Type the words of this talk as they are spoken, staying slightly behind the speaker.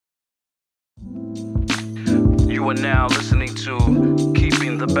You are now listening to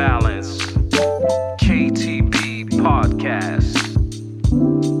Keeping the Balance, KTB Podcast.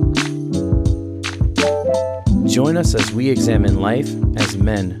 Join us as we examine life as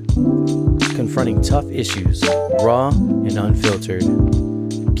men, confronting tough issues, raw and unfiltered,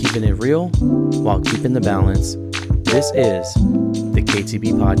 keeping it real while keeping the balance. This is the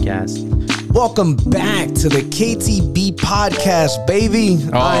KTB Podcast. Welcome back to the KTB Podcast, baby.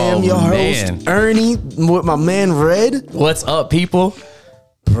 I am your host, Ernie, with my man, Red. What's up, people?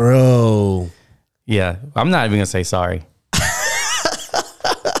 Bro. Yeah, I'm not even going to say sorry.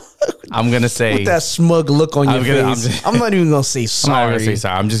 I'm going to say... With that smug look on your face. I'm not even going to say sorry. I'm not going to say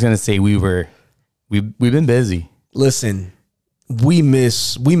sorry. I'm just going to say we've been busy. Listen, we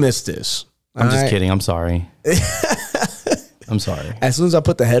miss this. I'm just kidding. I'm sorry. I'm sorry. As soon as I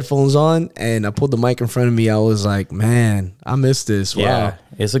put the headphones on and I pulled the mic in front of me, I was like, man, I miss this. Wow. Yeah,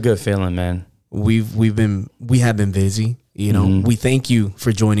 it's a good feeling, man. We have been busy. You know, we thank you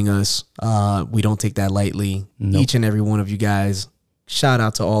for joining us. We don't take that lightly. Nope. Each and every one of you guys. Shout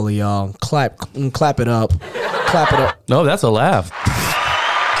out to all of y'all. Clap it up. Clap it up. No, that's a laugh.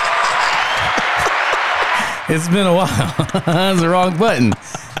 It's been a while. That's the wrong button.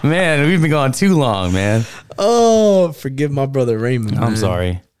 Man, we've been gone too long, man. Oh, forgive my brother Raymond. I'm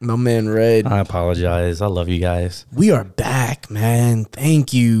sorry. My man Red. I apologize. I love you guys. We are back, man.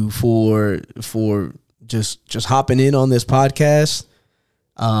 Thank you for just hopping in on this podcast.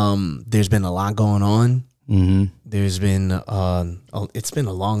 There's been a lot going on. Mm-hmm. There's been it's been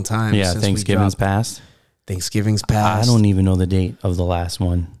a long time. Yeah, since Thanksgiving's passed. Thanksgiving's passed. I don't even know the date of the last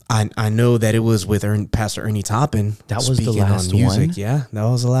one. I know that it was with Pastor Ernie Toppin. That was the last one? Yeah, that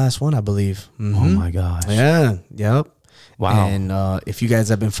was the last one, I believe. Mm-hmm. Oh, my gosh. Yeah, yep. Wow. And if you guys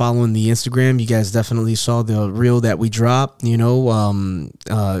have been following the Instagram, you guys definitely saw the reel that we dropped, you know,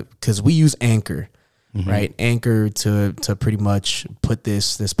 because we use Anchor, right? Anchor to pretty much put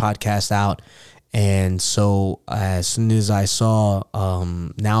this podcast out. And so as soon as I saw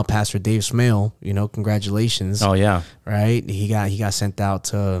now Pastor Dave Smale, you know, congratulations. Oh, yeah. Right? He got sent out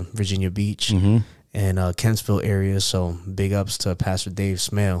to Virginia Beach and Kentsville area. So big ups to Pastor Dave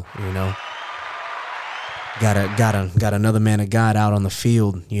Smale, you know. Got another man of God out on the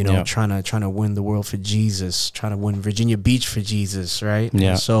field, you know, trying to win the world for Jesus, trying to win Virginia Beach for Jesus, right?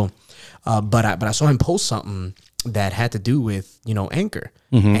 Yeah. And so but I saw him post something that had to do with, you know, Anchor.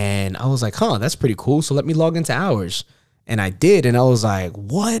 And I was like, that's pretty cool. So let me log into ours. And I did. And I was like,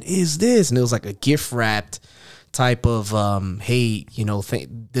 what is this? And it was like a gift wrapped type of, hey, you know,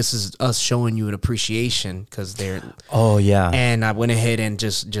 this is us showing you an appreciation because they're. Oh, yeah. And I went ahead and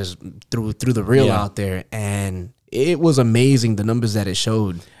just threw the reel out there. And it was amazing, the numbers that it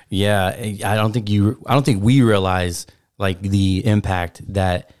showed. Yeah. I don't think we realize like the impact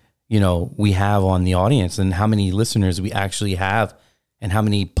that, you know, we have on the audience and how many listeners we actually have and how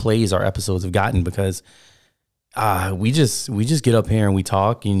many plays our episodes have gotten, because we just get up here and we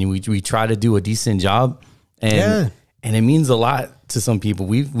talk and we try to do a decent job, and it means a lot to some people.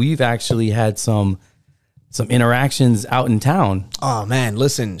 We've actually had some interactions out in town. Oh man,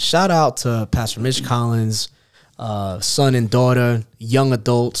 listen, shout out to Pastor Mitch Collins, son and daughter, young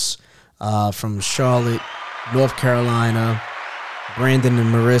adults from Charlotte, North Carolina. Brandon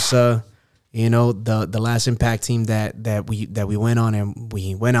and Marissa, you know, the last Impact team that we went on, and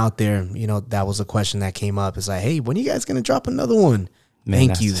we went out there, you know, that was a question that came up. It's like, hey, when are you guys gonna drop another one?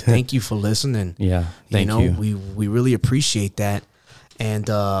 Man, thank you for listening. Yeah, thank you. We really appreciate that, and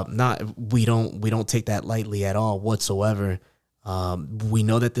we don't take that lightly at all whatsoever. We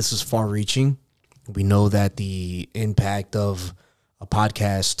know that this is far-reaching. We know that the impact of a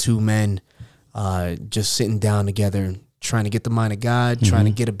podcast, two men just sitting down together, trying to get the mind of God, trying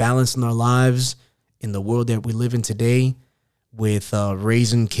to get a balance in our lives in the world that we live in today, with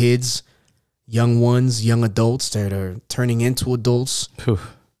raising kids, young ones, young adults that are turning into adults,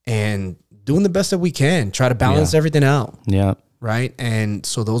 and doing the best that we can, try to balance everything out. Yeah. Right. And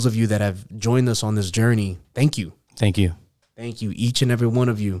so those of you that have joined us on this journey, thank you. Thank you. Thank you, each and every one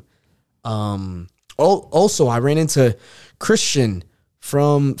of you. Also, I ran into Christian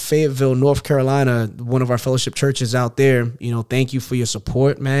from Fayetteville, North Carolina, one of our fellowship churches out there. You know, thank you for your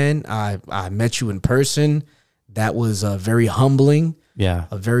support, man. I met you in person. That was very humbling. Yeah.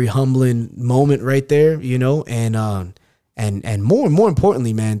 A very humbling moment right there, you know, and more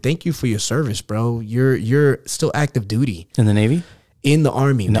importantly, man, thank you for your service, bro. You're still active duty. In the Navy? In the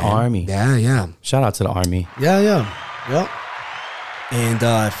Army, In the Army. Yeah. Shout out to the Army. Yeah. Yep. And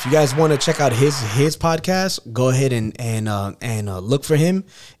if you guys want to check out his podcast, go ahead and look for him.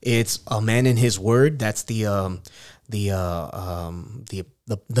 It's A Man in His Word. That's the name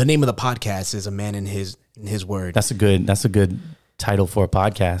of the podcast is A Man in His in his word. That's a good title for a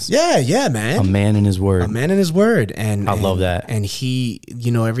podcast. Yeah, man. A man in his word. A man in his word. And I love that. And he,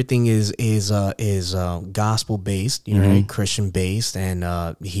 everything is gospel based, right? Christian based. And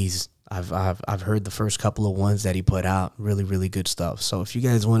I've heard the first couple of ones that he put out, really, really good stuff. So if you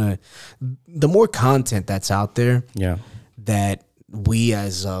guys want to, the more content that's out there, that we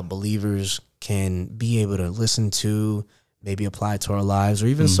as believers can be able to listen to, maybe apply to our lives, or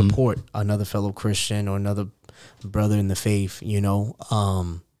even support another fellow Christian or another brother in the faith,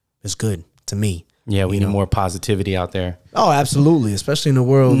 is good to me. Yeah, we need more positivity out there. Oh, absolutely. Especially in the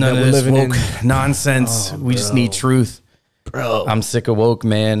world None that of we're this living woke in. nonsense. We just need truth. Bro. I'm sick of woke,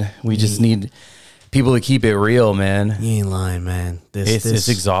 man. We just need people to keep it real, man. You ain't lying, man. It's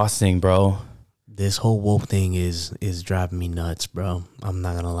exhausting, bro. This whole woke thing is driving me nuts, bro. I'm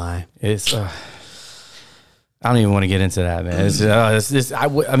not gonna lie. It's I don't even want to get into that, man.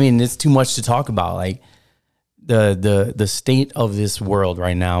 I mean, it's too much to talk about. Like the state of this world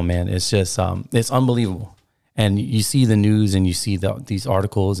right now, man. It's just it's unbelievable. And you see the news and you see these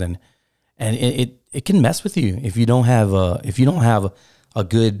articles, and it can mess with you if you don't have a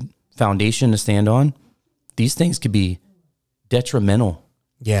good foundation to stand on. These things could be detrimental.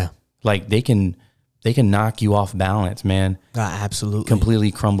 Yeah. Like they can knock you off balance, man. Absolutely.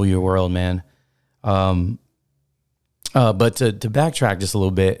 Completely crumble your world, man. But to backtrack just a little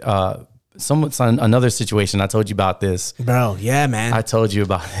bit, another situation. I told you about this, bro. Yeah, man. I told you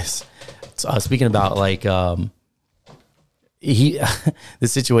about this. Speaking about like the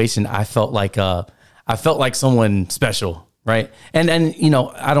situation, I felt like someone special, right? And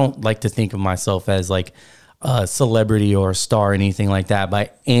I don't like to think of myself as like a celebrity or a star or anything like that by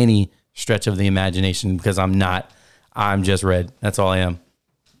any stretch of the imagination, because I'm not. I'm just Red. That's all I am.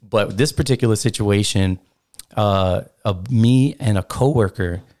 But this particular situation, me and a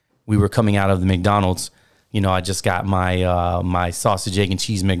coworker, we were coming out of the McDonald's. I just got my sausage, egg, and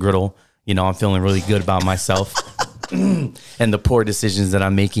cheese McGriddle. I'm feeling really good about myself and the poor decisions that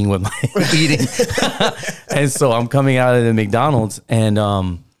I'm making with my eating. And so I'm coming out of the McDonald's, and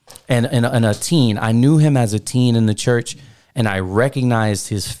a teen. I knew him as a teen in the church, and I recognized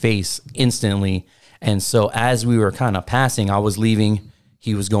his face instantly. And so as we were kind of passing, I was leaving.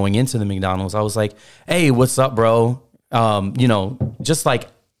 He was going into the McDonald's. I was like, "Hey, what's up, bro?" Just like,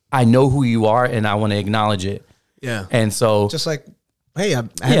 I know who you are and I want to acknowledge it. Yeah. And so just like, hey, I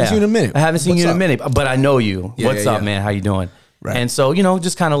haven't seen you in a minute. I haven't seen you in a minute, but I know you. What's up, man? How you doing? Right. And so,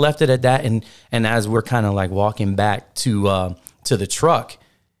 just kind of left it at that. And as we're kind of like walking back to the truck,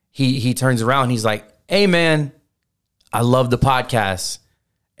 he turns around. He's like, "Hey, man, I love the podcast."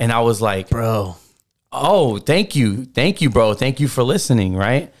 And I was like, "Bro, oh, thank you, bro. Thank you for listening."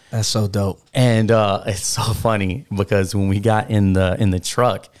 Right. That's so dope. And it's so funny because when we got in the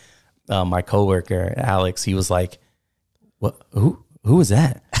truck, my coworker Alex, he was like, "What? Who was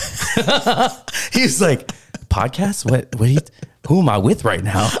that?" He was like, "Podcast? What? Who am I with right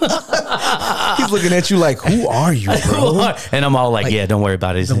now?" He's looking at you like, "Who are you, bro?" And I'm all like, "Yeah, don't worry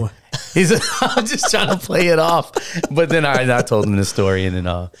about it." He's I'm just trying to play it off. But then I told him the story, and then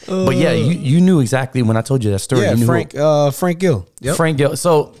but yeah, you knew exactly when I told you that story. Yeah, you knew Frank Gill. Yep. Frank Gill.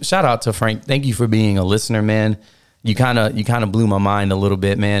 So shout out to Frank. Thank you for being a listener, man. You kind of blew my mind a little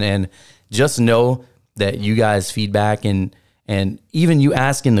bit, man. And just know that you guys' feedback and even you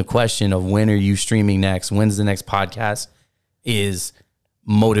asking the question of when are you streaming next, when's the next podcast, is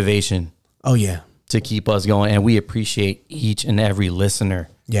motivation. Oh yeah, to keep us going, and we appreciate each and every listener.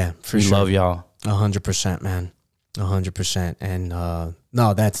 Yeah, for sure. We love y'all. 100%, man. 100%. And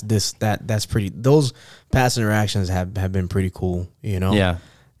no, that's pretty. Those past interactions have been pretty cool, Yeah.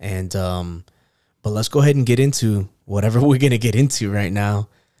 And but let's go ahead and get into whatever we're gonna get into right now.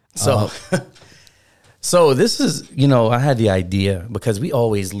 So, so this is, I had the idea because we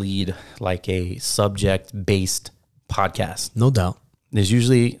always lead like a subject-based podcast. No doubt. There's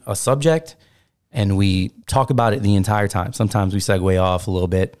usually a subject, and we talk about it the entire time. Sometimes we segue off a little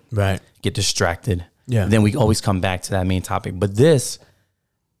bit, right? Get distracted. Yeah. Then we always come back to that main topic. But this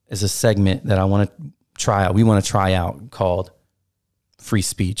is a segment that I want to try out. We want to try out called free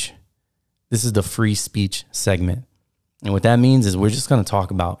speech. This is the free speech segment. And what that means is we're just going to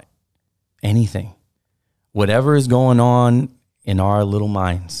talk about anything, whatever is going on in our little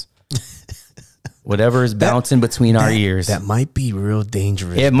minds. Whatever is bouncing between our ears. That might be real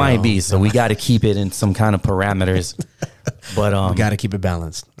dangerous. It might be. So we got to keep it in some kind of parameters. But we got to keep it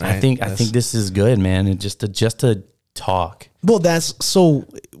balanced. Right? I think this is good, man. And just to talk. Well,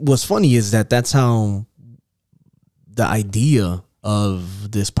 what's funny is that's how the idea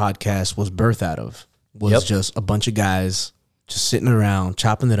of this podcast was birthed out of. Was just a bunch of guys just sitting around,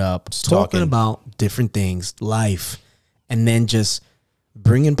 chopping it up, talking about different things, life, and then just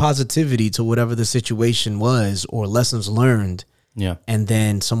bringing positivity to whatever the situation was or lessons learned. Yeah. And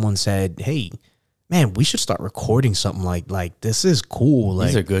then someone said, "Hey, man, we should start recording something like this is cool. Like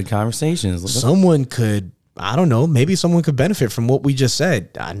These are good conversations. someone could, I don't know, maybe someone could benefit from what we just said."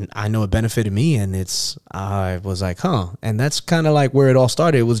 I know it benefited me, and I was like, and that's kind of like where it all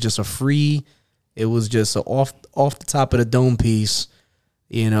started. It was just a off the top of the dome piece,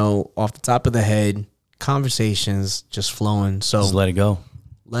 off the top of the head, conversations just flowing. So Just let it go.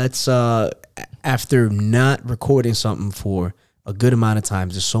 let's, after not recording something for a good amount of time,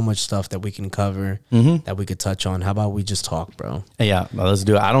 there's so much stuff that we can cover, that we could touch on. How about we just talk, bro? Yeah, well, let's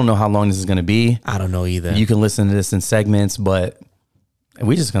do it. I don't know how long this is going to be. I don't know either. You can listen to this in segments, but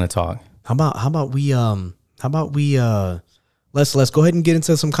we're just going to talk. How about we let's go ahead and get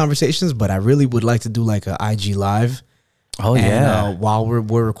into some conversations, but I really would like to do like a IG live. Oh, yeah. While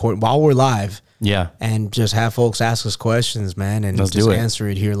we're recording, while we're live, Yeah. and just have folks ask us questions, man, and Let's just do it. answer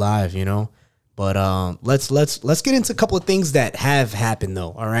it here live, But let's get into a couple of things that have happened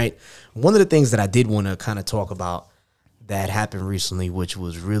though. All right. One of the things that I did want to kind of talk about that happened recently, which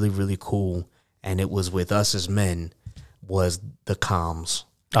was really, really cool, and it was with us as men, was the comms.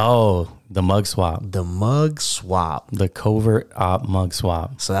 Oh, the mug swap. The mug swap. The covert op mug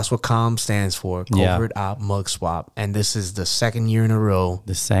swap. So that's what COM stands for, Yeah. Covert Op Mug Swap. And this is the second year in a row,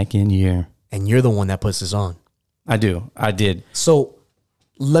 The second year. and you're the one that puts this on. I do. I did. So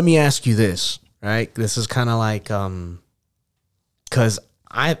let me ask you this, right? This is kind of like, because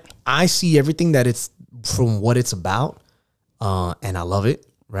I see everything that it's from what it's about, and I love it,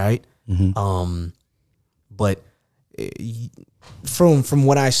 right? But from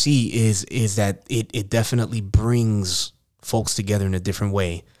what I see is that it definitely brings folks together in a different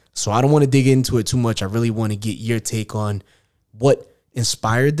way. So I don't want to dig into it too much. I really want to get your take on what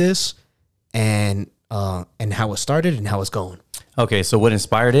inspired this and how it started and how it's going. Okay, so what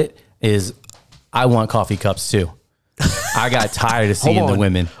inspired it is I want coffee cups too. I got tired of seeing Hold the on.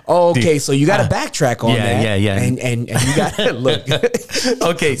 women. Oh, okay, so you got to backtrack on yeah, that. yeah. And you got to look.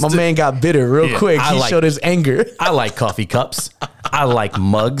 Okay, My man got bitter real Yeah, quick. I He like- showed his anger. I like coffee cups. I like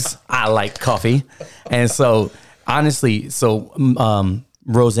mugs. I like coffee. And so, honestly,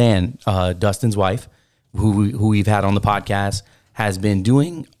 Roseanne, Dustin's wife, who we've had on the podcast, has been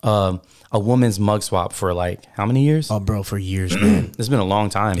doing a woman's mug swap for like how many years? Oh, bro, for years, man. It's been a long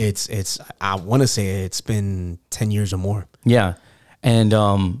time. It's. I want to say it's been 10 years or more. Yeah. And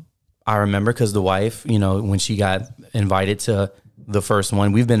I remember because the wife, when she got invited to the first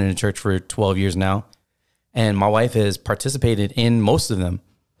one, we've been in the church for 12 years now. And my wife has participated in most of them.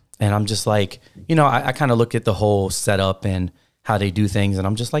 And I'm just like, I kind of look at the whole setup and how they do things. And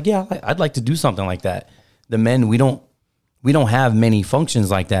I'm just like, yeah, I'd like to do something like that. The men, we don't have many functions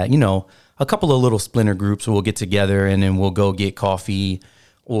like that. A couple of little splinter groups will get together and then we'll go get coffee,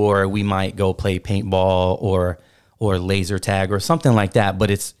 or we might go play paintball or laser tag or something like that. But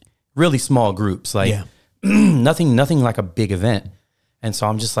it's really small groups, like nothing like a big event. And so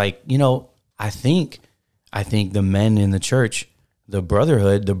I'm just like, I think the men in the church, the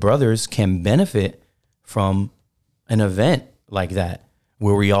brotherhood, the brothers can benefit from an event like that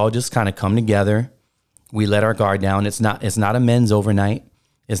where we all just kind of come together. We let our guard down. It's not a men's overnight.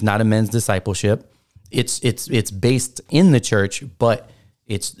 It's not a men's discipleship. It's based in the church, but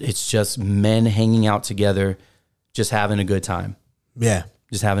it's just men hanging out together, just having a good time. Yeah.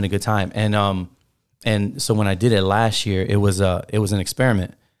 Just having a good time. And so when I did it last year, it was an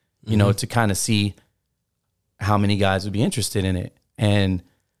experiment, to kind of see how many guys would be interested in it. And,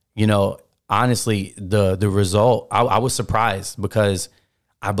 honestly, the result, I was surprised because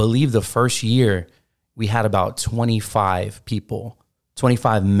I believe the first year we had about 25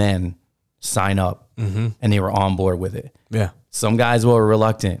 men sign up, and they were on board with it. Yeah. Some guys were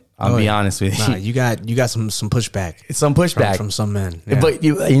reluctant. I'll be honest with you. Nah, you got some pushback. Some pushback from some men. Yeah. But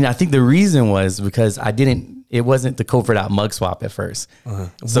I think the reason was because it wasn't the Covert Op Mug Swap at first.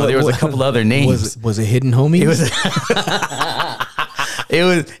 So there was a couple other names. Was it Hidden Homies? It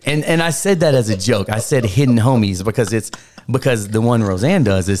was, and I said that as a joke. I said Hidden Homies because the one Roseanne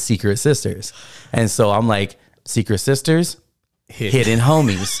does is Secret Sisters. And so I'm like, Secret Sisters, Hidden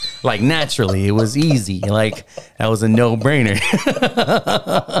Homies. Like, naturally, it was easy. Like, that was a no-brainer.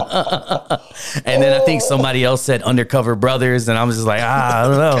 And then I think somebody else said Undercover Brothers, and I was just like, I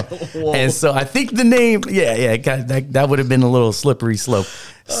don't know. And so I think the name, that would have been a little slippery slope.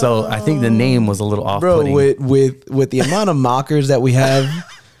 So I think the name was a little off-putting. Bro, with the amount of mockers that we have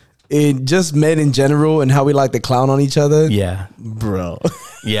in just men in general and how we like to clown on each other. Yeah, Bro.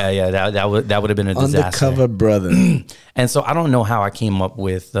 yeah. That would have been a disaster. Undercover brother. And so I don't know how I came up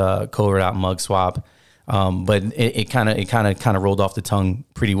with covert out mug swap, but it kind of rolled off the tongue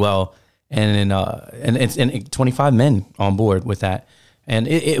pretty well. And then 25 men on board with that, and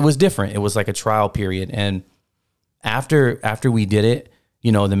it was different. It was like a trial period, and after we did it,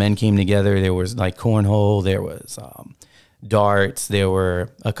 you know, the men came together. There was like cornhole, there was darts, there were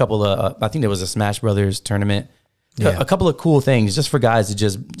a couple of I think there was a Smash Brothers tournament, a couple of cool things just for guys to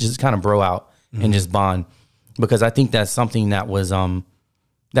just kind of bro out and just bond, because I think that's something that was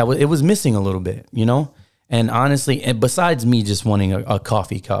it was missing a little bit, you know. And honestly, and besides me just wanting a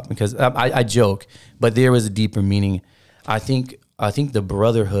coffee cup, because I joke, but there was a deeper meaning. I think the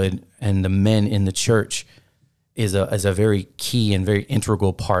brotherhood and the men in the church is a very key and very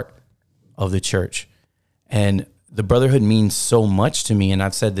integral part of the church. And the brotherhood means so much to me. And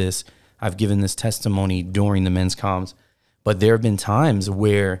I've said this, I've given this testimony during the men's comms, but there have been times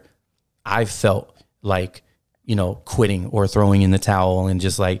where I felt like, you know, quitting or throwing in the towel and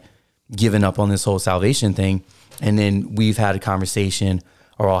just like giving up on this whole salvation thing. And then we've had a conversation,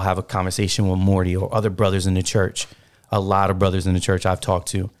 or I'll have a conversation with Morty or other brothers in the church, a lot of brothers in the church I've talked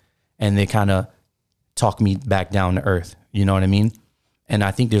to, and they kind of talk me back down to earth. You know what I mean? And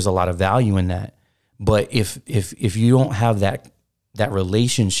I think there's a lot of value in that. But if you don't have that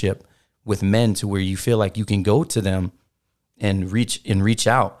relationship with men to where you feel like you can go to them and reach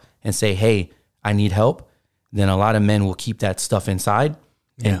out and say, hey, I need help, then a lot of men will keep that stuff inside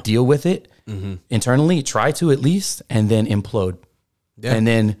and deal with it internally, try to at least, and then implode. Yeah. And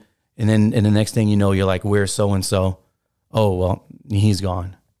then the next thing you know, you're like, where's so-and-so? Oh, well, he's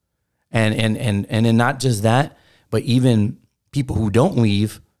gone. And then not just that, but even people who don't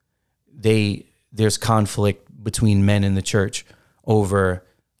leave, there's conflict between men in the church over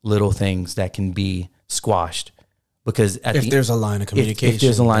little things that can be squashed. Because if there's a line of communication, if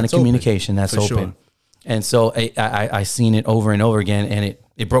there's a line of communication that's open. Sure. And so I seen it over and over again, and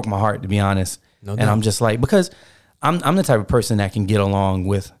it broke my heart, to be honest. No doubt. And I'm just like, because I'm the type of person that can get along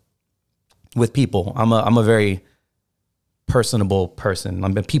with people. I'm a very personable person.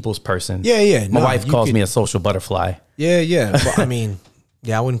 I'm a people's person. Yeah. My wife calls me a social butterfly. Yeah. Well, I mean,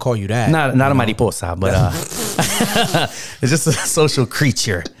 yeah, I wouldn't call you that. Not a mariposa, but it's just a social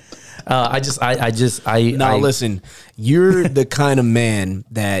creature. Listen, you're the kind of man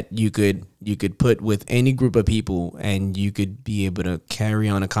that you could put with any group of people, and you could be able to carry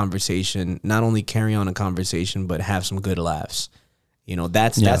on a conversation, not only carry on a conversation, but have some good laughs. You know,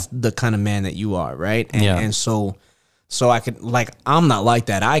 that's the kind of man that you are, right? And so I could, like, I'm not like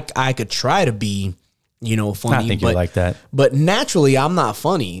that. I could try to be, you know, funny. I think you're like that. But naturally, I'm not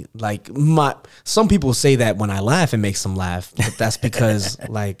funny. Like, some people say that when I laugh, it makes them laugh. But that's because,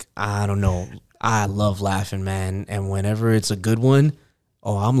 like, I don't know. I love laughing, man. And whenever it's a good one,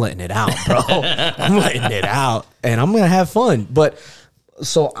 I'm letting it out, bro. I'm letting it out. And I'm going to have fun. But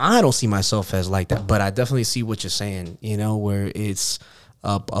so I don't see myself as like that. But I definitely see what you're saying, you know, where it's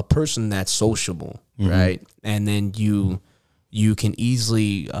a person that's sociable, right? And then you can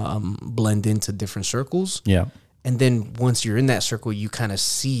easily blend into different circles. Yeah. And then once you're in that circle, you kind of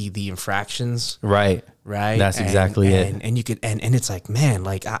see the infractions. Right. That's exactly it. And you could, and it's like, man,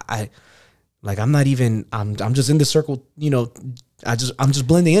 like I'm not even, I'm just in the circle, you know, I'm just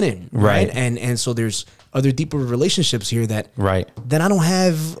blending in. Right. And so there's other deeper relationships here that I don't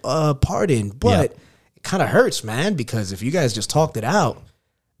have a part in, but it kind of hurts, man, because if you guys just talked it out,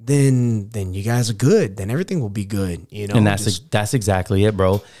 then you guys are good. Then everything will be good, you know. And that's exactly it,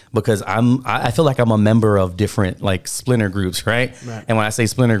 bro. Because I feel like I'm a member of different like splinter groups, right? And when I say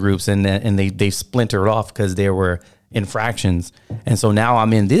splinter groups, and they splintered off because there were infractions, and so now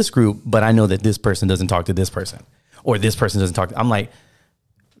I'm in this group, but I know that this person doesn't talk to this person, or this person doesn't talk. I'm like,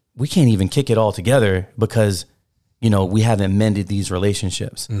 we can't even kick it all together because, you know, we haven't mended these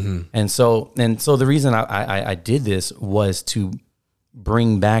relationships. And so the reason I did this was to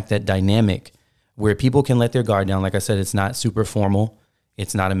bring back that dynamic where people can let their guard down. Like I said, it's not super formal.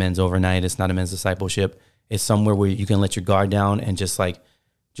 It's not a men's overnight. It's not a men's discipleship. It's somewhere where you can let your guard down and just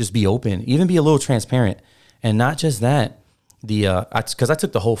be open, even be a little transparent. And not just that, because I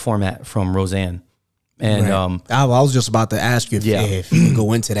took the whole format from Roseanne. And I was just about to ask you if you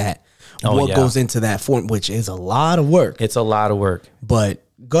go into that. What goes into that form, which is a lot of work. It's a lot of work. But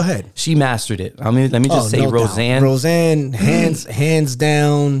go ahead. She mastered it. I mean, let me just say, no Roseanne. Doubt. Roseanne, hands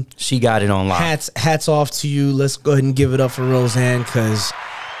down. She got it on lock. Hats off to you. Let's go ahead and give it up for Roseanne, because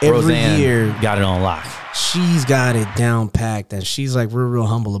every year got it on lock. She's got it down packed, and she's like real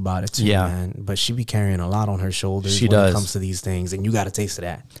humble about it too, man. But she be carrying a lot on her shoulders when it comes to these things, and you got a taste of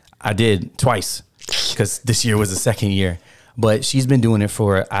that. I did twice because this year was the second year. But she's been doing it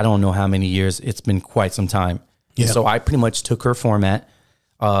for I don't know how many years. It's been quite some time. Yeah. So I pretty much took her format.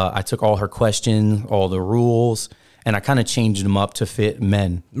 I took all her questions, all the rules, and I kind of changed them up to fit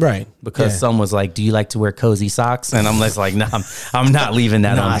men. Right. Because Yeah. some was like, "Do you like to wear cozy socks?" And I'm just like, "No, I'm not leaving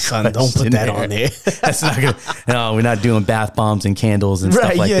that on." Nah, the son, don't put that on there. That's not good. No, we're not doing bath bombs and candles and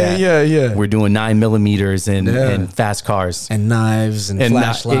stuff like that. yeah. We're doing 9mm and fast cars. And knives and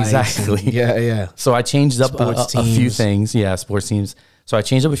flashlights. Exactly. And, yeah. So I changed up Sports a few teams. things. Yeah, sports teams. So I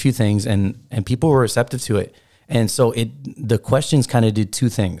changed up a few things, and people were receptive to it. And so the questions kind of did two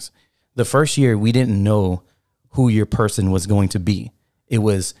things. The first year, we didn't know who your person was going to be. It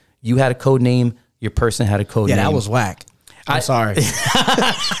was you had a code name, your person had a code name. Yeah, that was whack. I'm sorry.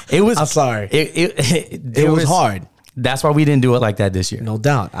 It was. I'm sorry. It was hard. That's why we didn't do it like that this year. No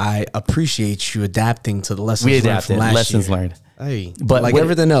doubt. I appreciate you adapting to the lessons We learned adapted. from last Lessons year. learned. Hey, But like what-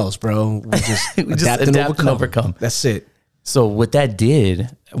 everything else, bro, we just We just adapt and adapt and overcome. That's it. So what that did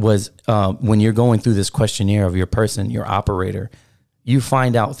was when you're going through this questionnaire of your person, your operator, you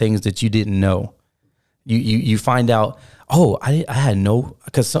find out things that you didn't know. You find out, oh, I had no,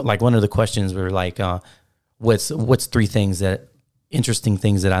 because like one of the questions were like, what's three things interesting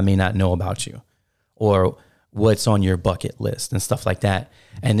things that I may not know about you, or what's on your bucket list and stuff like that.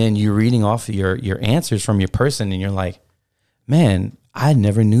 And then you're reading off your answers from your person, and you're like, man, I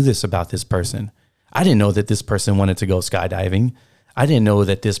never knew this about this person. I didn't know that this person wanted to go skydiving. I didn't know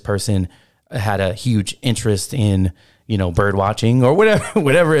that this person had a huge interest in, bird watching or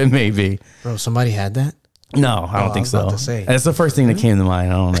whatever it may be. Bro, somebody had that? No, I don't I think was so. about to say. That's the first thing that came to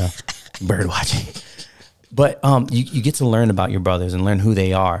mind. I don't know. Bird watching. But you get to learn about your brothers and learn who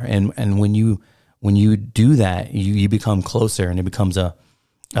they are. And when you do that, you become closer, and it becomes a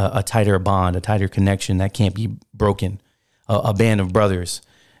tighter bond, a tighter connection that can't be broken. A band of brothers.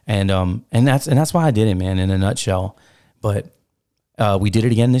 And that's why I did it, man, in a nutshell. But we did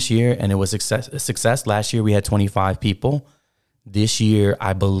it again this year, and it was a success. Last year we had 25 people. This year,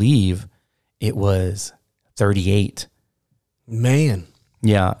 I believe it was 38. Man.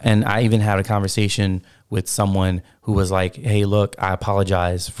 Yeah. And I even had a conversation with someone who was like, hey, look, I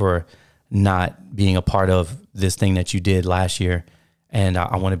apologize for not being a part of this thing that you did last year. And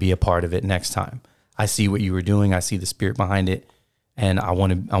I want to be a part of it next time. I see what you were doing. I see the spirit behind it. And I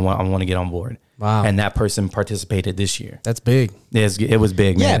want to get on board. Wow. And that person participated this year. That's big. It was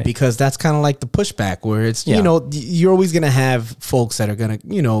big, Yeah, man. because that's kind of like the pushback where it's, Yeah. you're always going to have folks that are going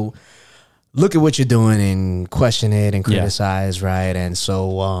to, look at what you're doing and question it and criticize, right? And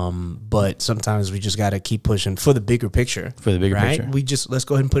so, but sometimes we just got to keep pushing for the bigger picture. For the bigger right? picture. Let's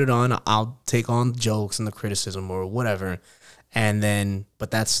go ahead and put it on. I'll take on the jokes and the criticism or whatever. And then, but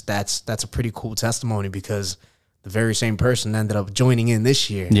that's a pretty cool testimony because the very same person ended up joining in this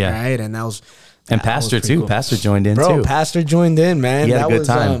year. Yeah. Right. And that was, And that Pastor was pretty too. cool. Pastor joined in Bro, too. Pastor joined in, man. He had a that good was,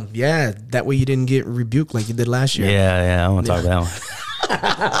 time. Yeah. That way you didn't get rebuked like you did last year. Yeah, I want to talk about that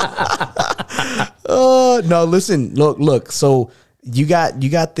one. No, listen, look. So you got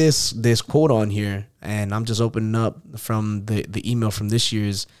this quote on here, and I'm just opening up from the email from this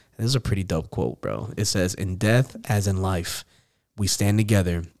year's. This is a pretty dope quote, bro. It says, "In death as in life, we stand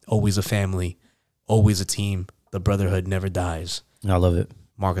together, always a family, always a team. The brotherhood never dies." I love it.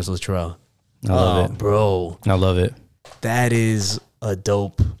 Marcus Luttrell. I love it. Bro. I love it. That is a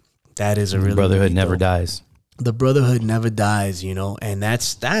dope. That is a really Brotherhood really never dope. dies. The brotherhood never dies, and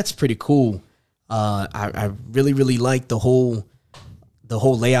that's pretty cool. I really, really like the whole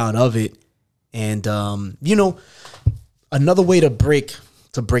layout of it. And, another way to break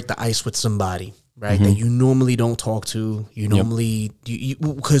the ice with somebody, right? That you normally don't talk to, you normally,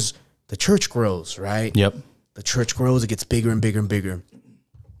 because the church grows, right? Yep. The church grows, it gets bigger and bigger and bigger.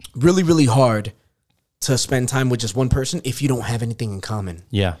 Really, really hard to spend time with just one person if you don't have anything in common.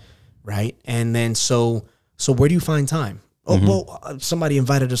 Yeah. Right. And then so where do you find time? Oh, well, somebody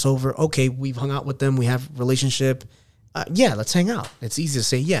invited us over. Okay. We've hung out with them. We have relationship. Yeah, let's hang out. It's easy to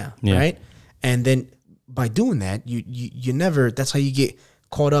say, yeah. Right. And then by doing that, you never, that's how you get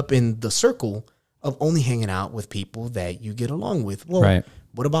caught up in the circle of only hanging out with people that you get along with. Well, Right.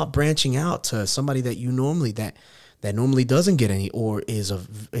 what about branching out to somebody that you normally, that normally doesn't get any, or is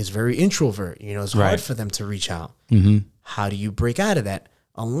very introvert, it's hard Right. for them to reach out. Mm-hmm. How do you break out of that?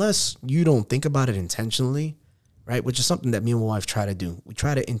 Unless you don't think about it intentionally, right? Which is something that me and my wife try to do. We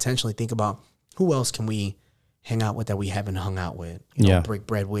try to intentionally think about who else can we hang out with that we haven't hung out with, break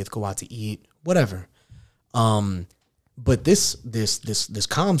bread with, go out to eat, whatever. But this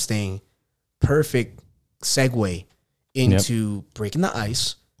comms thing, perfect segue into breaking the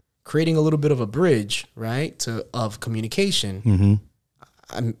ice, creating a little bit of a bridge, right? Of communication. Mm-hmm.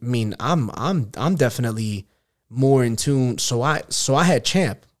 I mean, I'm definitely more in tune. So I had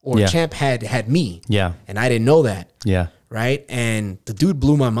Champ, or Yeah. Champ had me. Yeah. And I didn't know that. Yeah. Right. And the dude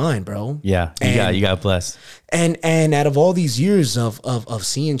blew my mind, bro. Yeah. You got blessed. And out of all these years of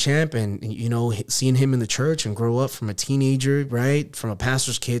seeing Champ and, you know, seeing him in the church and grow up from a teenager, right, from a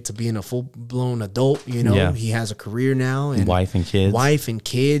pastor's kid to being a full blown adult, you know, Yeah. he has a career now and Wife and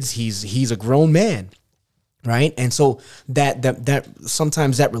kids. He's a grown man. Right. And so that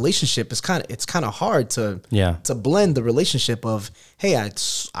sometimes that relationship is kind of hard to blend the relationship of, hey,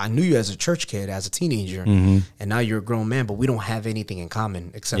 I knew you as a church kid, as a teenager, and now you're a grown man, but we don't have anything in common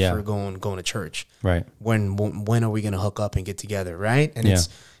except for going to church. Right. When are we going to hook up and get together? Right. And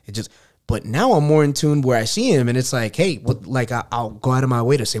but now I'm more in tune where I see him and it's like, hey, I'll go out of my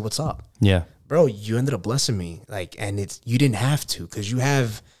way to say what's up. Yeah. Bro, you ended up blessing me. And you didn't have to, because you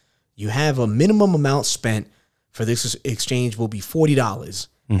have a minimum amount spent for this exchange will be $40.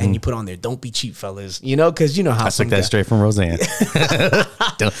 And you put on there, don't be cheap, fellas. You know, because you know how I took that straight from Roseanne.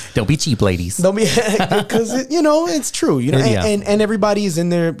 don't be cheap, ladies. Don't be, because you know it's true. You know, Yeah. and everybody is in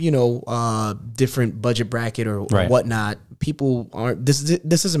their, you know, different budget bracket or Right. whatnot. People aren't.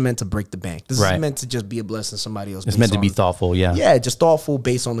 This isn't meant to break the bank. This Right. is meant to just be a blessing to somebody else. It's meant to be thoughtful. Yeah. Yeah, just thoughtful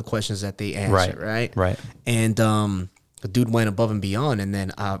based on the questions that they answer. Right. Right. And the dude went above and beyond. And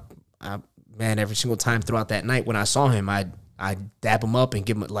then man, every single time throughout that night when I saw him, I'd dap him up and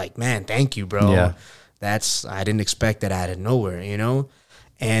give him like, man, thank you, bro. Yeah. I didn't expect that out of nowhere, you know?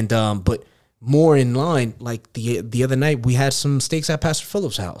 And, but more in line, like the other night we had some steaks at Pastor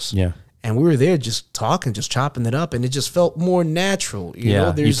Phillips' house. Yeah. And we were there just talking, just chopping it up. And it just felt more natural. You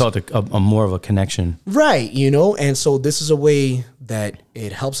know, You felt a more of a connection. Right. You know, and so this is a way that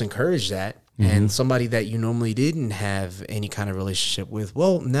it helps encourage that. Mm-hmm. And somebody that you normally didn't have any kind of relationship with,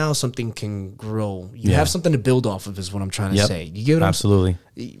 well, now something can grow. You have something to build off of, is what I'm trying to say. You get what Absolutely.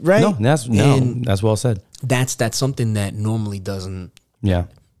 I'm saying? Right? No, that's well said. That's something that normally doesn't. Yeah.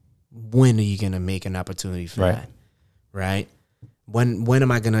 When are you going to make an opportunity for that? Right? When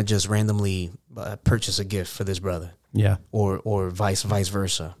am I going to just randomly purchase a gift for this brother? Yeah. Or vice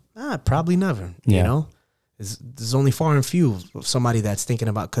versa? Probably never. Yeah. You know? There's only far and few of somebody that's thinking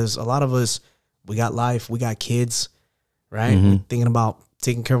about, because a lot of us, we got life, we got kids, right? We're thinking about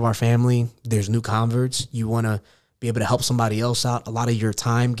taking care of our family. There's new converts. You want to be able to help somebody else out. A lot of your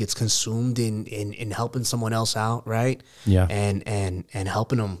time gets consumed in helping someone else out, right? Yeah. And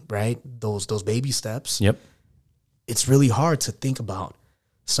helping them, right? Those baby steps. Yep. It's really hard to think about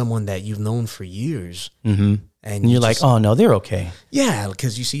someone that you've known for years. Mm-hmm. And you're like, oh no, they're okay. Yeah,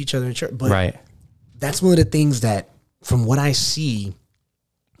 because you see each other in church. But right. That's one of the things that, from what I see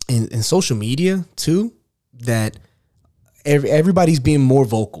in social media too, that everybody's being more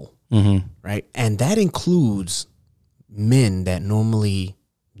vocal, right? And that includes men that normally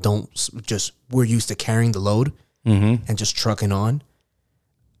we're used to carrying the load and just trucking on.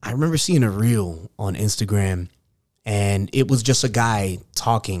 I remember seeing a reel on Instagram, and it was just a guy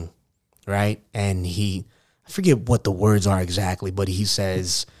talking, right? And I forget what the words are exactly, but he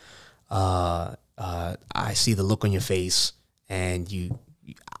says, I see the look on your face, and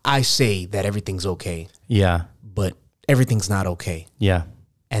I say that everything's okay. Yeah. But everything's not okay. Yeah.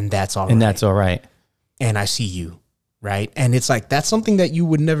 And that's all right. And that's all right. And I see you, right? And it's like, that's something that you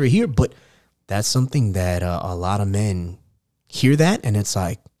would never hear, but that's something that a lot of men hear that, and it's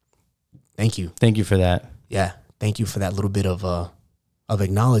like, thank you. Thank you for that. Yeah. Thank you for that little bit of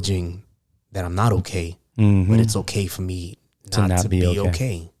acknowledging that I'm not okay, but it's okay for me not to be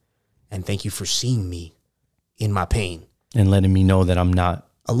okay. And thank you for seeing me in my pain. And letting me know that I'm not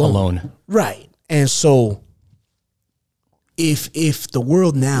alone. Right. And so if the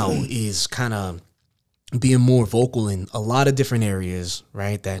world now is kind of being more vocal in a lot of different areas,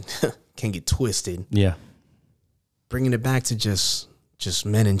 right, that can get twisted. Yeah. Bringing it back to just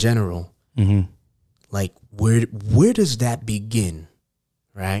men in general. Like, where does that begin?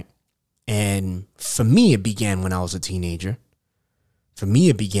 Right. And for me, it began when I was a teenager. For me,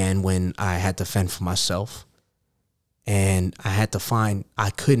 it began when I had to fend for myself, and I had to I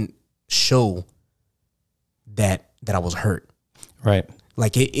couldn't show that I was hurt. Right.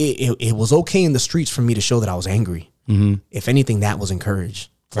 Like it was okay in the streets for me to show that I was angry. If anything, that was encouraged.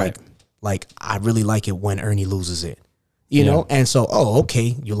 Right. Like I really like it when Ernie loses it, you know? And so,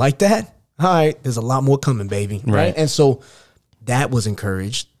 okay, you like that? All right, there's a lot more coming, baby. Right. And so that was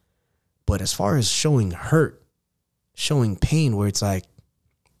encouraged. But as far as showing hurt, showing pain, where it's like,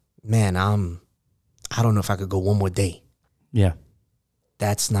 man, I don't know if I could go one more day. Yeah.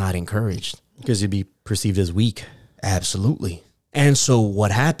 That's not encouraged. Because you'd be perceived as weak. Absolutely. And so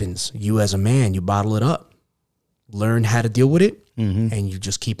what happens? You as a man, you bottle it up. learn how to deal with it, and you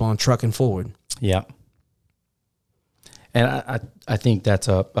just keep on trucking forward. Yeah. And I think that's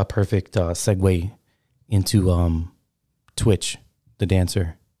a perfect segue into Twitch, the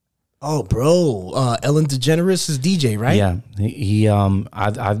dancer. Oh, bro, Ellen DeGeneres is DJ, right? Yeah, he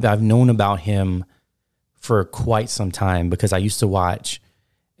I've known about him for quite some time because I used to watch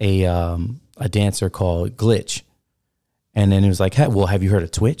a dancer called Glitch, and then it was like, hey, well, have you heard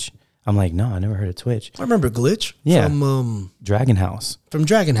of Twitch? I'm like, no, I never heard of Twitch. I remember Glitch. Yeah, from Dragon House. From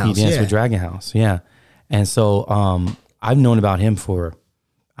Dragon House. He danced with Dragon House. Yeah, and so I've known about him for,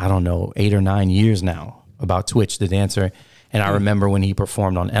 I don't know, 8 or 9 years now, about Twitch, the dancer. And I remember when he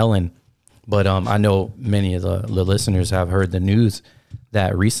performed on Ellen. But I know many of the listeners have heard the news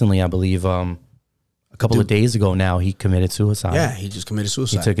that recently, I believe, a couple of days ago now, he committed suicide. Yeah, he just committed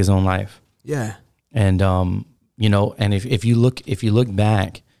suicide. He took his own life. Yeah. And, you know, and if you look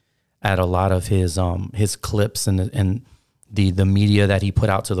back at a lot of his clips and the media that he put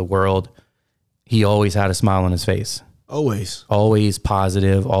out to the world, he always had a smile on his face. Always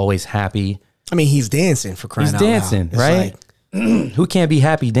positive, always happy. I mean, he's dancing, for crying out loud. He's dancing, right? Like, who can't be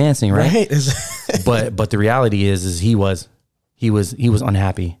happy dancing, right? but the reality is he was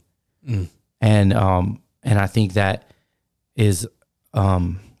unhappy. And I think that is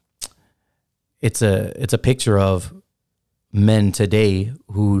it's a picture of men today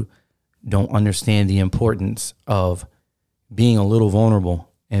who don't understand the importance of being a little vulnerable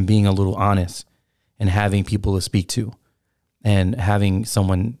and being a little honest and having people to speak to and having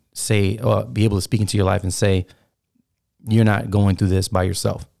someone say, be able to speak into your life and say, you're not going through this by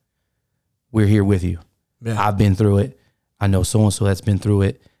yourself. We're here with you. Yeah. I've been through it. I know so-and-so that's been through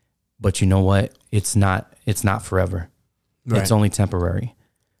it, but you know what? It's not forever. Right. It's only temporary.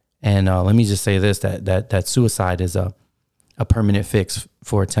 And let me just say this, that suicide is a permanent fix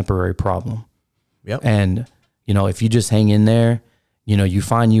for a temporary problem. Yep. And, you know, if you just hang in there, you know, you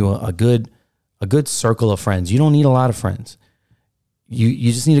find you a good circle of friends. You don't need a lot of friends.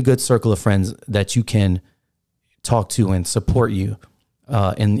 You just need a good circle of friends that you can talk to and support you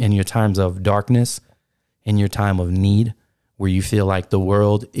in your times of darkness, in your time of need, where you feel like the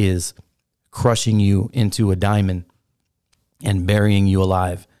world is crushing you into a diamond and burying you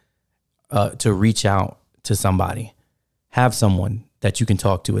alive. To reach out to somebody, have someone that you can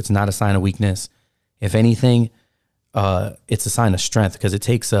talk to. It's not a sign of weakness. If anything, it's a sign of strength, because it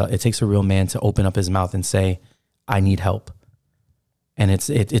takes a real man to open up his mouth and say, "I need help." And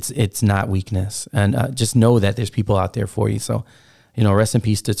it's not weakness. And just know that there's people out there for you. So, you know, rest in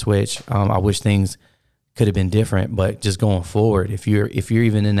peace to Twitch. I wish things could have been different, but just going forward, if you're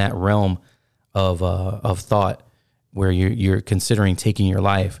even in that realm of thought where you're considering taking your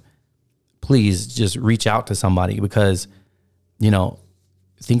life, please just reach out to somebody, because, you know,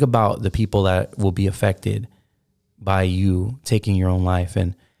 think about the people that will be affected by you taking your own life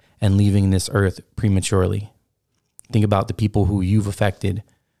and leaving this earth prematurely. Think about the people who you've affected,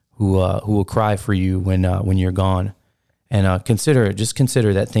 who will cry for you when you're gone, and consider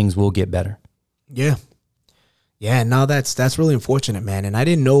that things will get better. Yeah. Yeah. No, that's really unfortunate, man. And I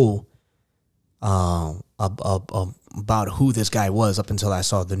didn't know about who this guy was up until I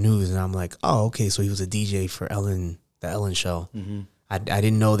saw the news, and I'm like, oh, okay, so he was a DJ for the Ellen show. Mm-hmm. I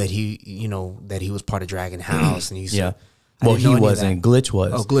didn't know that he was part of Dragon House, and he's Well, he wasn't. Glitch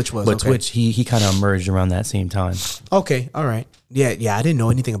was. Oh, Glitch was. But okay. Twitch, he kind of emerged around that same time. Okay, all right. Yeah. I didn't know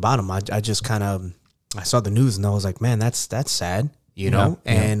anything about him. I just kind of I saw the news and I was like, man, that's sad, you know.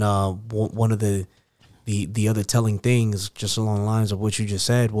 Yeah. And one of the other telling things, just along the lines of what you just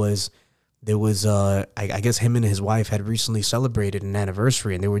said, was there was I guess him and his wife had recently celebrated an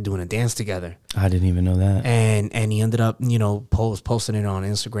anniversary, and they were doing a dance together. I didn't even know that. And he ended up, you know, posting it on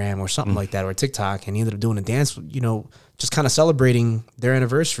Instagram or something like that, or TikTok, and he ended up doing a dance, you know, just kind of celebrating their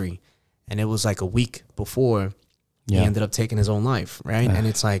anniversary. And it was like a week before he ended up taking his own life, right? And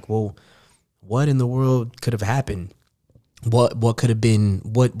it's like, well, what in the world could have happened? What could have been,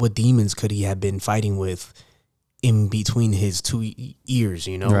 what demons could he have been fighting with in between his two ears,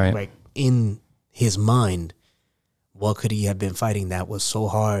 you know? Right. Like, in his mind, what could he have been fighting that was so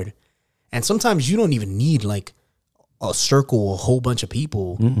hard? And sometimes you don't even need like a circle, a whole bunch of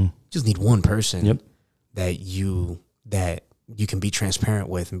people. You just need one person that you can be transparent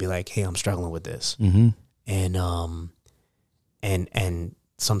with and be like, hey, I'm struggling with this. And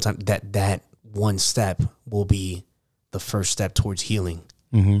sometimes that one step will be the first step towards healing.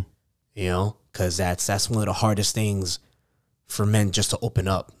 You know, because that's one of the hardest things for men, just to open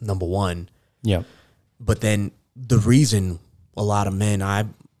up, number one. Yeah. But then the reason a lot of men, I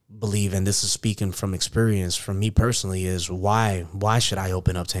believe, and this is speaking from experience, from me personally, is why should I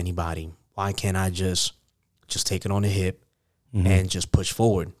open up to anybody? Why can't I just just take it on the hip and just push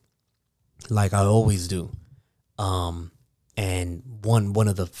forward like I always do. And one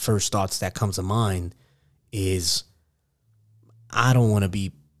of the first thoughts that comes to mind is I don't want to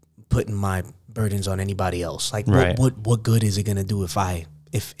be putting my burdens on anybody else. Like what good is it going to do if I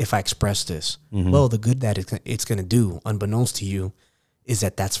express this? Well, the good that it's going to do, unbeknownst to you, is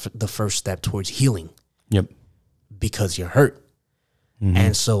that's the first step towards healing. Yep. Because you're hurt.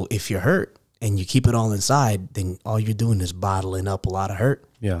 And so if you're hurt and you keep it all inside, then all you're doing is bottling up a lot of hurt.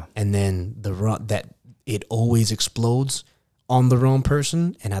 Yeah. And then that it always explodes on the wrong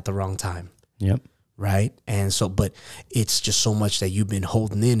person and at the wrong time. Yep. Right. And so, but it's just so much that you've been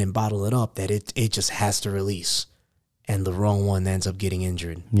holding in and bottling up that it just has to release. And the wrong one ends up getting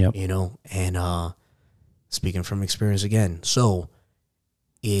injured. Yep. You know, and speaking from experience again. So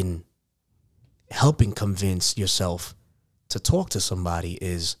in helping convince yourself to talk to somebody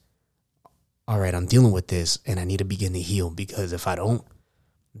is, all right, I'm dealing with this and I need to begin to heal, because if I don't,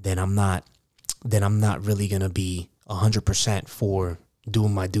 then I'm not really going to be 100% for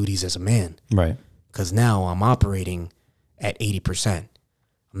doing my duties as a man. Right. Because now I'm operating at 80%.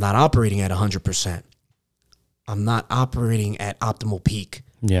 I'm not operating at 100%. I'm not operating at optimal peak.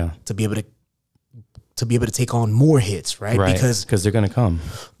 Yeah. To be able to take on more hits, right? Because they're going to come.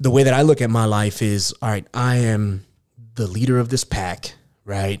 The way that I look at my life is, all right, I am the leader of this pack,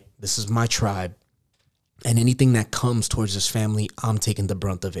 right? This is my tribe. And anything that comes towards this family, I'm taking the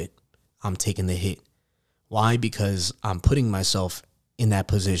brunt of it. I'm taking the hit. Why? Because I'm putting myself in that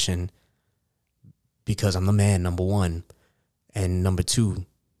position because I'm the man, number one. And number two,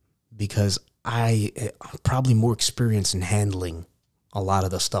 because I'm probably more experienced in handling a lot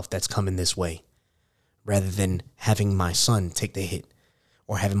of the stuff that's coming this way, rather than having my son take the hit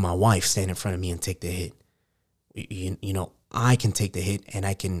or having my wife stand in front of me and take the hit. You know, I can take the hit and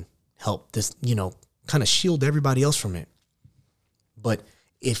I can help this, you know, kind of shield everybody else from it. But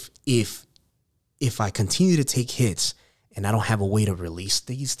if I continue to take hits and I don't have a way to release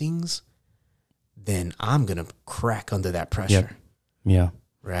these things, then I'm going to crack under that pressure. Yep. Yeah.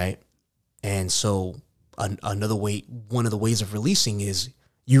 Right. And so one of the ways of releasing is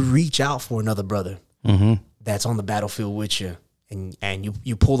you reach out for another brother that's on the battlefield with you, and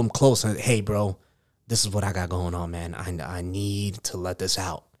you pull them close and, hey, bro, this is what I got going on, man. I need to let this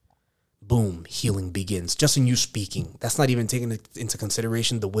out. Boom, healing begins. Just in you speaking. That's not even taking into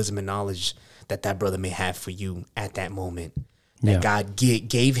consideration the wisdom and knowledge that brother may have for you at that moment. That God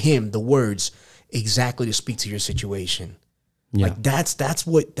gave him the words exactly to speak to your situation. Yeah. Like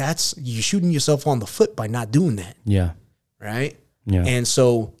that's you're shooting yourself on the foot by not doing that. Yeah. Right? Yeah. And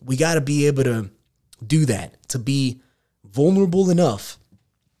so we got to be able to do that, to be vulnerable enough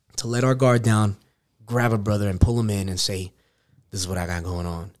to let our guard down, grab a brother and pull him in and say, this is what I got going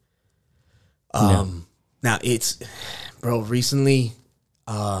on. Now recently,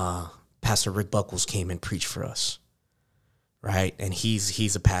 Pastor Rick Buckles came and preached for us. Right. And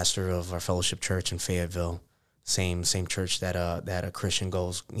he's a pastor of our fellowship church in Fayetteville. Same church that a Christian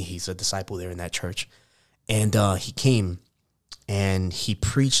goes. He's a disciple there in that church. And he came and he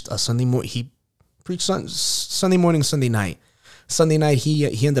preached Sunday morning, Sunday night. Sunday night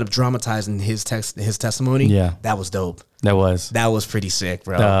he ended up dramatizing his testimony. Yeah. That was dope. That was pretty sick,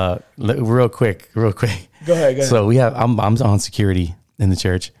 bro. Real quick. Go ahead. So I'm on security in the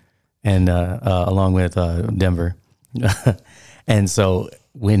church, and along with Denver. And so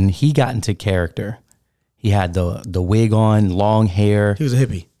when he got into character, he had the wig on, long hair. He was a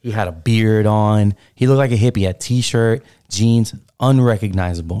hippie. He had a beard on. He looked like a hippie. He had t-shirt, jeans,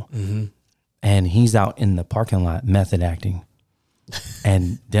 unrecognizable. Mm-hmm. And he's out in the parking lot method acting.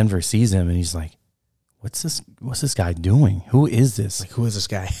 And Denver sees him and he's like, what's this guy doing? Who is this? Like, who is this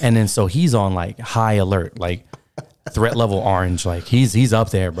guy? And then so he's on like high alert, like threat level orange. Like he's up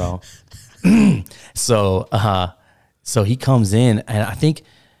there, bro. So he comes in, and I think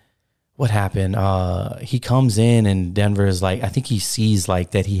what happened, he comes in and Denver is like, I think he sees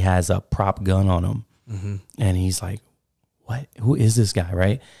like that he has a prop gun on him. Mm-hmm. And he's like, what? Who is this guy?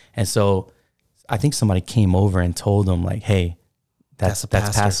 Right. And so I think somebody came over and told him like, hey, that's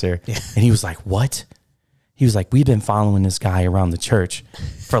Pastor. Yeah. And he was like, what? He was like, we've been following this guy around the church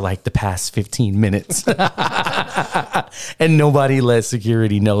for like the past 15 minutes. And nobody let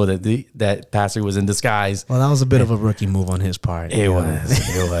security know that Pastor was in disguise. Well, that was a bit of a rookie move on his part. It was.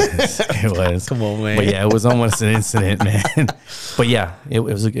 Come on, man. But yeah, it was almost an incident, man. But yeah, it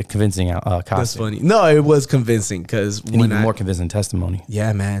was a convincing costume. That's funny. No, it was convincing because more convincing testimony.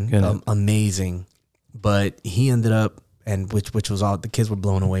 Yeah, man. Amazing. But he ended up, and which was all, the kids were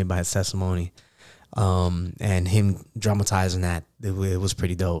blown away by his testimony. And him dramatizing that, it was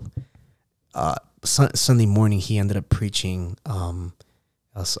pretty dope. Sunday morning, he ended up preaching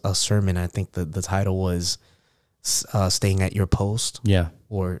a sermon. I think the title was "Staying at Your Post." Yeah.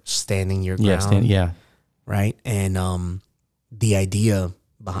 Or standing your ground. Right. And the idea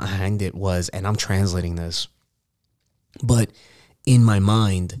behind it was, and I'm translating this, but in my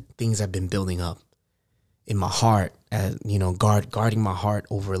mind, things have been building up in my heart, guarding my heart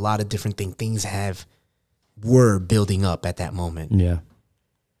over a lot of different things. Things were building up at that moment. Yeah.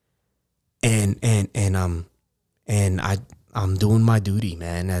 And I'm doing my duty,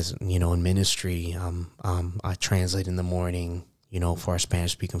 man, as in ministry. I translate in the morning, for our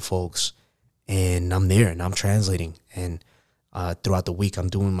Spanish speaking folks, and I'm there and I'm translating, and throughout the week I'm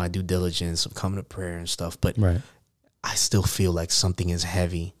doing my due diligence of coming to prayer and stuff. But right. I still feel like something is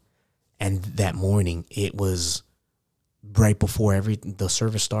heavy. And that morning, it was right before the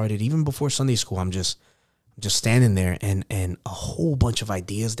service started, even before Sunday school. I'm just standing there, and a whole bunch of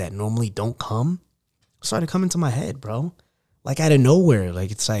ideas that normally don't come started coming to my head, bro. Like out of nowhere.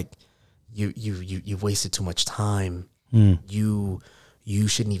 Like it's like you've wasted too much time. You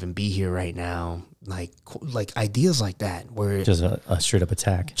shouldn't even be here right now. Like ideas like that, where just a straight up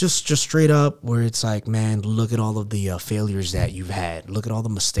attack. Just straight up, where it's like, man, look at all of the failures that you've had. Look at all the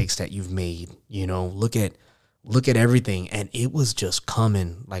mistakes that you've made. Look at everything, and it was just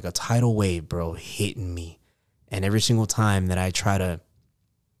coming like a tidal wave, bro, hitting me. And every single time that I try to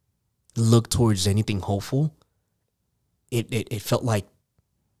look towards anything hopeful, it felt like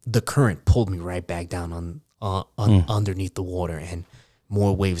the current pulled me right back down underneath the water, and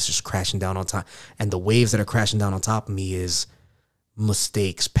more waves just crashing down on top. And the waves that are crashing down on top of me is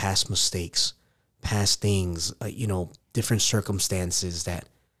past mistakes, past things, different circumstances, that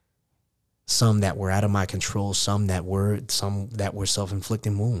some that were out of my control, some that were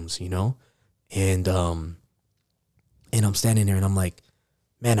self-inflicting wounds, and I'm standing there and I'm like,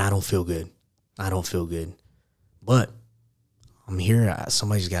 man, I don't feel good. But I'm here.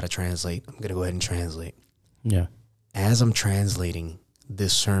 Somebody's got to translate. I'm going to go ahead and translate. Yeah. As I'm translating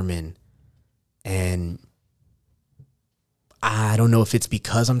this sermon, and I don't know if it's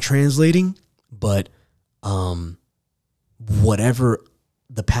because I'm translating, but whatever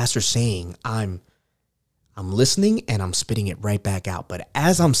the pastor's saying, I'm listening and I'm spitting it right back out. But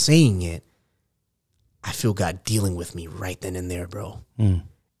as I'm saying it, I feel God dealing with me right then and there, bro.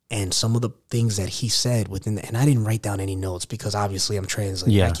 And some of the things that he said and I didn't write down any notes because obviously I'm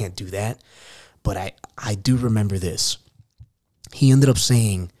translating. Yeah. I can't do that. But I do remember this. He ended up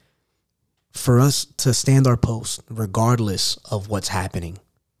saying, for us to stand our post regardless of what's happening.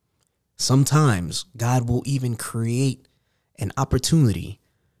 Sometimes God will even create an opportunity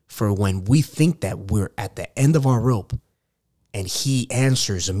for when we think that we're at the end of our rope, and he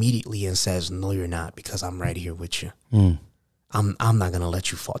answers immediately and says, no, you're not, because I'm right here with you. I'm not going to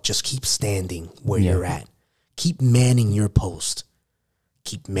let you fall. Just keep standing where you're at. Keep manning your post.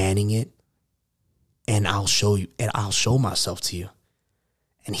 Keep manning it, and I'll show you, and I'll show myself to you.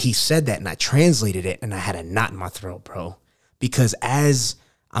 And he said that, and I translated it, and I had a knot in my throat, bro. Because as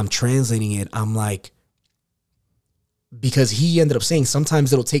I'm translating it, I'm like, because he ended up saying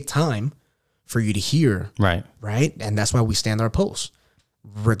sometimes it'll take time for you to hear. Right. And that's why we stand our post.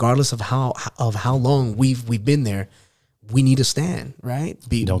 Regardless of how long we've been there, we need to stand, right?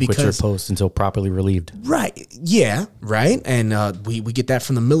 Don't quit your post until properly relieved. Right. Yeah. Right. And we get that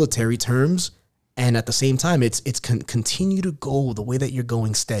from the military terms. And at the same time, it's continue to go the way that you're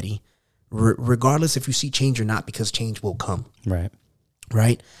going, steady, regardless if you see change or not, because change will come. Right.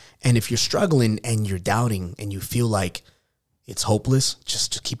 And if you're struggling and you're doubting and you feel like it's hopeless,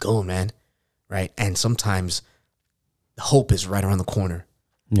 just keep going, man. Right. And sometimes hope is right around the corner.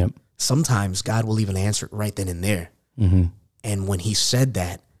 Yep. Sometimes God will even answer it right then and there. And when he said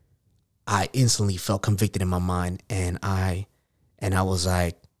that, I instantly felt convicted in my mind, and I was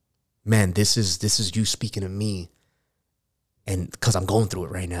like, man, this is you speaking to me, and because I'm going through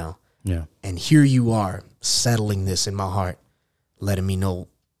it right now. Yeah. And here you are settling this in my heart, letting me know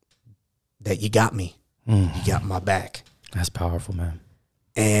that you got me. You got my back. That's powerful, man.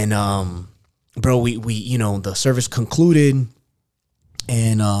 And bro, we the service concluded,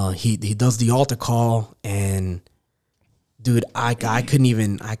 and he does the altar call, and dude, I couldn't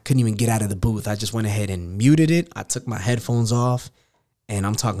even get out of the booth. I just went ahead and muted it. I took my headphones off, and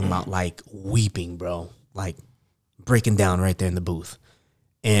I'm talking about like weeping, bro, like breaking down right there in the booth,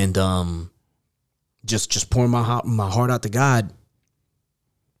 and just pouring my heart out to God,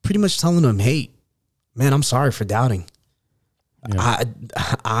 pretty much telling him, hey, man, I'm sorry for doubting. Yeah.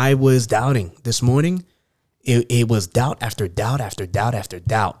 I was doubting this morning. It was doubt after doubt after doubt after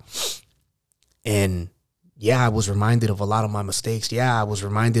doubt, and yeah, I was reminded of a lot of my mistakes. Yeah, I was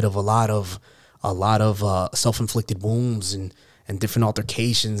reminded of a lot of a lot of self-inflicted wounds and different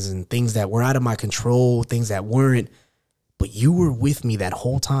altercations and things that were out of my control, things that weren't. But you were with me that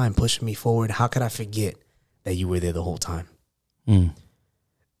whole time, pushing me forward. How could I forget that you were there the whole time?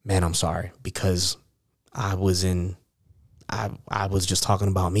 Man, I'm sorry, because I was just talking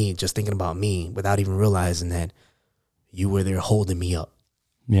about me, just thinking about me without even realizing that you were there holding me up.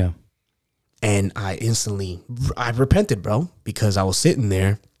 Yeah. And I repented, bro, because I was sitting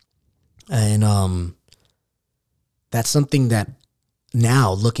there, and that's something that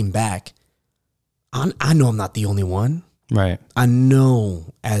now looking back, I know I'm not the only one. Right. I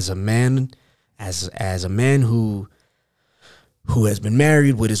know as a man, as a man who has been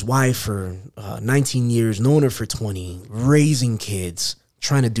married with his wife for 19 years, known her for 20, raising kids,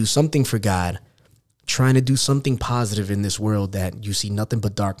 trying to do something for God, trying to do something positive in this world that you see nothing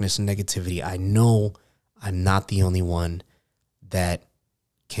but darkness and negativity. I know I'm not the only one that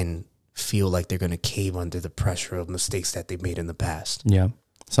can feel like they're going to cave under the pressure of mistakes that they've made in the past. Yeah.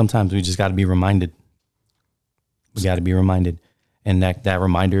 Sometimes we just got to be reminded. We got to be reminded. And that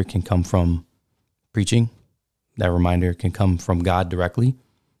reminder can come from preaching. That reminder can come from God directly,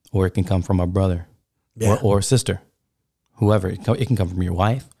 or it can come from a brother or a sister, whoever. It can come from your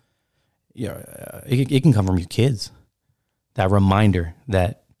wife. Yeah, it can come from your kids. That reminder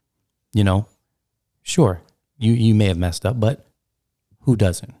that, sure, you may have messed up, but who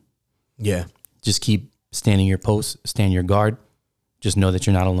doesn't? Yeah. Just keep standing your post, stand your guard. Just know that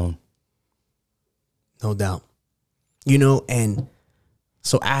you're not alone. No doubt. And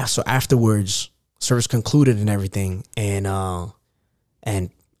so afterwards, service concluded and everything, and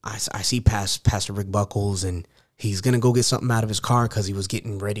I see Pastor Rick Buckles, and he's gonna go get something out of his car because he was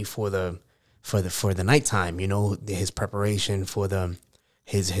getting ready for the nighttime, his preparation for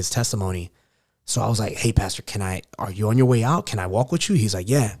his testimony. So I was like, "Hey, Pastor, are you on your way out? Can I walk with you?" He's like,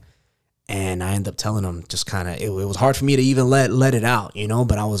 "Yeah." And I end up telling him, just kind of, it was hard for me to even let it out,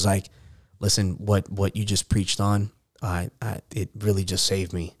 but I was like, "Listen, what you just preached on, it really just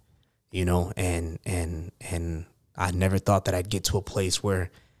saved me." And I never thought that I'd get to a place where,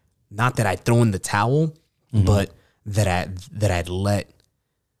 not that I'd throw in the towel, but that I'd let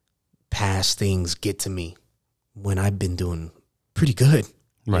past things get to me when I've been doing pretty good.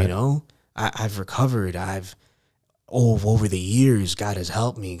 Right. I've recovered. Over the years, God has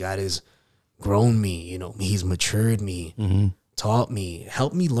helped me. God has grown me. He's matured me, taught me,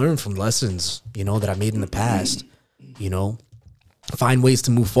 helped me learn from lessons, that I made in the past, find ways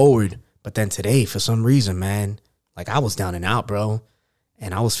to move forward. But then today, for some reason, man, like I was down and out, bro.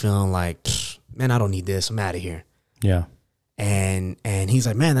 And I was feeling like, man, I don't need this. I'm out of here. Yeah. And he's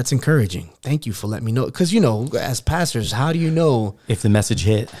like, man, that's encouraging. Thank you for letting me know. Because, as pastors, how do you know if the message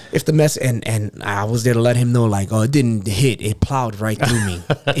hit? If the and I was there to let him know, like, oh, it didn't hit. It plowed right through me.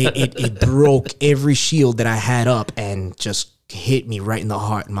 It broke every shield that I had up and just hit me right in the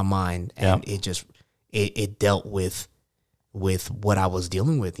heart and my mind. And it dealt with what I was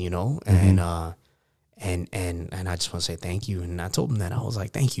dealing with, and I just want to say thank you. And I told him that. I was like,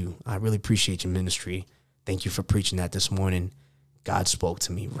 thank you. I really appreciate your ministry. Thank you for preaching that this morning. God spoke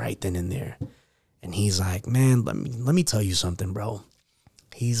to me right then and there. And he's like, man, let me tell you something, bro.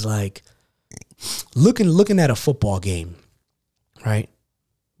 He's like, looking at a football game, right?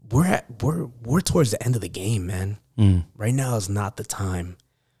 We're towards the end of the game, man. Right now is not the time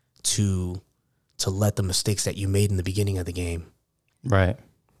to let the mistakes that you made in the beginning of the game, right,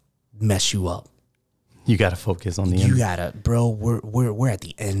 mess you up. You got to focus on the end. You gotta, bro. We're at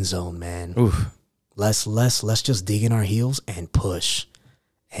the end zone, man. Oof. Let's just dig in our heels and push.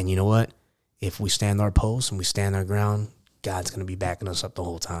 And you know what? If we stand our post and we stand our ground, God's gonna be backing us up the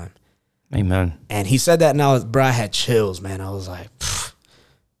whole time. Amen. And he said that, and I had chills, man. I was like,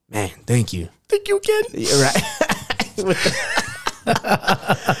 man, thank you. Thank you, kid. Yeah, right.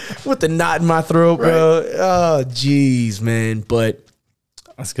 With the knot in my throat, bro. Right. Oh, jeez, man. But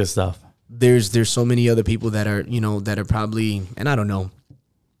that's good stuff. There's so many other people that are, that are probably, and I don't know,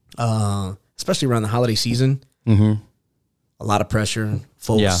 especially around the holiday season, a lot of pressure,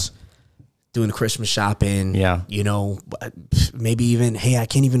 folks doing the Christmas shopping, maybe even, hey, I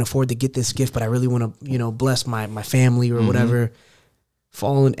can't even afford to get this gift, but I really want to, bless my family or whatever.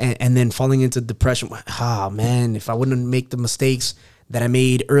 Falling and then falling into depression. Man, if I wouldn't make the mistakes that I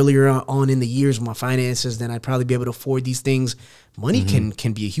made earlier on in the years with my finances, then I'd probably be able to afford these things. Money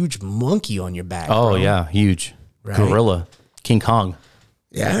can be a huge monkey on your back. Oh, bro. Yeah, huge. Right? Gorilla, King Kong.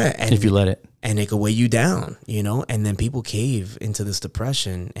 Yeah. And if you let it. And it could weigh you down, and then people cave into this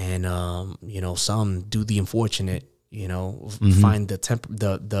depression, and, some do the unfortunate, find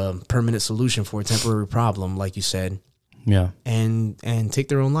the permanent solution for a temporary problem, like you said. Yeah. and take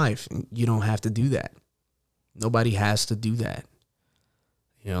their own life. You don't have to do that. Nobody has to do that.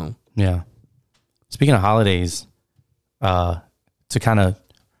 You know. Yeah. Speaking of holidays, to kind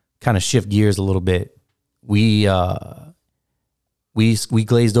of shift gears a little bit, we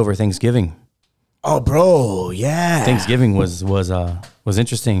glazed over Thanksgiving. Oh, bro, yeah. Thanksgiving was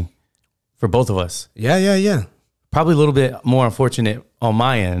interesting for both of us. Yeah. Probably a little bit more unfortunate on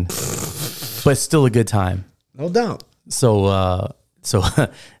my end, but still a good time. No doubt. So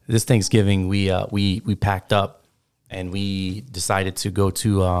this Thanksgiving we packed up and we decided to go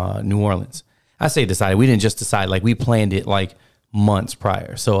to New Orleans. I say decided, we didn't just decide, like we planned it like months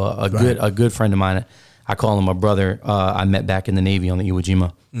prior. So a good friend of mine, I call him my brother. I met back in the Navy on the Iwo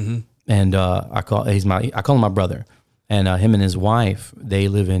Jima. Mm-hmm. And I call him my brother, and him and his wife, they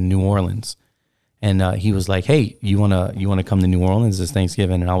live in New Orleans, and he was like, "Hey, you wanna come to New Orleans this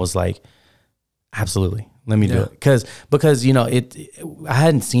Thanksgiving?" And I was like, "Absolutely, let me do it," because you know I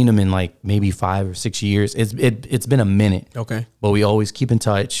hadn't seen him in like maybe 5 or 6 years. It's been a minute, Okay, but we always keep in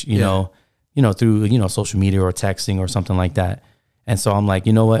touch, you know through social media or texting or something like that. And so I'm like,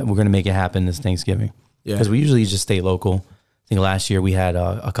 you know what, we're gonna make it happen this Thanksgiving, because we usually just stay local. I think last year we had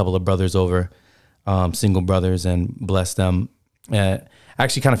a couple of brothers over, single brothers, and bless them. I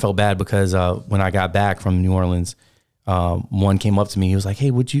actually kind of felt bad because when I got back from New Orleans, one came up to me. He was like,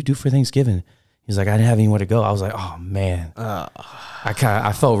 "Hey, what'd you do for Thanksgiving?" He's like, "I didn't have anywhere to go." I was like, "Oh man,"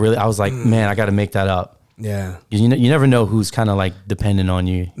 I felt really. I was like, "Man, I got to make that up." yeah. You never know who's kind of like dependent on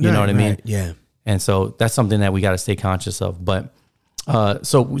you. You know what I mean? Yeah. And so that's something that we got to stay conscious of. But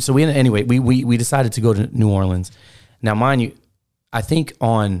so we decided to go to New Orleans. Now, mind you, I think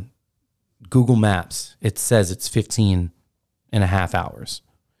on Google Maps, it says it's 15 and a half hours.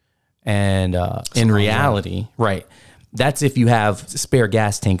 And in reality, right, that's if you have spare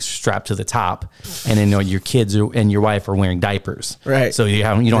gas tanks strapped to the top and then your kids and your wife are wearing diapers. Right. So you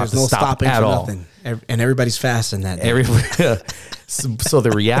don't have to stop at all. Nothing. And everybody's fasting that day. So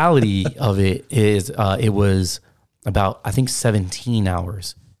the reality of it is it was about, I think, 17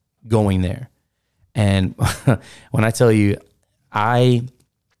 hours going there. And when I tell you, I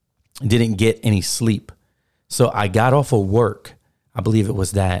didn't get any sleep. So I got off of work, I believe it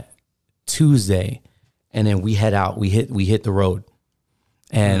was that Tuesday, and then we head out. We hit the road.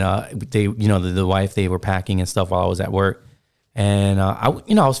 And they, the wife, they were packing and stuff while I was at work. And I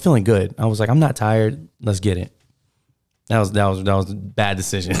was feeling good. I was like, I'm not tired. Let's get it. That was a bad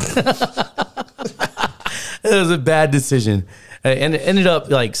decision. It was a bad decision. And it ended up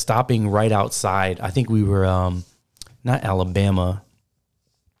like stopping right outside. I think we were not Alabama,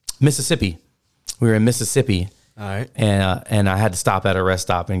 Mississippi. We were in Mississippi. All right. And I had to stop at a rest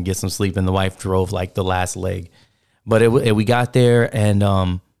stop and get some sleep. And the wife drove like the last leg. But we got there,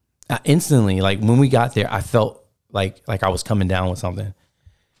 and instantly, like when we got there, I felt like I was coming down with something.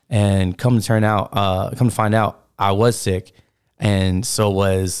 And come to find out, I was sick, and so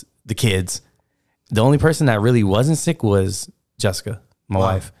was the kids. The only person that really wasn't sick was Jessica, my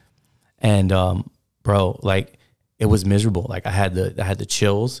wife. And bro, like it was miserable. Like I had the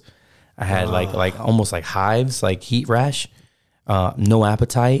chills. I had like almost like hives, like heat rash. No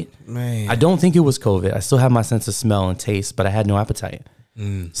appetite. Man. I don't think it was COVID. I still have my sense of smell and taste, but I had no appetite.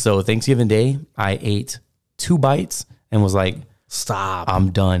 So Thanksgiving Day, I ate 2 bites and was like, stop.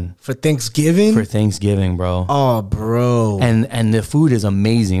 I'm done. For Thanksgiving? For Thanksgiving, bro. Oh, bro. And the food is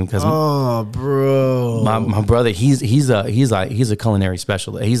amazing because bro. My brother, he's a culinary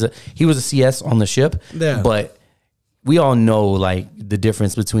specialist. He was a CS on the ship. Yeah. But we all know like the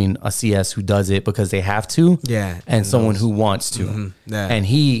difference between a CS who does it because they have to, and someone who wants to. Yeah. And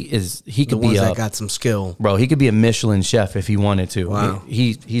he could be that got some skill. Bro, he could be a Michelin chef if he wanted to. Wow.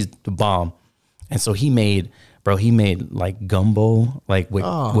 He's the bomb. And so he made like gumbo, like with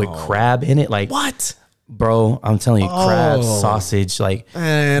crab in it. Like What? Bro, I'm telling you, crab, sausage, like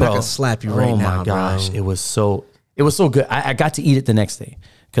Man, bro, I can slap you right oh now, my gosh, bro. it was so good. I got to eat it the next day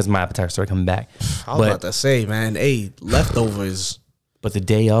because my appetite started coming back. I was about to say, man, hey, leftovers. But the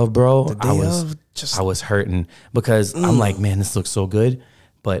day of, bro, I just was hurting because I'm like, man, this looks so good,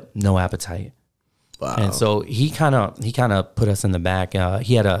 but no appetite. wow. And so he kind of put us in the back.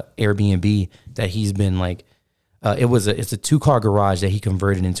 He had a Airbnb that he's been like, it's a 2-car garage that he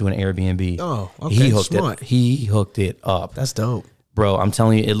converted into an Airbnb. Oh, okay, He hooked smart. He hooked it up. That's dope. Bro, I'm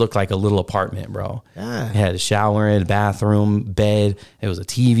telling you, it looked like a little apartment, bro. Yeah. It had a shower in, a bathroom, bed. It was a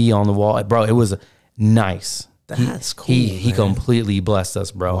TV on the wall. Bro, it was nice. That's cool, He man. completely blessed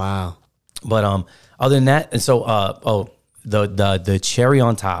us, bro. Wow. But other than that, and so the cherry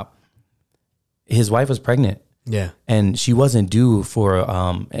on top, his wife was pregnant. Yeah. And she wasn't due for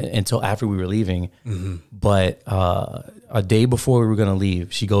until after we were leaving. But a day before we were gonna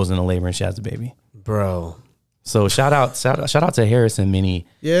leave, she goes into labor and she has a baby. Bro. So shout out to Harris and Minnie.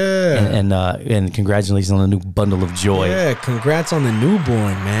 Yeah. And congratulations on the new bundle of joy. Yeah, congrats on the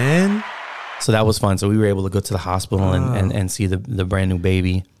newborn, man. So that was fun. So we were able to go to the hospital and see the brand new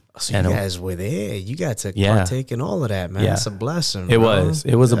baby. So and you guys were there. You got to Yeah. partake in all of that, man. Yeah. It's a blessing. It bro. was.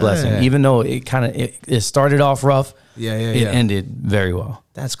 It was a blessing. Even though it started off rough, it ended very well.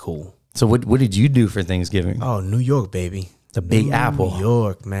 That's cool. So what did you do for Thanksgiving? Oh, New York, baby. The Big Apple. New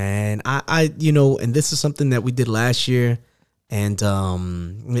York, man. I and this is something that we did last year, and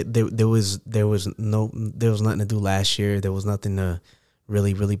there was nothing to do last year. There was nothing to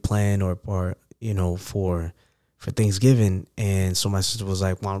really plan or for Thanksgiving, and so my sister was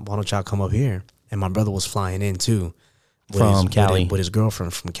like, why don't y'all come up here? And my brother was flying in too From Cali. with his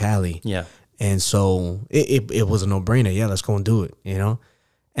girlfriend from Cali. Yeah. And so it was a no-brainer. Yeah, let's go and do it, And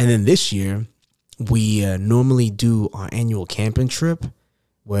then this year, we normally do our annual camping trip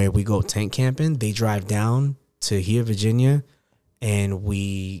where we go tent camping. They drive down to here, Virginia, and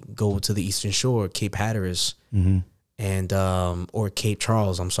we go to the Eastern Shore, Cape Hatteras, and or Cape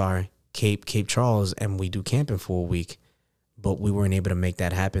Charles, I'm sorry. Cape Charles, and we do camping for a week. But we weren't able to make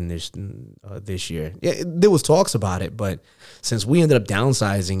that happen this year. Yeah, there was talks about it, but since we ended up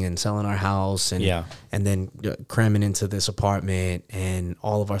downsizing and selling our house and then cramming into this apartment and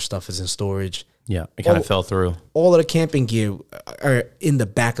all of our stuff is in storage. Yeah, it kind of fell through. All of the camping gear are in the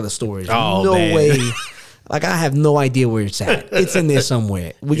back of the storage. Oh, no man. way. Like, I have no idea where it's at. It's in there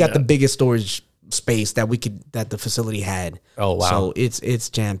somewhere. We got the biggest storage space that the facility had. Oh, wow. So it's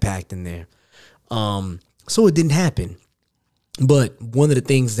jam packed in there. So it didn't happen. But one of the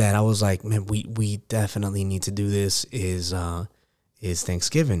things that I was like, man, we definitely need to do this is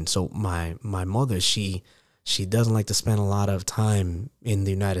Thanksgiving. So my mother, she doesn't like to spend a lot of time in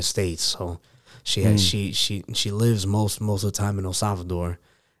the United States. So she lives most of the time in El Salvador,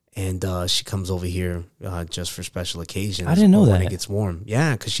 and she comes over here just for special occasions. I didn't know that. When it gets warm.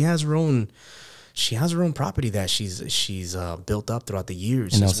 Yeah, because she has her own property that she's built up throughout the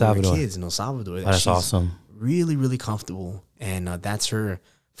years In El since we were Salvador. kids in El Salvador. That's She's awesome. really, really comfortable, and that's her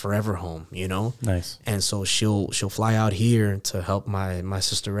forever home, Nice. And so she'll fly out here to help my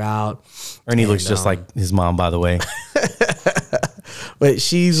sister out. Ernie looks just like his mom, by the way. But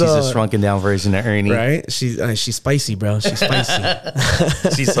she's a shrunken down version of Ernie. right. She's spicy, bro. She's spicy.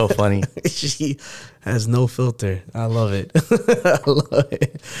 She's so funny. She has no filter. I love it. I love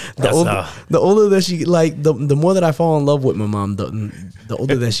it. That's The older that she the more that I fall in love with my mom, the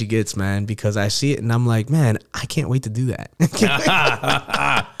older that she gets, man. Because I see it and I'm like, man, I can't wait to do that.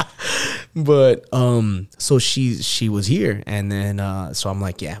 But so she was here, and then so I'm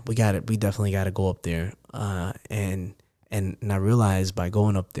like, yeah, we definitely got to go up there. And I realized by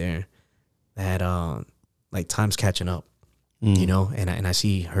going up there that like time's catching up, and I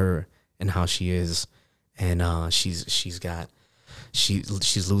see her and how she is, and she's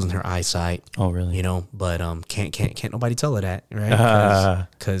losing her eyesight. Oh, really? But can't nobody tell her that, right?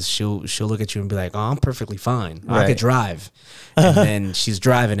 Because she'll look at you and be like, oh, I'm perfectly fine. I Right. could drive, and then she's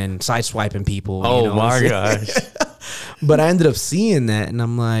driving and sideswiping people. Oh my gosh. But I ended up seeing that, and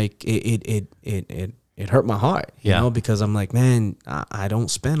I'm like, it hurt my heart, because I'm like, man, I don't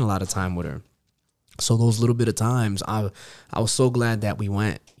spend a lot of time with her. So those little bit of times, I was so glad that we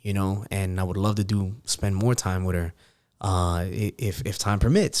went, and I would love to spend more time with her, if time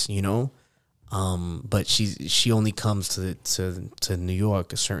permits, But she only comes to New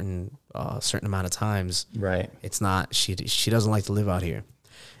York a certain amount of times. Right. It's not she doesn't like to live out here,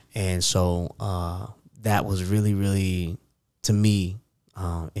 and so that was really, really, to me,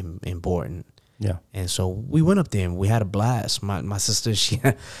 important. Yeah. And so we went up there and we had a blast. My sister, she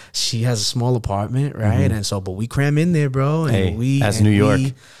has a small apartment, right? And so, but we cram in there, bro. And that's New York.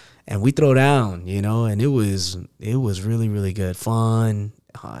 And we throw down, and it was really, really good, fun.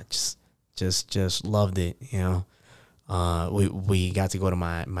 Just loved it, We got to go to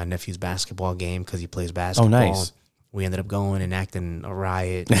my nephew's basketball game because he plays basketball. Oh, nice. We ended up going and acting a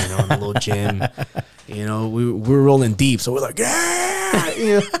riot, in the little gym. We were rolling deep, so we're like,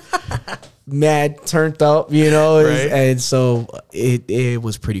 yeah, mad turned up, Right. and so it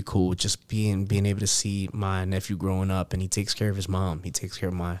was pretty cool just being able to see my nephew growing up, and he takes care of his mom. He takes care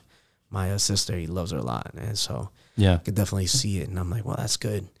of my sister. He loves her a lot, and so Yeah. I could definitely see it, and I'm like, well, that's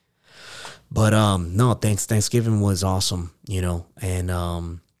good. But no, Thanksgiving was awesome,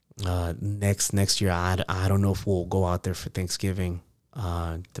 and next year I don't know if we'll go out there for Thanksgiving.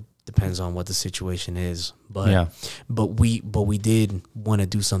 Depends on what the situation is, but Yeah. but we did want to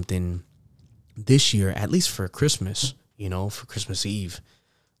do something this year, at least for Christmas, you know, for Christmas Eve,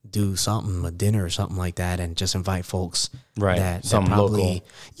 do something, a dinner or something like that, and just invite folks. Right. That Something probably, local.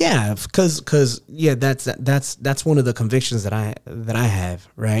 yeah, because yeah, that's one of the convictions that I have,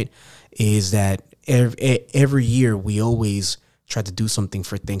 right? Is that every year we always try to do something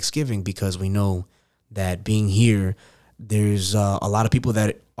for Thanksgiving, because we know that being here, there's a lot of people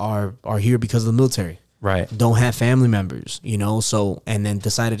that are here because of the military. Right. Don't have family members, you know, so, and then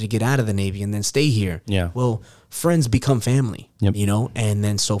decided to get out of the Navy and then stay here. Yeah. Well, friends become family, Yep. you know, and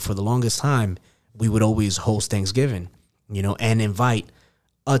then so for the longest time, we would always host Thanksgiving, you know, and invite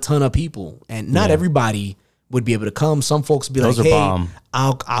a ton of people. And not everybody would be able to come. Some folks would be Those like, are hey, bomb.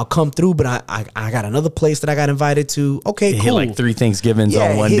 I'll come through, but I got another place that I got invited to. Okay, Hit cool. like 3 Thanksgivings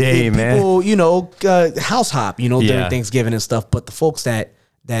on one hit day, man. People, you know, house hop, you know, during Yeah. Thanksgiving and stuff. But the folks that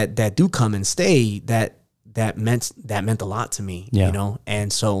do come and stay, that meant a lot to me, Yeah. you know.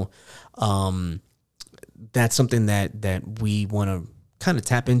 And so, that's something that we want to kind of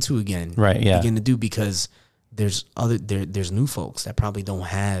tap into again, Right, yeah. begin to do, because there's there's new folks that probably don't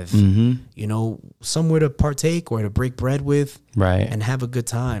have, Mm-hmm. you know, somewhere to partake or to break bread with, Right. and have a good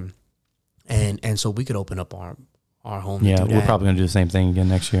time. And so we could open up our home. Yeah, to do we're that, probably gonna do the same thing again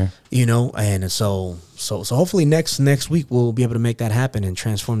next year. you know. And so hopefully next week we'll be able to make that happen and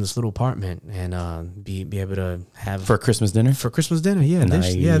transform this little apartment and be able to have For Christmas dinner? for Christmas dinner. Yeah,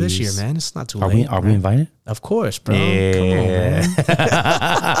 this year, Nice. man. It's not too Are late. we man. invited? Of course, bro. Yeah. Come on,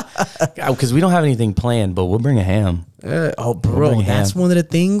 man. Because we don't have anything planned, but we'll bring a ham. Oh, bro, bring that's ham. one of the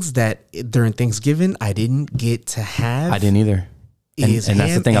things that during Thanksgiving I didn't get to have. I didn't either. And that's the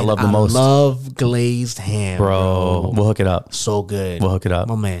ham, thing I and love the most. I love glazed ham, Bro, we'll hook it up. So good. We'll hook it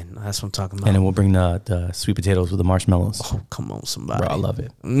up. Oh man, that's what I'm talking about. And then we'll bring the sweet potatoes with the marshmallows. Oh, come on, somebody. Bro, I love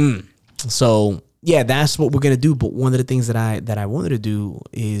it. So yeah, that's what we're gonna do. But one of the things that I wanted to do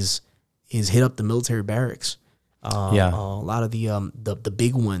is hit up the military barracks. Yeah. A lot of the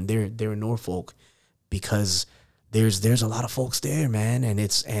big one. They're in Norfolk, because there's a lot of folks there, man. And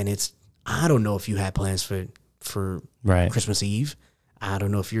it's I don't know if you had plans for Right. Christmas Eve. I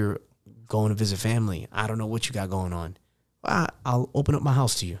don't know if you're going to visit family. I don't know what you got going on. I'll open up my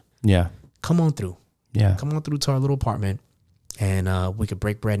house to you. Yeah. Come on through. Yeah. Come on through to our little apartment, and we could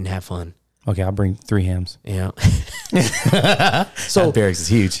break bread and have fun. Okay, I'll bring 3 hams. Yeah. So So barracks is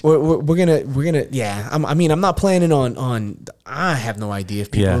huge. we're gonna yeah. I'm not planning on. I have no idea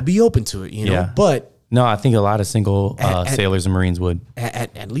if people Yeah. will be open to it, you know. Yeah. But No, I think a lot of single sailors and Marines would.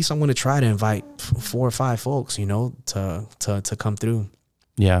 at least I want to try to invite 4 or 5 folks, you know, to come through.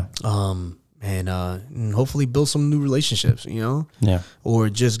 Yeah. And hopefully build some new relationships, you know, Yeah. or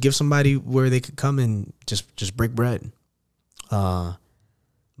just give somebody where they could come and just break bread.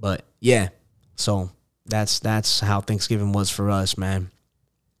 But yeah, so that's how Thanksgiving was for us, man.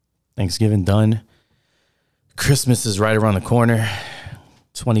 Thanksgiving done. Christmas is right around the corner.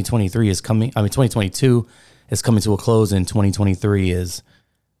 2023 is coming. 2022 is coming to a close, and 2023 is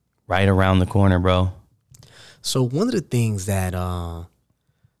right around the corner, bro. So one of the things that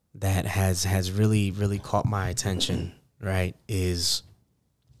that has really caught my attention, right, is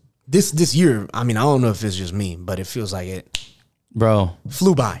this year. I mean, I don't know if it's just me, but it feels like it Bro,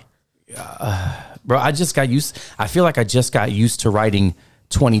 flew by. I feel like I just got used to writing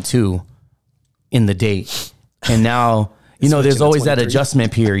 22 in the date. And now, there's Switching to always that 23.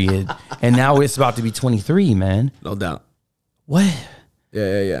 adjustment period. And now it's about to be 23, man. No doubt. What?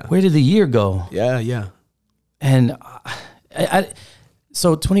 Yeah. Where did the year go? Yeah. And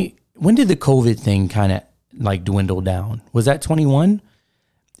when did the COVID thing kind of like dwindle down? Was that 21?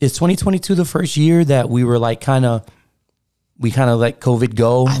 Is 2022 the first year that we were like we let COVID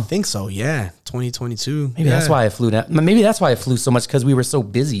go? I think so. Yeah, 2022. Maybe that's why I flew down. Maybe that's why I flew so much, because we were so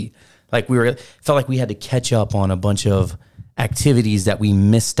busy. Like felt like we had to catch up on a bunch of activities that we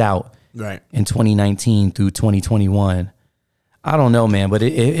missed out Right. in 2019 through 2021. I don't know, man, but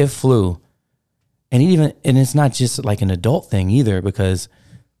it flew. And it's not just like an adult thing either, because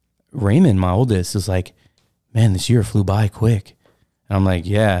Raymond, my oldest, is like, man, this year flew by quick. And I'm like,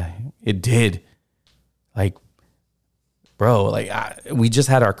 yeah, it did. Like, bro, like we just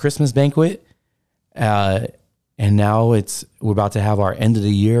had our Christmas banquet, and now we're about to have our end of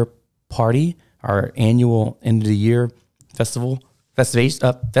the year party, our annual end of the year festivation.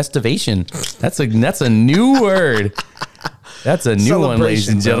 That's a new word. That's a new one, ladies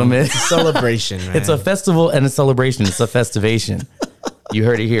and gentlemen. Celebration, man. It's a festival and a celebration. It's a festivation. You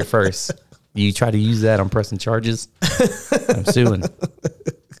heard it here first. You try to use that, I'm pressing charges. I'm suing.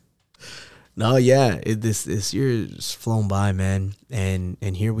 No, yeah. This year's flown by, man, and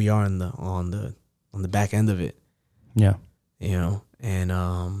here we are on the back end of it, Yeah. you know. And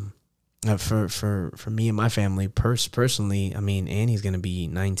For me and my family, personally, I mean, Annie's gonna be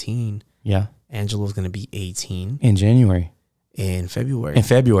 19. Yeah. Angela's gonna be 18 In January. in February. In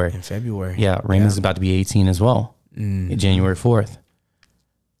February. In February. Yeah. Raymond's about to be 18 as well. January 4th.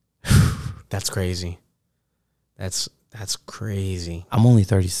 That's crazy. That's crazy. I'm only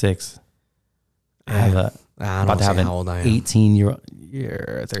 36. I have a I about don't to have say an how old I am.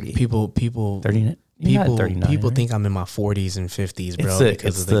 18-year 30. People 30. You're not 39, people right? think I'm in my 40s and 50s, bro, It's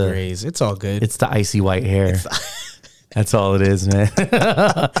because of the grays. It's all good. It's the icy white hair. That's all it is, man.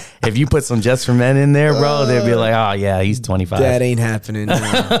 If you put some Just for Men in there, bro, they'd be like, oh, yeah, he's 25. That ain't happening.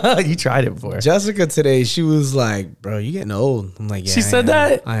 No. You tried it before. Jessica today, she was like, bro, you getting old. I'm like, yeah. She said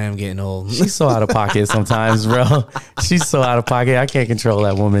that? I am getting old. She's so out of pocket sometimes, bro. She's so out of pocket. I can't control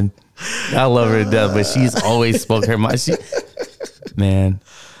that woman. I love her to death, but she's always spoke her mind. Man.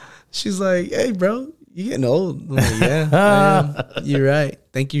 She's like, hey, bro, you getting old. I'm like, yeah, I am. You're right.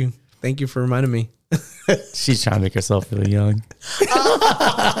 Thank you. Thank you for reminding me. She's trying to make herself feel young.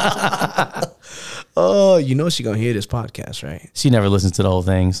 Oh, you know she gonna hear this podcast, right? She never listens to the whole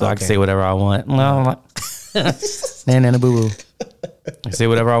thing, so I can Okay. say whatever I want. Nana boo boo. I say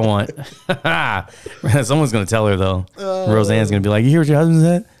whatever I want. Someone's gonna tell her though. Roseanne's gonna be like, "You hear what your husband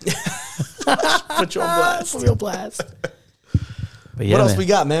said?" Put you on blast. Real blast. But yeah, What else man. we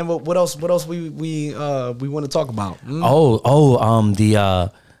got, man? What else we want to talk about?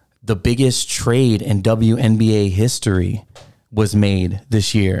 The biggest trade in WNBA history was made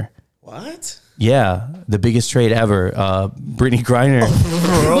this year. What? Yeah, the biggest trade ever. Brittany Griner.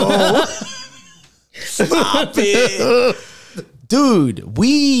 Stop it.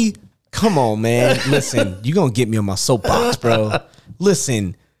 Dude, come on, man. Listen, you gonna get me on my soapbox, bro.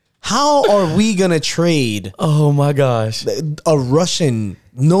 Listen, how are we gonna trade Oh my gosh. a Russian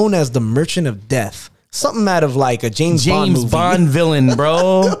known as the Merchant of Death? Something out of like a James Bond movie. Villain,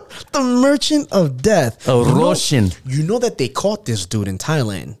 bro. The Merchant of Death. A You know- Russian. You know that they caught this dude in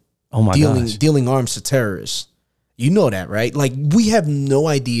Thailand Oh my gosh. dealing arms to terrorists. You know that, right? Like, we have no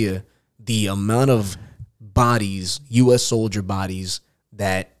idea the amount of bodies, U.S. soldier bodies,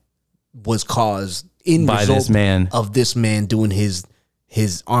 that was caused in By result this man. of this man doing his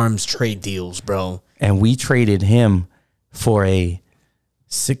arms trade deals, bro. And we traded him for a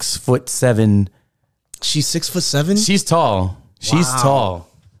 6'7". She's 6'7". She's tall. She's Wow. tall.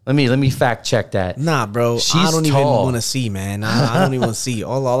 Let me fact check that. Nah, bro. I She's don't even tall. want to see, man. I don't even want to see.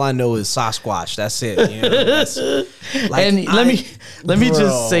 All I know is Sasquatch. That's it. You know? That's, like, And let me Bro,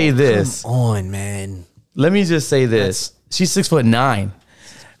 just say this. Come on, man. Let me just say this. She's 6'9".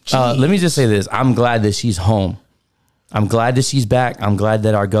 Let me just say this. I'm glad that she's home. I'm glad that she's back. I'm glad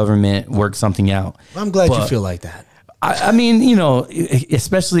that our government worked something out. I'm glad you But- feel like that. I mean, you know,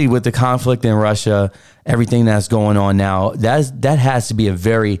 especially with the conflict in Russia, everything that's going on now, that has to be a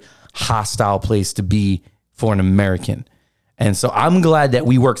very hostile place to be for an American. And so I'm glad that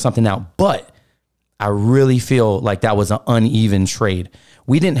we worked something out, but I really feel like that was an uneven trade.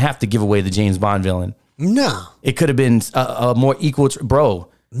 We didn't have to give away the James Bond villain. Nah. It could have been a more equal, bro.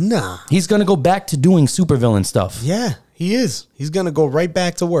 Nah. He's going to go back to doing supervillain stuff. Yeah, he is. He's gonna go right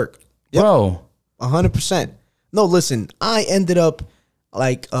back to work. Yep. Bro. 100%. No, listen. I ended up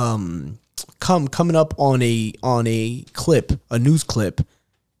like coming up on a clip, a news clip,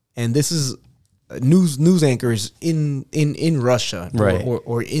 and this is news anchors in Russia, Right.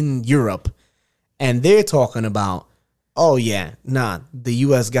 or in Europe, and they're talking about, oh yeah, nah, the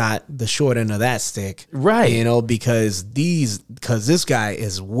U.S. got the short end of that stick, Right. You know, because this guy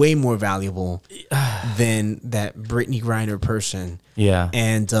is way more valuable than that Brittany Griner person. Yeah.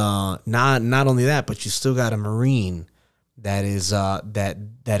 And not only that, but you still got a Marine that is that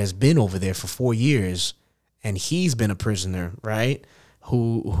has been over there for 4 years, and he's been a prisoner, right?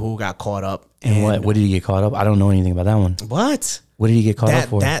 Who got caught up. And what did he get caught up? I don't know anything about that one. What? What did he get caught up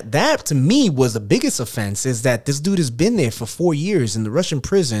for? That to me was the biggest offense, is that this dude has been there for 4 years in the Russian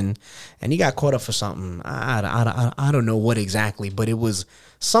prison, and he got caught up for something. I don't know what exactly, but it was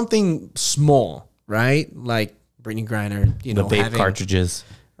something small, right? Like Brittany Griner, you The know, vape cartridges.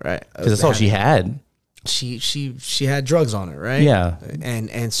 right? Because that's all she had. She had drugs on her, right? Yeah.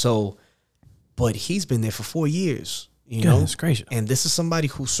 And so, but he's been there for 4 years, you know. Goodness gracious. And this is somebody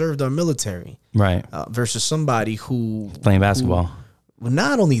who served our military, Right. versus somebody who Playing basketball. well,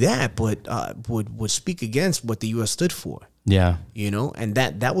 not only that, but would speak against what the U.S. stood for, Yeah. you know. And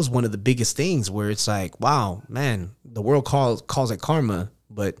that was one of the biggest things, where it's like, wow, man, the world calls it karma,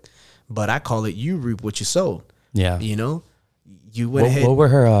 but I call it you reap what you sowed. Yeah. You know, you went ahead. What were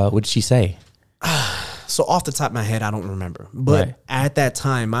her, what did she say? So off the top of my head, I don't remember. But Right. at that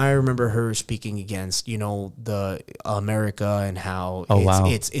time, I remember her speaking against, the America and how Oh, wow.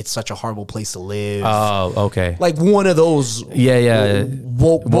 it's such a horrible place to live. Oh, okay. Like one of those Yeah.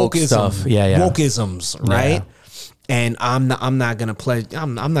 Woke wokeism, stuff. Yeah. wokeisms, right? Yeah. And I'm not gonna pledge.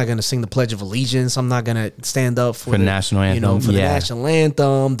 I'm not gonna sing the Pledge of Allegiance. I'm not gonna stand up for the national anthem. for the Yeah. national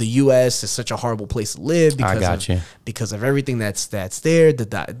anthem. The U.S. is such a horrible place to live got because of everything that's there.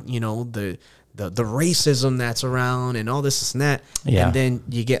 The racism that's around and all this and that. Yeah. And then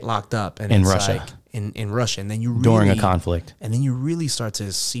you get locked up and In it's Russia. like, in Russia, and then you really, During a conflict. and then you really start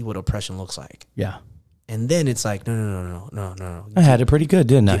to see what oppression looks like. Yeah. And then it's like no. I had it pretty good,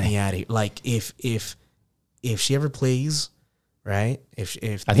 didn't Get I? me out of here. Like if she ever plays, right? If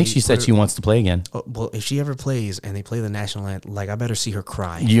I think they she said put she wants to play again. her- well, if she ever plays and they play the national anthem, like I better see her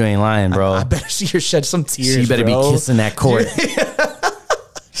cry. You ain't lying, bro. I better see her shed some tears. She better bro. be kissing that court.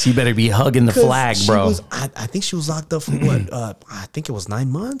 She better be hugging the 'Cause flag, she bro. I think she was locked up for what? I think it was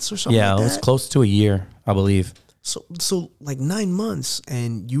 9 months or something. Yeah, like it was that. close to a year, I believe. So like 9 months,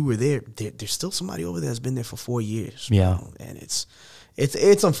 and you were there. There's still somebody over there that's been there for 4 years. Yeah. bro. And it's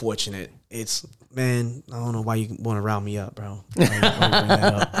unfortunate. Man, I don't know why you want to rile me up, bro. Why you bring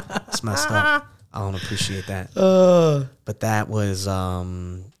that up? It's messed up. I don't appreciate that. But that was,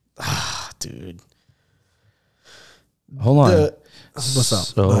 dude. Hold on. What's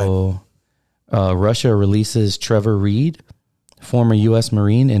up? Go ahead. So, Russia releases Trevor Reed, former U.S.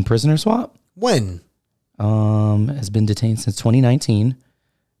 Marine in prisoner swap. When? Has been detained since 2019.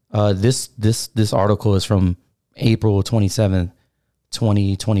 This article is from April 27th,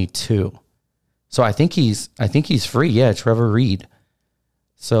 2022. So I think he's free. Yeah, Trevor Reed.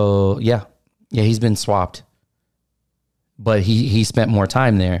 So yeah, he's been swapped, but he spent more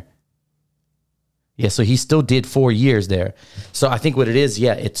time there. Yeah, so he still did 4 years there. So I think what it is,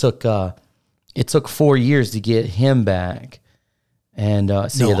 yeah, it took 4 years to get him back. And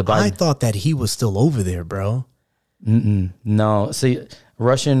so yeah, the Biden, I thought that he was still over there, bro. no, see,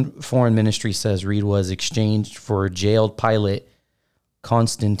 Russian Foreign Ministry says Reed was exchanged for jailed pilot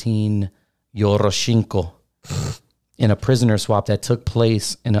Konstantin Yoroshenko in a prisoner swap that took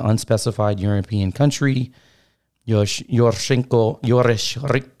place in an unspecified European country. Yoroshenko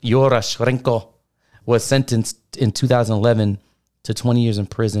was sentenced in 2011 to 20 years in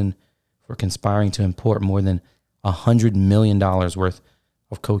prison for conspiring to import more than $100 million worth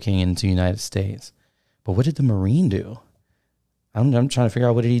of cocaine into the United States. But what did the Marine do? I'm trying to figure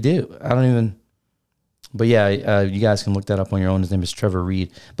out, what did he do? I don't even. But yeah, you guys can look that up on your own. His name is Trevor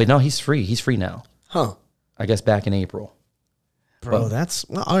Reed. But no, he's free. He's free now. Huh. I guess back in April. Bro, that's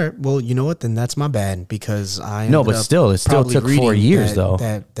well, all right. Well, you know what? Then that's my bad because I No, ended but up still, it still probably took 4 reading years,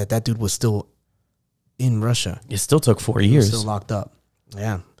 that, though. That dude was still in Russia. It still took 4 He was years. still locked up.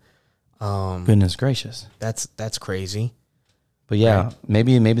 Yeah. Goodness gracious. That's crazy. But yeah,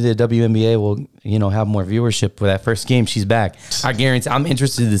 maybe the WNBA will, have more viewership for that first game. She's back. I guarantee. I'm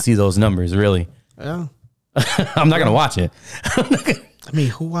interested to see those numbers. Really, Yeah. I'm not gonna watch it. I mean,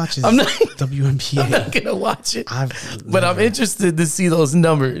 who watches I'm not- WNBA? I'm not gonna watch it. But I'm never- interested to see those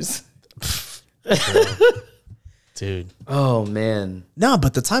numbers. dude. Oh man. No,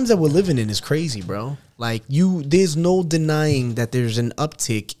 but the times that we're living in is crazy, bro. Like there's no denying that there's an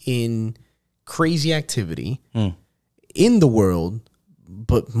uptick in crazy activity in the world,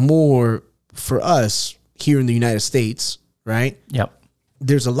 but more for us here in the United States, right? Yep.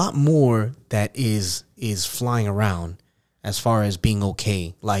 There's a lot more that is flying around as far as being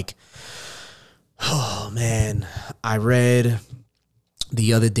okay. Like, oh man, I read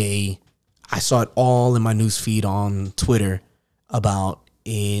the other day, I saw it all in my news feed on Twitter about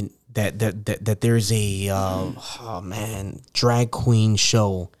that there's a drag queen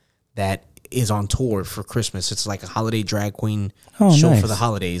show that is on tour for Christmas. It's like a holiday drag queen show nice. for the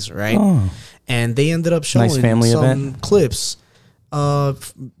holidays, right? And they ended up showing family some event. clips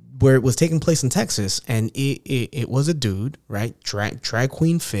where it was taking place in Texas, and it was a dude, right? Drag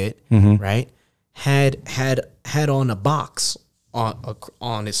queen fit, right? Had on a box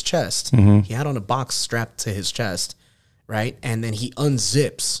on his chest. He had on a box strapped to his chest, right? And then he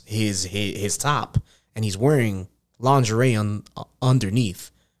unzips his top, and he's wearing lingerie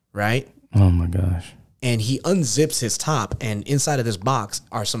underneath, right? Oh my gosh. And he unzips his top, and inside of this box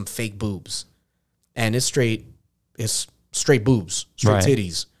are some fake boobs, and it's straight boobs, straight Right.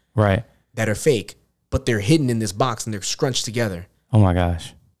 titties Right. that are fake, but they're hidden in this box and they're scrunched together. Oh my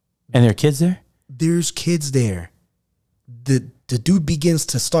gosh. And there are kids there? There's kids there. The dude begins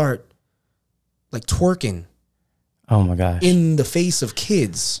to start like twerking Oh my gosh. in the face of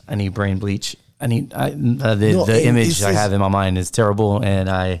kids. I need brain bleach. the image I have in my mind is terrible,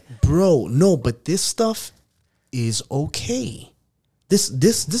 and bro, no, but this stuff is okay. This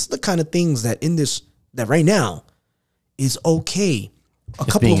is the kind of things that right now is okay. A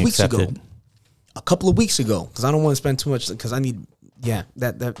couple of weeks ago, because I don't want to spend too much, because I need,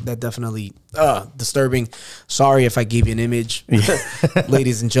 that definitely disturbing. Sorry if I gave you an image,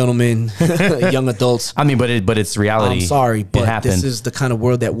 ladies and gentlemen, young adults. I mean, but it's reality. I'm sorry, but this is the kind of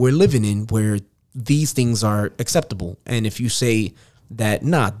world that we're living in, where these things are acceptable. And if you say that,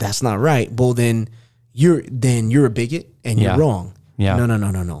 that's not right, well, then you're a bigot and you're wrong. Yeah.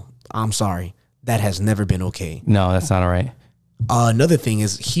 No. I'm sorry. That has never been okay. No, that's not all right. Another thing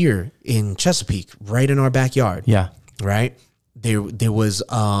is here in Chesapeake, right in our backyard. Yeah. Right. There was,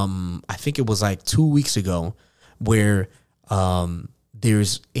 I think it was like 2 weeks ago, where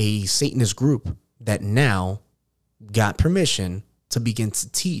there's a Satanist group that now got permission to begin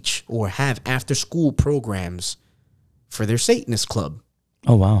to teach or have after school programs for their Satanist club.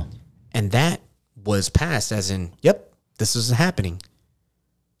 Oh, wow. And that was passed as in, yep, this is happening.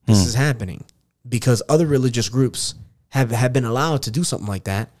 This is happening because other religious groups have been allowed to do something like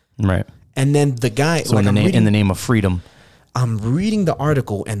that. Right. And then the guy, so in the name of freedom, I'm reading the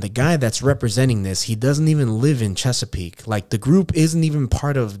article, and the guy that's representing this, he doesn't even live in Chesapeake. Like, the group isn't even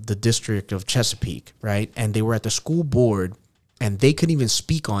part of the district of Chesapeake, right? And they were at the school board, and they couldn't even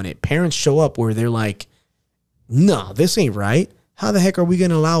speak on it. Parents show up where they're like, "No, this ain't right. How the heck are we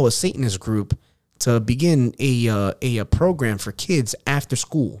going to allow a Satanist group to begin a program for kids after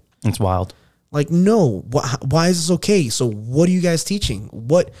school?" It's wild. Like, no, why is this okay? So what are you guys teaching?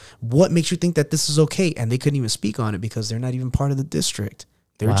 What makes you think that this is okay? And they couldn't even speak on it because they're not even part of the district.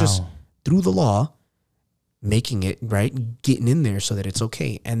 They're just through the law, making it right, getting in there so that it's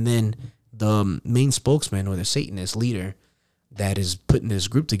okay. And then the main spokesman or the Satanist leader that is putting this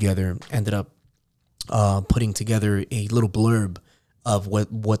group together ended up putting together a little blurb of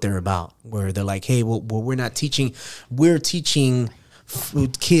what they're about, where they're like, hey, well, we're not teaching, we're teaching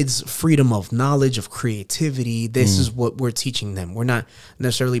kids freedom of knowledge, of creativity. This is what we're teaching them. We're not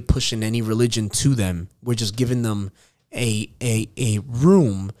necessarily pushing any religion to them. We're just giving them a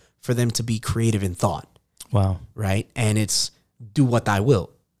room for them to be creative in thought. Wow. Right. And it's do what thy will.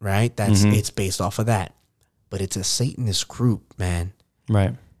 Right. That's it's based off of that. But it's a Satanist group, man.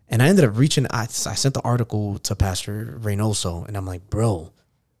 Right. And I ended up I sent the article to Pastor Reynoso, and I'm like, bro,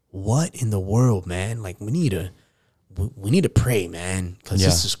 what in the world, man? Like, we need to pray, man, because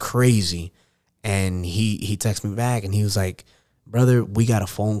this is crazy. And he texted me back, and he was like, brother, we got a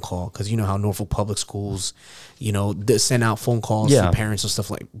phone call, because you know how Norfolk Public Schools, they send out phone calls to parents and stuff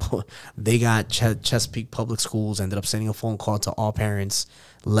like. They got Chesapeake Public Schools ended up sending a phone call to all parents,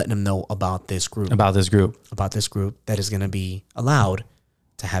 letting them know about this group that is going to be allowed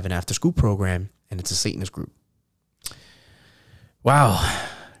to have an after school program, and it's a Satanist group. Wow.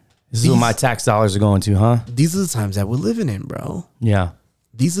 This is what my tax dollars are going to, huh? These are the times that we're living in, bro. Yeah.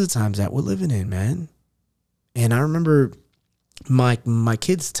 These are the times that we're living in, man. And I remember my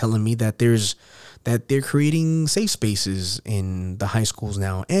kids telling me that they're creating safe spaces in the high schools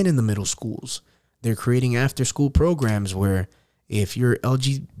now and in the middle schools. They're creating after school programs where if you're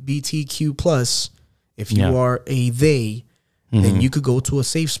LGBTQ+, if you are a they, then you could go to a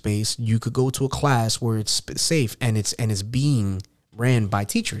safe space. You could go to a class where it's safe and it's being ran by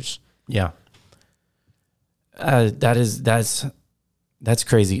teachers. Yeah. That's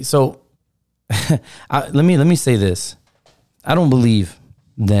crazy. So let me say this. I don't believe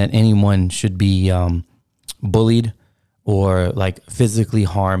that anyone should be bullied or like physically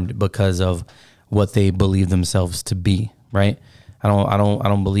harmed because of what they believe themselves to be, right? I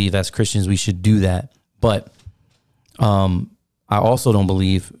don't believe as Christians we should do that. But I also don't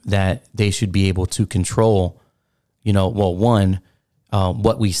believe that they should be able to control, one,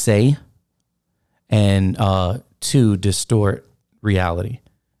 what we say, and two, distort reality,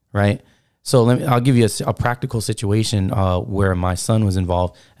 right? So I'll give you a practical situation where my son was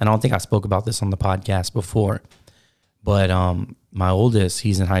involved, and I don't think I spoke about this on the podcast before, but my oldest,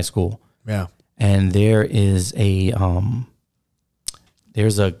 he's in high school, and there's a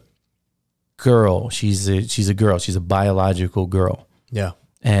girl. She's a girl. She's a biological girl. Yeah,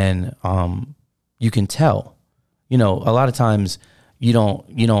 and you can tell. A lot of times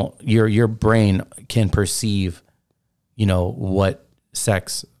your brain can perceive, what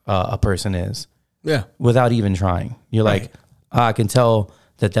sex a person is. Yeah. Without even trying. You're like, I can tell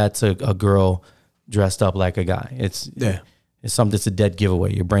that that's a girl dressed up like a guy. It's something that's a dead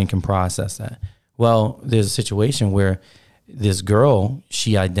giveaway. Your brain can process that. Well, there's a situation where this girl,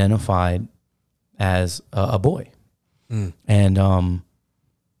 she identified as a boy. And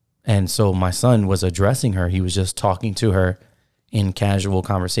And so my son was addressing her. He was just talking to her in casual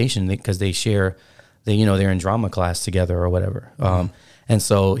conversation because they share, they're in drama class together or whatever. And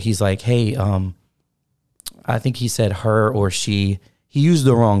so he's like, hey, I think he said her or she. He used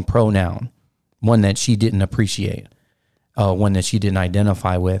the wrong pronoun, one that she didn't appreciate, one that she didn't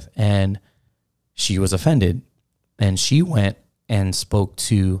identify with. And she was offended. And she went and spoke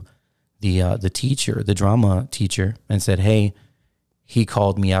to the teacher, the drama teacher, and said, hey, he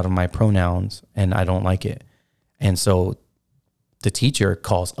called me out of my pronouns and I don't like it. And so the teacher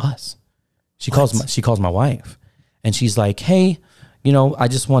calls us. She calls my wife, and she's like, hey, I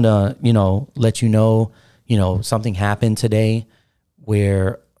just want to, let you know, something happened today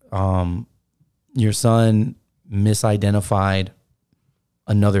where your son misidentified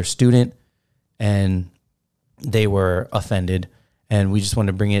another student and they were offended. And we just want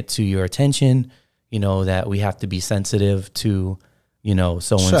to bring it to your attention, that we have to be sensitive to,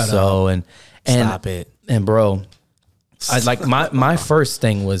 so-and-so. And Stop it. And bro, I like my first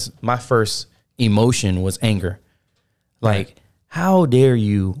emotion was anger. Like, how dare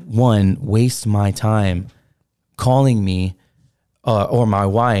you, one, waste my time calling me or my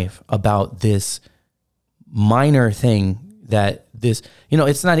wife about this minor thing that this,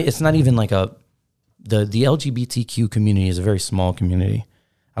 it's not even like the LGBTQ community is a very small community.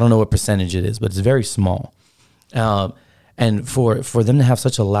 I don't know what percentage it is, but it's very small. And for them to have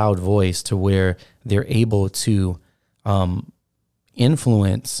such a loud voice to where they're able to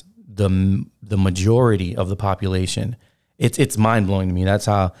influence the majority of the population, it's mind blowing to me. That's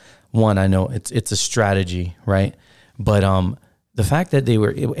how, one, I know it's a strategy, right? But the fact that they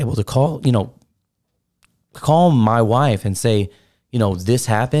were able to call my wife and say, this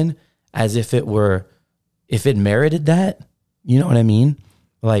happened as if it merited that, you know what I mean?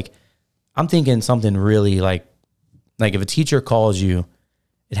 Like, I'm thinking something really like if a teacher calls you,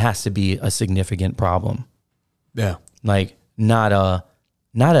 it has to be a significant problem. Yeah. Like not an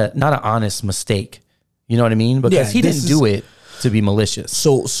honest mistake. You know what I mean? Because he didn't do it to be malicious.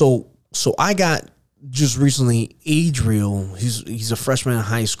 So I got just recently Adriel, he's a freshman in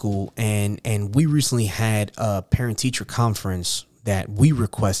high school, and we recently had a parent-teacher conference that we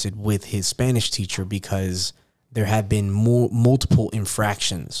requested with his Spanish teacher because there have been multiple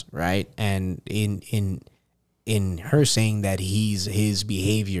infractions, right? And in her saying that his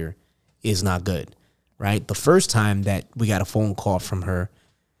behavior is not good, right? The first time that we got a phone call from her,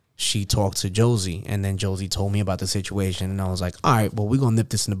 she talked to Josie, and then Josie told me about the situation, and I was like, all right, well, we're gonna nip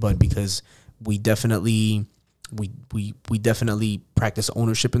this in the bud because we definitely practice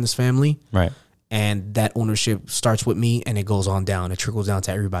ownership in this family, right? And that ownership starts with me, and it goes on down. It trickles down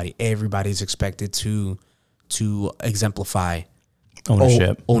to everybody. Everybody's expected to exemplify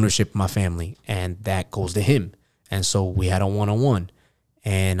ownership of my family, and that goes to him. And so we had a one-on-one,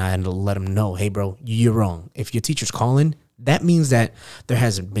 and I had to let him know, hey, bro, you're wrong. If your teacher's calling, that means that there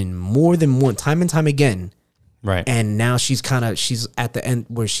has been more than one time and time again. Right. And now she's at the end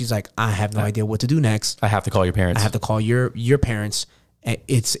where she's like, I have no idea what to do next. I have to call your parents. I have to call your parents.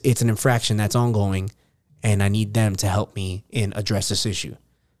 It's an infraction that's ongoing, and I need them to help me address this issue.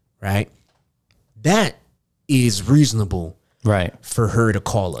 Right. That is reasonable. Right. For her to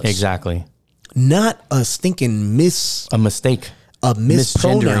call us. Exactly. Not us thinking a mistake. A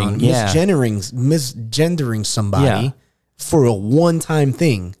mispronoun, misgendering somebody for a one-time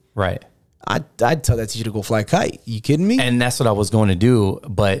thing. Right. I'd tell that teacher to go fly a kite. You kidding me? And that's what I was going to do,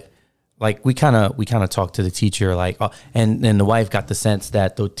 but like we kind of talked to the teacher, like, and the wife got the sense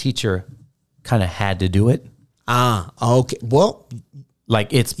that the teacher kind of had to do it. Okay. Well,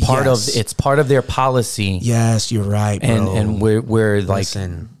 like it's part of their policy. Yes, you're right, bro. And we're like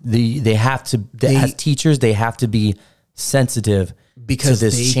they have to as teachers they have to be sensitive because to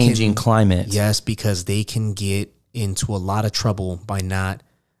this changing climate. Yes, because they can get into a lot of trouble by not.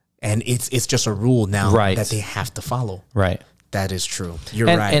 And it's just a rule now that they have to follow. Right. That is true. You're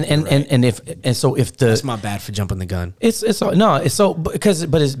right. right. And if that's my bad for jumping the gun. But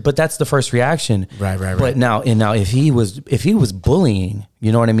that's the first reaction. Right. But now if he was bullying,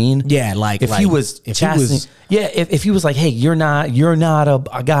 you know what I mean? Yeah. If he was like, hey, you're not a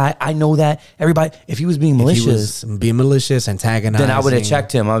guy. I know that. Everybody. If he was being malicious, antagonizing, then I would have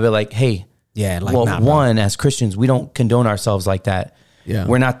checked him. I'd be like, hey, one, as Christians, we don't condone ourselves like that. Yeah,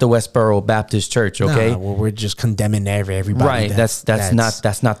 we're not the Westboro Baptist Church, okay? Well, we're just condemning everybody. Right. That's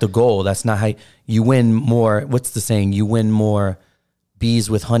not the goal. That's not how you win more. What's the saying? You win more bees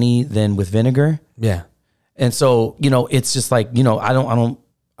with honey than with vinegar. Yeah. And so, it's just like, I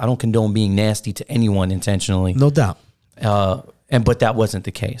don't condone being nasty to anyone intentionally. No doubt. But that wasn't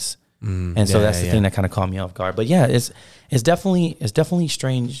the case. That's the thing that kind of caught me off guard. But yeah, it's definitely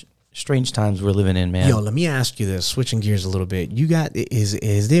strange strange times we're living in, man. Yo, let me ask you this, switching gears a little bit. You got,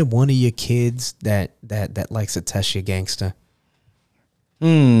 is there one of your kids that likes to test you gangster?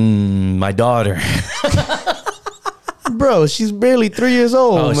 My daughter. Bro, she's barely 3 years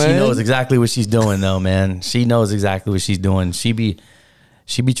old, Oh, man. she knows exactly what she's doing, though, man. She knows exactly what she's doing. She be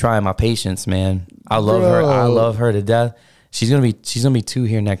trying my patience, man. I love her. I love her to death. She's gonna be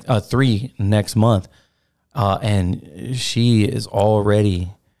 3 next month, and she is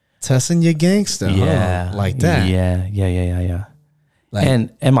already Testing your gangster, huh? Like that. Yeah. Like,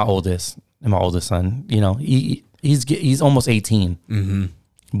 And my oldest son, you know, he's almost 18,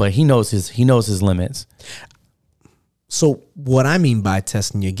 but he knows his limits. so what I mean by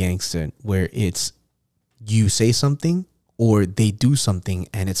testing your gangster, where it's you say something or they do something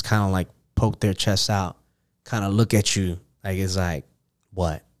and it's kind of like poke their chest out, kind of look at you like it's like,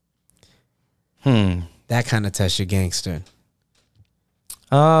 what? That kind of test your gangster.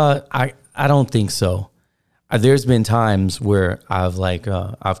 I don't think so. There's been times where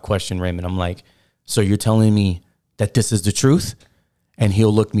I've questioned Raymond. I'm like, so you're telling me that this is the truth? And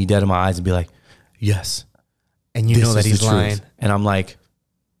he'll look me dead in my eyes and be like, yes. And you know that he's lying. And I'm like,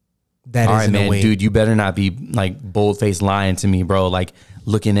 That all is right, in a man, way. dude, you better not be like bold-faced lying to me, bro. Like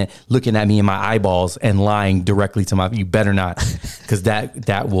looking at me in my eyeballs and lying directly to you better not. Cause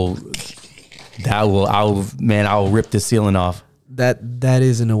I'll rip the ceiling off. That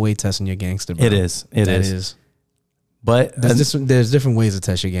is in a way testing your gangster, bro. It is. It is. But there's different ways to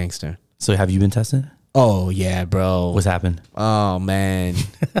test your gangster. so have you been tested? Oh yeah, bro. What's happened? Oh man,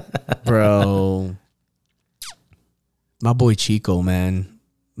 bro. My boy Chico, man.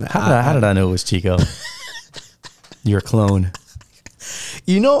 How did I know it was Chico? You're a clone.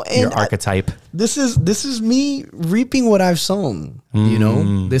 You know, and Your archetype. this is me reaping what I've sown. You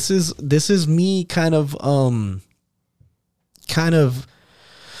know, this is me kind of out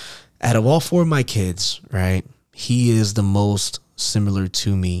of all four of my kids, right? He is the most similar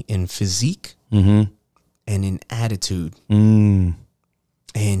to me in physique and in attitude. And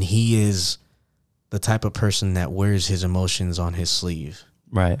he is the type of person that wears his emotions on his sleeve.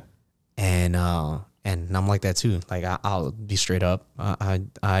 Right. And I'm like that too. Like I'll be straight up.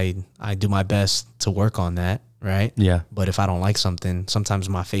 I do my best to work on that, right? Yeah. But if I don't like something, sometimes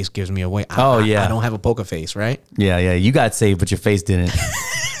my face gives me away. Oh, yeah. I don't have a poker face, right? Yeah. You got saved, but your face didn't.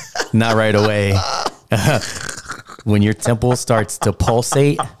 Not right away. When your temple starts to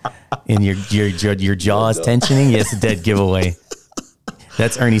pulsate and your jaw is tensioning, it's a dead giveaway.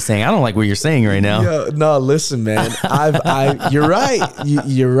 That's Ernie saying, I don't like what you're saying right now. Yeah, no, listen, man. You're right.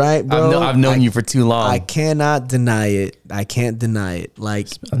 You're right, bro. I've known you for too long. I cannot deny it. I can't deny it. Like,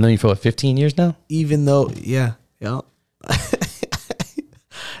 I've known you for 15 years now? even though, yeah.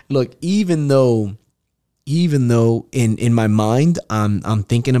 Look, even though in my mind I'm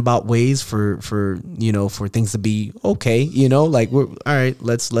thinking about ways for things to be okay, like we're all right,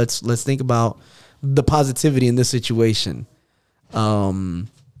 let's think about the positivity in this situation.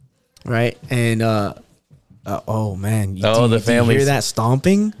 Right. And oh man, the do you hear that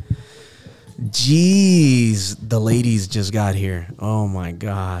stomping? Jeez, the ladies just got here. Oh my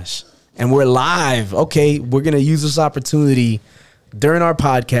gosh. And we're live. Okay, we're gonna use this opportunity during our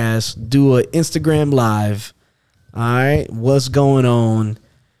podcast, do an Instagram live. All right, what's going on?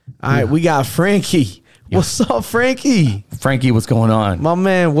 All right, we got Frankie. What's up, Frankie? Frankie, what's going on? My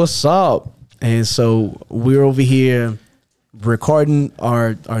man, what's up? And so we're over here recording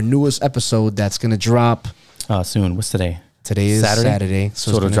our newest episode that's gonna drop Soon. What's today? Today is Saturday,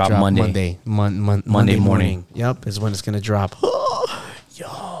 so it'll drop Monday. Monday morning. Yep, is when it's gonna drop.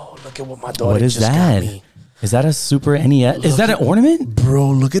 Yo, look at what my daughter What is just that? got me. Is that a Super NES? Is that an ornament? Bro,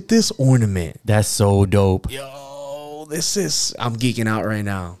 look at this ornament. That's so dope. Yo, I'm geeking out right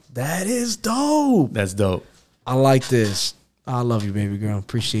now. That is dope. That's dope. I like this. I love you, baby girl.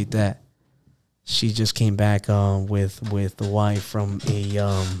 Appreciate that. She just came back with the wife from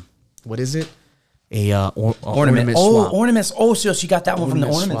a what is it? Ornament swap. Ornaments. Oh, so she got that one from the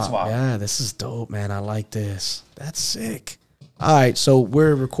ornament swap. Yeah, this is dope, man. I like this. That's sick. All right, so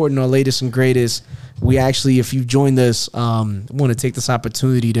we're recording our latest and greatest. We actually, if you've joined us, want to take this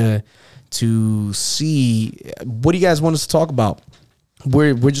opportunity to see what do you guys want us to talk about.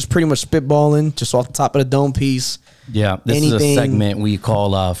 We're just pretty much spitballing, just off the top of the dome piece. Yeah, this is a segment we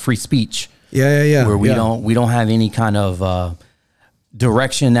call free speech. Yeah. Where we don't have any kind of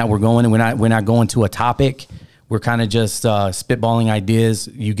direction that we're going, and we're not going to a topic. We're kind of just spitballing ideas.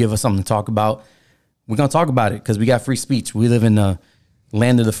 You give us something to talk about, we're gonna talk about it because we got free speech. We live in the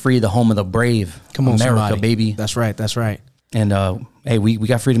land of the free, the home of the brave. Come on, America, somebody. baby. That's right. And hey, we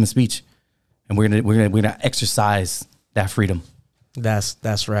got freedom of speech, and we're gonna exercise that freedom.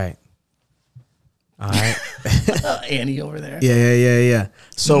 That's right. All right. Annie over there. Yeah.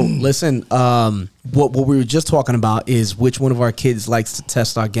 So listen, what we were just talking about is which one of our kids likes to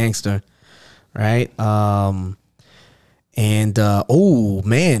test our gangster, right? Oh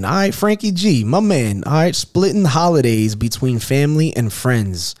man, all right, Frankie G, my man. All right, splitting holidays between family and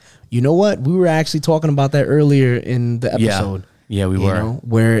friends. You know what? We were actually talking about that earlier in the episode. Yeah, we were.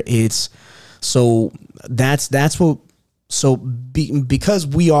 Where it's so that's what. So because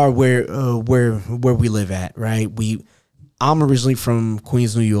we are where we live at, right? I'm originally from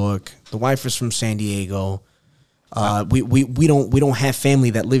Queens, New York. The wife is from San Diego. We don't have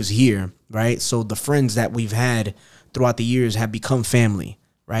family that lives here, right? So the friends that we've had throughout the years have become family,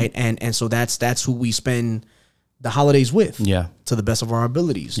 right? And so that's who we spend the holidays with, to the best of our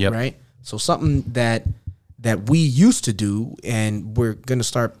abilities, right? So something that we used to do, and we're gonna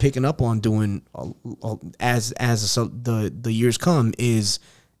start picking up on doing as the years come, is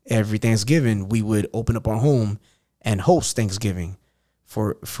every Thanksgiving we would open up our home and host Thanksgiving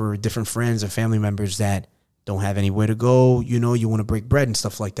for different friends and family members that don't have anywhere to go. You want to break bread and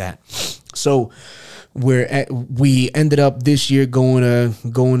stuff like that. So we ended up this year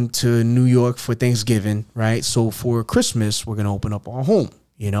going to New York for Thanksgiving, right? So for Christmas we're gonna open up our home.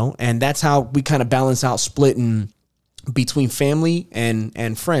 And that's how we kind of balance out splitting between family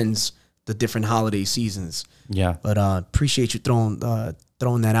and friends, the different holiday seasons. Yeah. But appreciate you throwing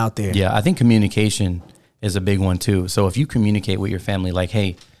that out there. Yeah, I think communication is a big one too. So if you communicate with your family, like,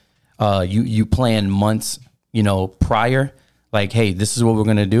 hey, you plan months, prior, like, hey, this is what we're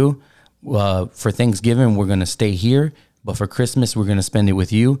gonna do. For Thanksgiving, we're gonna stay here, but for Christmas, we're gonna spend it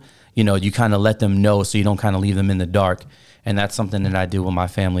with you. You kind of let them know, so you don't kind of leave them in the dark. And that's something that I do with my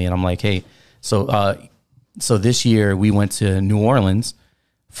family. And I'm like, hey, so this year we went to New Orleans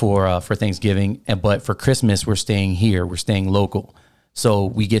for Thanksgiving, but for Christmas we're staying here. We're staying local, so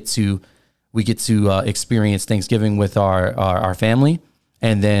we get to experience Thanksgiving with our family,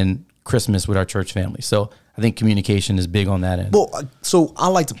 and then Christmas with our church family. So I think communication is big on that end. Well, so I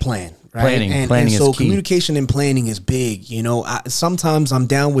like to plan. Right? Planning so is key. Communication and planning is big. Sometimes I'm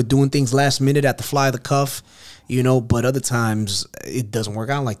down with doing things last minute at the fly of the cuff. But other times it doesn't work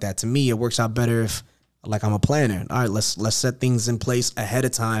out like that. To me, it works out better if, like, I'm a planner. All right, let's set things in place ahead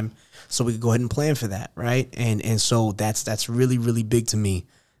of time so we can go ahead and plan for that, right? And so that's really, really big to me.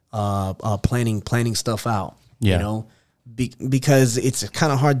 Planning stuff out. Yeah. Because it's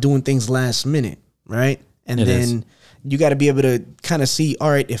kind of hard doing things last minute, right? And it then is. You got to be able to kind of see, all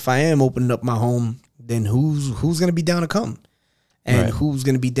right, if I am opening up my home, then who's going to be down to come, and who's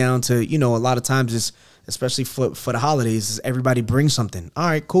going to be down to, a lot of times it's, especially for the holidays, is everybody brings something. All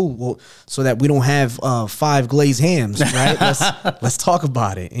right, cool. Well, so that we don't have 5 glazed hams, right? let's talk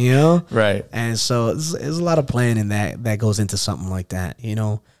about it, Right. And so there's a lot of planning that goes into something like that,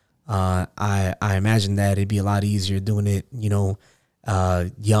 I imagine that it'd be a lot easier doing it,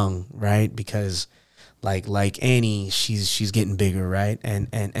 young, right? Because like Annie, she's getting bigger, right?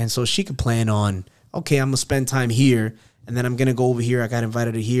 And so she could plan on, okay, I'm gonna spend time here, and then I'm going to go over here. I got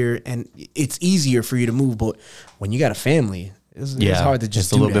invited to here. And it's easier for you to move. But when you got a family, it's hard to just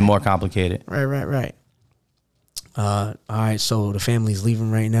do a little bit more complicated. Right. All right. So the family's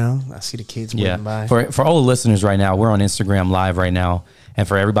leaving right now. I see the kids waiting by. For all the listeners right now, we're on Instagram Live right now. And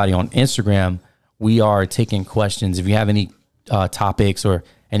for everybody on Instagram, we are taking questions. If you have any topics or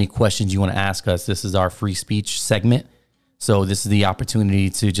any questions you want to ask us, this is our free speech segment. So this is the opportunity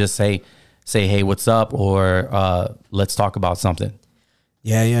to just say, hey, what's up? Or let's talk about something.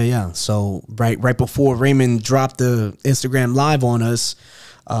 Yeah. So right before Raymond dropped the Instagram Live on us,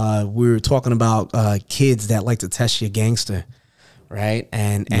 we were talking about kids that like to test your gangster, right?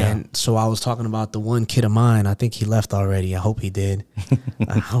 And so I was talking about the one kid of mine. I think he left already. I hope he did.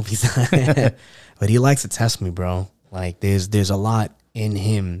 I hope he's but he likes to test me, bro. Like there's a lot in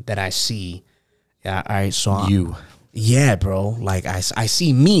him that I see. Yeah, all right, so yeah, bro. Like I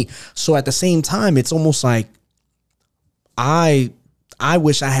see me. So at the same time, it's almost like I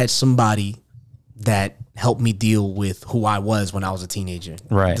wish I had somebody that helped me deal with who I was when I was a teenager.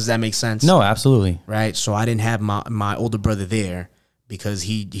 Right. Does that make sense? No, absolutely. Right. So I didn't have my older brother there because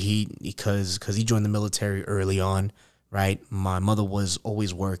he joined the military early on. Right. My mother was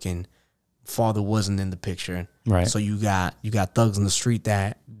always working. Father wasn't in the picture. Right. So you got thugs in the street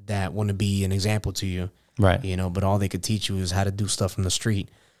that want to be an example to you. Right. But all they could teach you is how to do stuff from the street.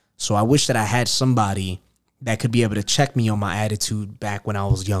 So I wish that I had somebody that could be able to check me on my attitude back when I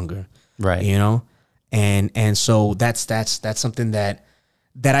was younger. Right. And so that's something that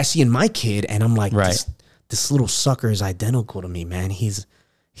I see in my kid, and I'm like, this little sucker is identical to me, man. He's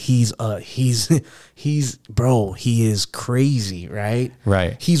he's bro, he is crazy, right?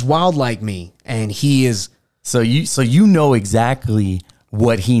 Right. He's wild like me, and he is. So you know exactly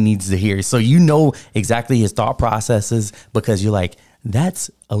what he needs to hear. So you know exactly his thought processes because you're like,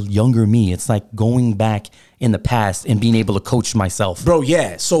 that's a younger me. It's like going back in the past and being able to coach myself. Bro,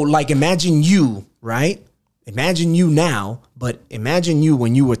 yeah. So like imagine you, right? Imagine you now, but imagine you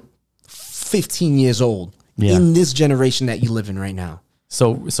when you were 15 years old in this generation that you live in right now.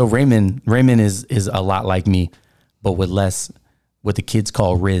 So Raymond is a lot like me, but with less what the kids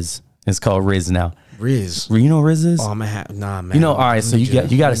call Riz. It's called Riz now. Riz. You know what Riz is? Oh, I'm gonna nah, man. You know, all right. So you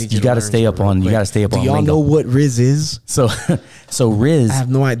gotta stay up on. You gotta stay up on. Do y'all know what Riz is? So Riz. I have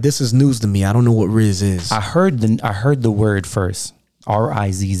no idea. This is news to me. I don't know what Riz is. I heard the word first.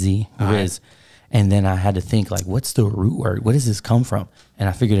 RIZZ. Riz. And then I had to think like, what's the root word? What does this come from? And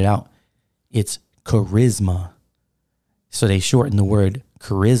I figured it out. It's charisma. So they shorten the word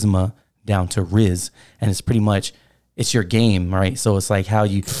charisma down to Riz, and it's pretty much. It's your game, right? So it's like how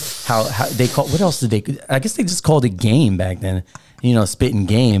they call, what else did they, I guess they just called it game back then, spitting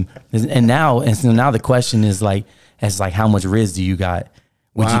game. And so now the question is like, how much Riz do you got?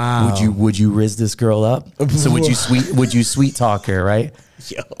 Would you Riz this girl up? So would you sweet talk her, right?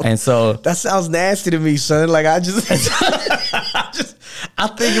 Yo, and so that sounds nasty to me, son. Like I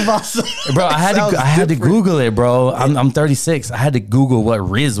think about something. Bro, I had to Google it, bro. I'm 36. I had to Google what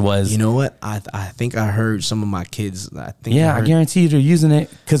Riz was. You know what? I think I heard some of my kids. I guarantee you they're using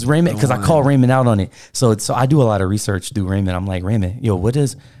it because I call Raymond out on it. So I do a lot of research through Raymond. I'm like, Raymond, yo, what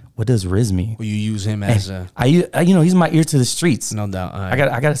does Riz mean? Well, you use him as he's my ear to the streets. No doubt. I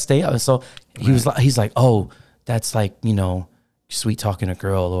gotta stay up. So he's like, oh, that's like, sweet talking a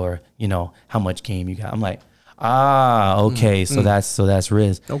girl, or how much game you got. I'm like, okay, so that's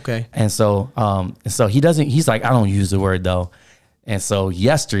Riz. Okay. And so he's like, I don't use the word though. And so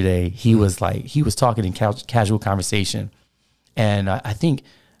yesterday he was talking in casual conversation, and I think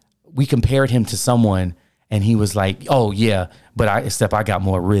we compared him to someone, and he was like, oh yeah, but I got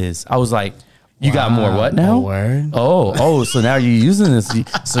more Riz. I was like, you got more what now? Word. Oh, so now you're using this.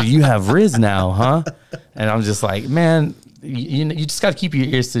 So you have Riz now, huh? And I'm just like, man, you just got to keep your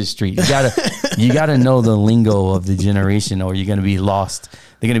ears to the street. You gotta know the lingo of the generation, or you're gonna be lost.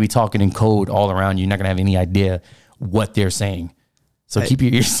 They're gonna be talking in code all around you. You're not gonna have any idea what they're saying. So keep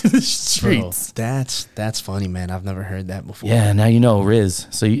your ears to the streets. Bro, that's funny, man. I've never heard that before. Yeah, now you know Riz.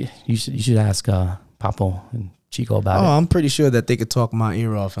 So you should ask Papo and Chico about it. I'm pretty sure that they could talk my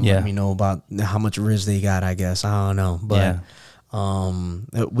ear off and let me know about how much Riz they got. I guess I don't know, but. Yeah.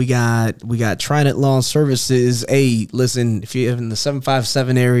 We got Trident Lawn Services. Hey, listen, if you're in the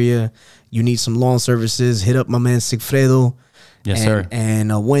 757 area, you need some lawn services, hit up my man Sigfredo. Yes, sir.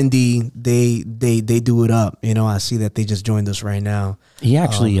 And Wendy, they do it up. I see that they just joined us right now. He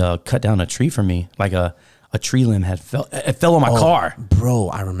actually cut down a tree for me, like a tree limb fell on my car. Bro,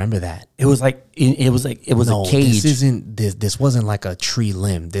 I remember that. It was a cage. This wasn't like a tree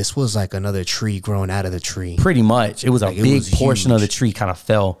limb. This was like another tree growing out of the tree. Pretty much. It was a big portion of the tree kind of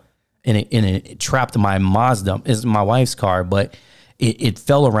fell, and it trapped my Mazda. It's my wife's car, but it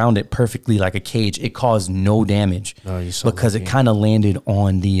fell around it perfectly like a cage. It caused no damage because it kind of landed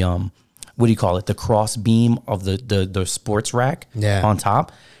on the what do you call it? The cross beam of the sports rack on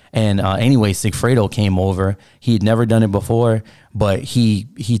top. And anyway, Sigfredo came over. He had never done it before, but he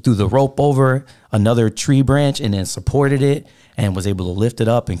threw the rope over another tree branch and then supported it and was able to lift it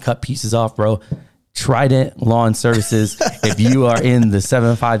up and cut pieces off, bro. Trident Lawn Services. If you are in the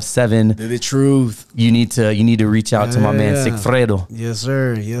 757, the truth, you need to reach out to my man Sigfredo. Yes,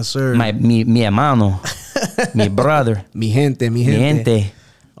 sir. Yes, sir. Mi hermano, mi brother, mi gente.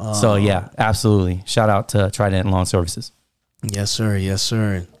 So yeah, absolutely. Shout out to Trident Lawn Services. Yes, sir. Yes,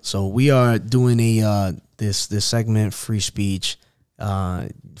 sir. So we are doing this segment, free speech.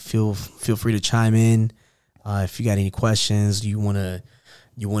 Feel free to chime in if you got any questions. You wanna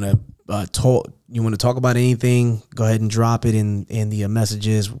talk about anything. Go ahead and drop it in the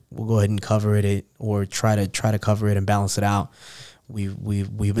messages. We'll go ahead and cover it, or try to cover it and balance it out.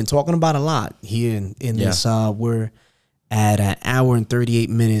 We've been talking about a lot here in this. We're at an hour and 38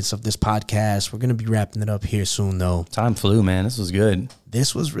 minutes of this podcast. We're going to be wrapping it up here soon, though. Time flew, man. This was good.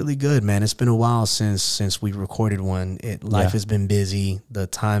 This was really good, man. It's been a while since we recorded one. Life has been busy. The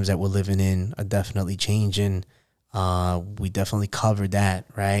times that we're living in are definitely changing. We definitely covered that,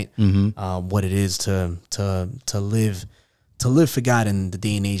 right? Mm-hmm. What it is to live for God in the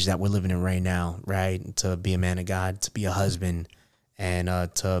day and age that we're living in right now, right? To be a man of God, to be a husband, and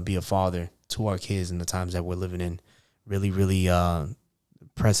to be a father to our kids in the times that we're living in. Really, really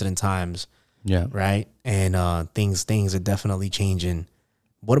precedent times. Yeah. Right. And things are definitely changing.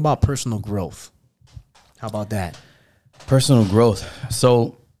 What about personal growth? How about that? Personal growth.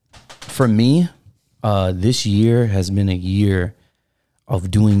 So for me, this year has been a year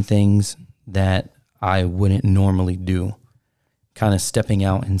of doing things that I wouldn't normally do. Kind of stepping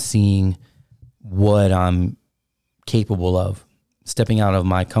out and seeing what I'm capable of, stepping out of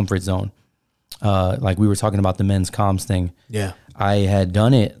my comfort zone. Like we were talking about the men's comms thing. Yeah. I had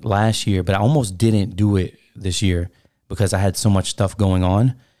done it last year, but I almost didn't do it this year because I had so much stuff going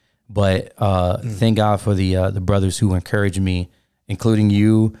on. But thank God for the brothers who encouraged me, including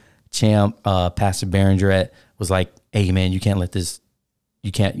you, Champ, Pastor Berenger was like, "Hey man, you can't let this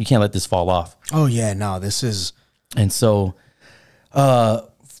let this fall off." Oh yeah, no, this is. And so,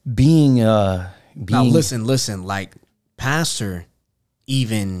 being Now listen. Like Pastor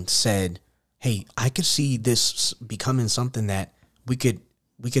even said, "Hey, I could see this becoming something that we could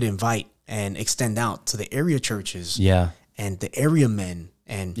invite and extend out to the area churches, and the area men,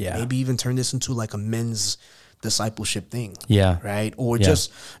 and maybe even turn this into like a men's discipleship thing, right? Or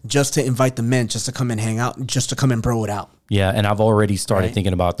just to invite the men just to come and hang out, just to come and bro it out." Yeah, and I've already started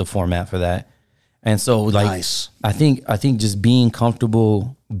thinking about the format for that. And so, like, Nice. I think just being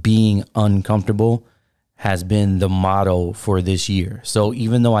comfortable, being uncomfortable has been the motto for this year. So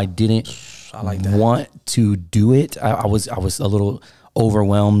even though I didn't want to do it, I was a little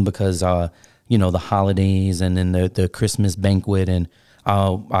overwhelmed because the holidays and then the Christmas banquet, and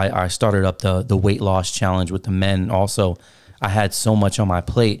I started up the weight loss challenge with the men. Also, I had so much on my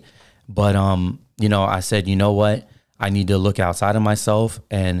plate, but I said, you know what, I need to look outside of myself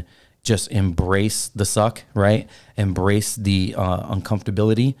and just embrace the suck, right? Embrace the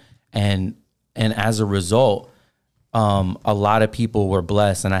uncomfortability, and as a result, a lot of people were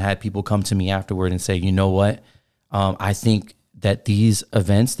blessed, and I had people come to me afterward and say, you know what, I think that these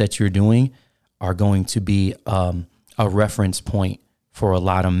events that you're doing are going to be a reference point for a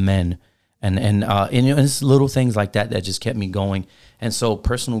lot of men, and it's little things like that just kept me going. And so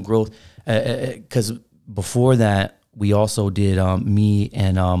personal growth, because before that, we also did me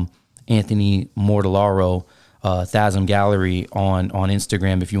and Anthony Mortellaro, Thasm Gallery on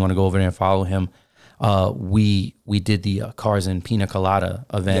Instagram. If you want to go over there and follow him, we did the Cars and Pina Colada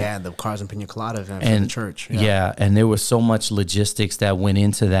event. Yeah, the Cars and Pina Colada event for the church. Yeah, and there was so much logistics that went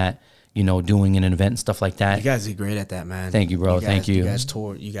into that. Doing an event and stuff like that. You guys did great at that, man. Thank you, bro. Thank you. You guys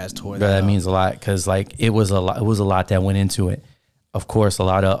tore Bro, that up. means a lot, because like it was a lot that went into it. Of course, a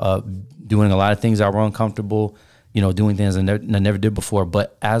lot of doing a lot of things that were uncomfortable. Doing things I never did before.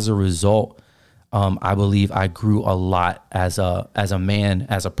 But as a result, I believe I grew a lot as a man,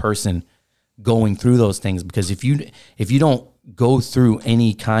 as a person, going through those things. Because if you don't go through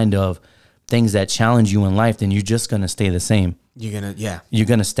any kind of things that challenge you in life, then you're just gonna stay the same. You're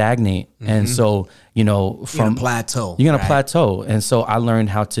gonna stagnate. Mm-hmm. And so, you're gonna plateau. You're gonna plateau. And so I learned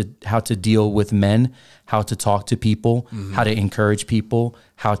how to deal with men, how to talk to people, how to encourage people,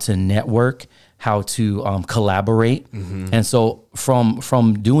 how to network, how to collaborate. And so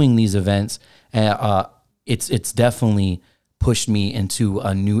from doing these events, it's definitely pushed me into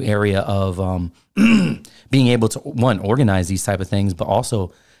a new area of being able to, one, organize these type of things, but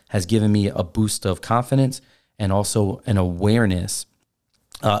also has given me a boost of confidence and also an awareness,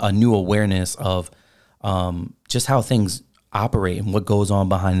 a new awareness of just how things operate and what goes on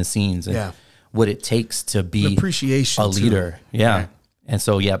behind the scenes, and what it takes to be appreciation a leader. Too. Yeah. Right. And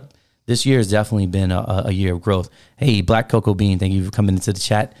so, this year has definitely been a year of growth. Hey, Black Cocoa Bean, thank you for coming into the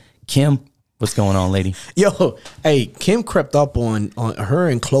chat. Kim, what's going on, lady? Yo, hey, Kim crept up on her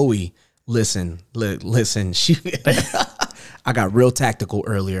and Chloe. Listen, she... I got real tactical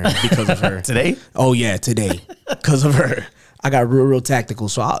earlier because of her. Today? Oh yeah, today, because of her. I got real tactical.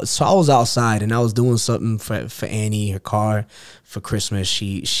 So I was outside and I was doing something for Annie, her car, for Christmas.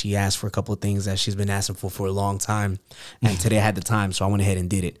 She asked for a couple of things that she's been asking for a long time, and today I had the time, so I went ahead and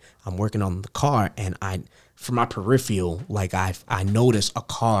did it. I'm working on the car, and for my peripheral, like I noticed a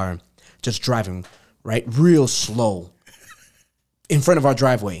car just driving real slow in front of our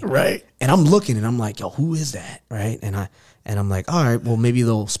driveway. Right. And I'm looking and I'm like, yo, who is that? Right. And I'm like, all right, well, maybe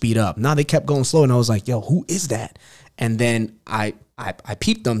they'll speed up. Now they kept going slow, and I was like, yo, who is that? And then I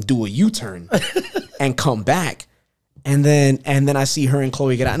peeped them do a U-turn and come back. And then I see her and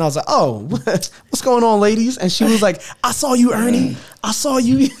Chloe get out, and I was like, oh, what's going on, ladies? And she was like, I saw you, Ernie. I saw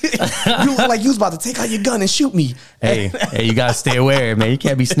you. You look like you was about to take out your gun and shoot me. Hey, you got to stay aware, man. You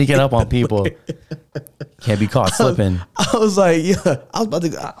can't be sneaking up on people. Can't be caught slipping. I was like,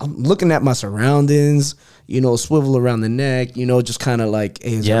 I'm looking at my surroundings, swivel around the neck, just kind of like,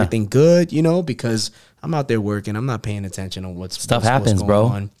 hey, is everything good? Because I'm out there working. I'm not paying attention on what's happens, going bro.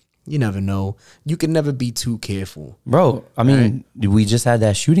 on. You never know. You can never be too careful. Bro, I mean, we just had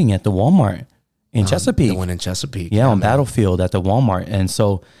that shooting at the Walmart in Chesapeake. The one in Chesapeake. Yeah, on man. Battlefield at the Walmart. And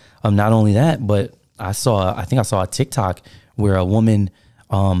so not only that, but I think I saw a TikTok where a woman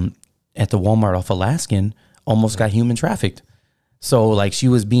at the Walmart off Alaskan almost got human trafficked. So like she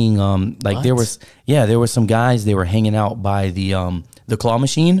was being like there were some guys, they were hanging out by the claw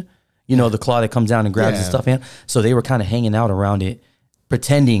machine, you know, the claw that comes down and grabs the stuff in. So they were kind of hanging out around it,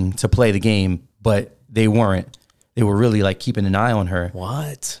 pretending to play the game, but they weren't. They were really like keeping an eye on her.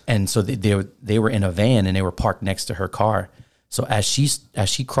 What? And so they were in a van and they were parked next to her car. So as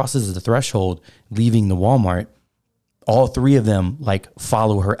she crosses the threshold, leaving the Walmart, all three of them like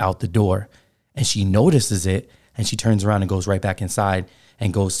follow her out the door, and she notices it, and she turns around and goes right back inside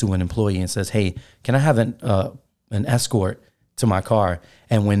and goes to an employee and says, "Hey, can I have an escort to my car?"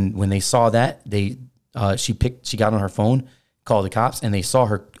 And when they saw that, she got on her phone, called the cops, and they saw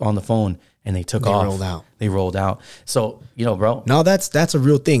her on the phone, and they took off. They rolled out. So, you know, bro. No, that's a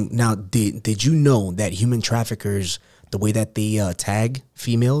real thing. Now, did you know that human traffickers, the way that they tag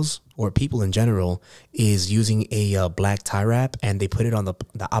females or people in general, is using a black tie wrap, and they put it on the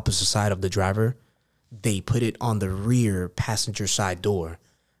opposite side of the driver. They put it on the rear passenger side door.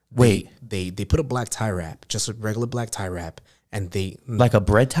 Wait. They put a black tie wrap, just a regular black tie wrap, and they... Like a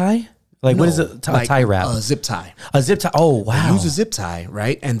bread tie? Like, what is it? A tie wrap? A zip tie. A zip tie. Oh, wow. They use a zip tie,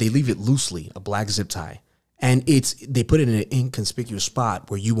 right? And they leave it loosely, a black zip tie. And they put it in an inconspicuous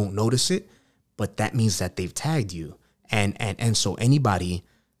spot where you won't notice it, but that means that they've tagged you. And so anybody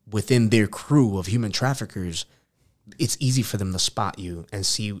within their crew of human traffickers, it's easy for them to spot you and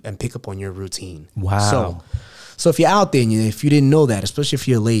see and pick up on your routine. Wow. So if you're out there and if you didn't know that, especially if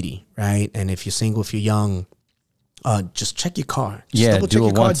you're a lady, right? And if you're single, if you're young, just check your car. Just double check do your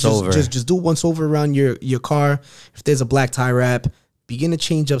it car. once over. Just do it once over around your car. If there's a black tie wrap, begin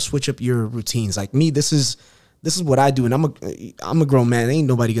to switch up your routines. Like me, this is what I do, and I'm a grown man. Ain't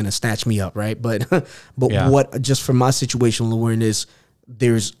nobody gonna snatch me up, right? But what, just from my situational awareness,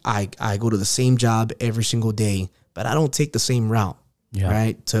 I go to the same job every single day, but I don't take the same route,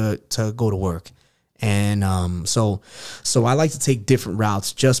 right? To go to work. And so I like to take different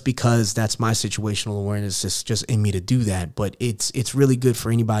routes just because that's my situational awareness. It's just in me to do that. But it's really good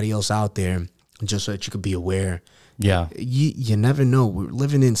for anybody else out there, just so that you could be aware. Yeah, you never know. We're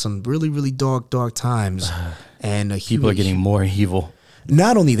living in some really, really dark times, and people are getting more evil.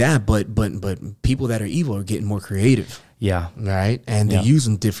 Not only that, but people that are evil are getting more creative. Yeah. Right. And they're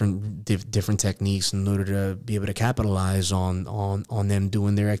using different techniques in order to be able to capitalize on them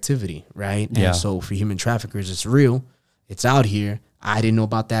doing their activity. Right. Yeah. And so for human traffickers, it's real. It's out here. I didn't know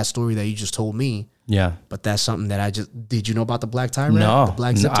about that story that you just told me. Yeah. But that's something that did you know about the black tie wrap? No. The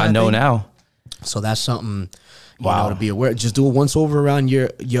black zip tie I know thing? now. So that's something, you know, to be aware. Just do it once over around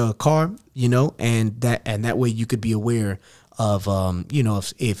your car, you know, and that way you could be aware of, you know,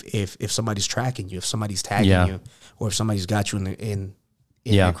 if somebody's tracking you, if somebody's tagging you, or if somebody's got you in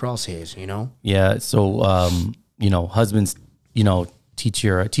their crosshairs, you know? Yeah. So, you know, husbands, you know, teach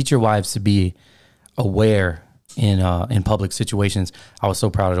your wives to be aware in public situations. I was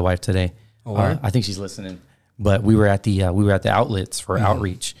so proud of the wife today. I think she's listening, but we were at the outlets for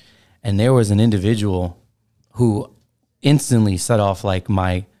outreach, and there was an individual who instantly set off like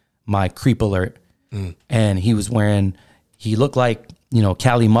my creep alert. And he looked like, you know,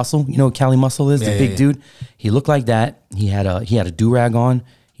 Cali Muscle. You know what Cali Muscle is? The big dude. He looked like that. He had a do-rag on.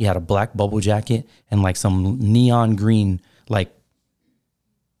 He had a black bubble jacket and like some neon green like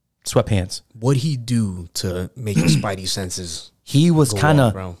sweatpants. What'd he do to make your spidey senses? He was kind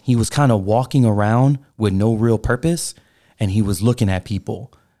of walking around with no real purpose, and he was looking at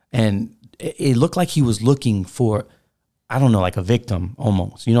people, and it looked like he was looking for, I don't know, like a victim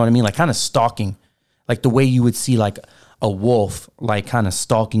almost. You know what I mean? Like kind of stalking, like the way you would see like a wolf, like kind of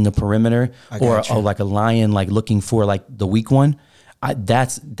stalking the perimeter, or like a lion, like looking for like the weak one.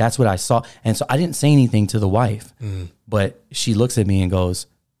 That's what I saw. And so I didn't say anything to the wife, but she looks at me and goes,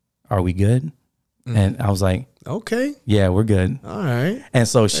 "Are we good?" And I was like, "Okay, yeah, we're good." All right. And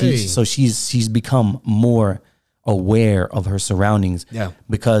so she's become more aware of her surroundings. Yeah.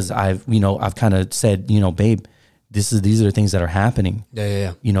 Because I've kind of said, you know, babe, these are the things that are happening.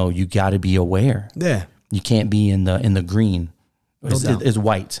 Yeah. You know, you got to be aware. Yeah. You can't be in the green. It's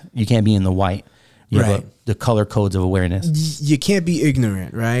white. You can't be in the white. Right. The color codes of awareness. You can't be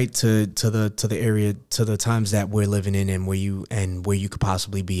ignorant, right? To the area, to the times that we're living in, and where you could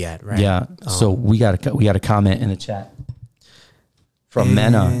possibly be at, right? Yeah. So we got a comment in the chat from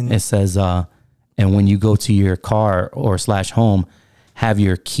Mena. It says, and when you go to your car or /home, have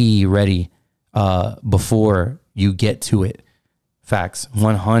your key ready before you get to it. Facts.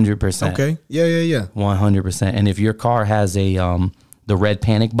 100%. Okay. Yeah. 100%. And if your car has a the red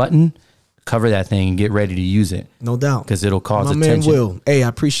panic button, cover that thing and get ready to use it. No doubt. Because it'll cause My attention. man Will. Hey, I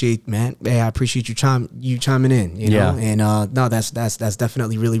appreciate, man. Hey, I appreciate you chiming in. You know? And no, that's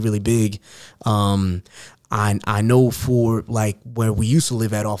definitely really, really big. I know for like where we used to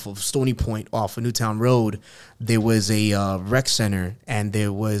live at off of Stony Point, off of Newtown Road, there was a rec center, and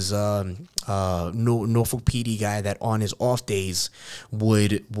there was Norfolk PD guy that on his off days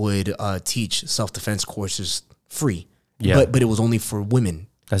would teach self-defense courses free. Yeah. But it was only for women.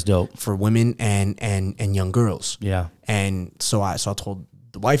 That's dope. For women and young girls. Yeah. And so I told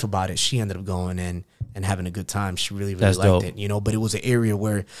the wife about it. She ended up going and having a good time. She really, really That's liked dope. it, you know, but it was an area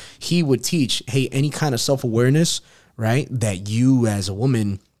where he would teach, hey, any kind of self-awareness, right, that you as a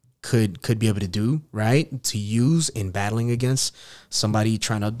woman could be able to do, right, to use in battling against somebody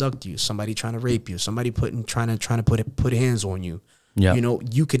trying to abduct you, somebody trying to rape you, somebody trying to put hands on you. Yeah. You know,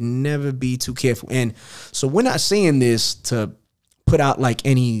 you could never be too careful. And so we're not saying this to put out like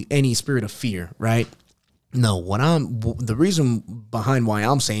any spirit of fear, right? No, the reason behind why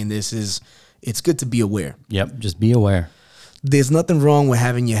I'm saying this is it's good to be aware. Yep. Just be aware. There's nothing wrong with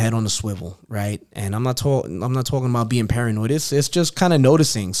having your head on a swivel, right? And I'm not talking about being paranoid. It's just kind of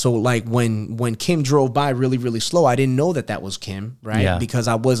noticing. So like when Kim drove by really, really slow, I didn't know that was Kim, right? Yeah. Because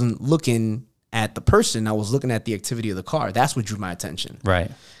I wasn't looking at the person, I was looking at the activity of the car. That's what drew my attention.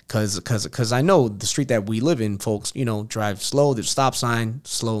 Right. Because I know the street that we live in, folks, you know, drive slow. There's stop sign,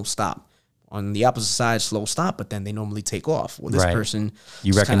 slow, stop. On the opposite side, slow, stop, but then they normally take off. Well, this Right. person,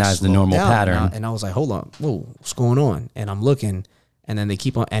 You just kinda recognize the slowed normal down. pattern. And I was like, hold on, whoa, what's going on? And I'm looking, and then they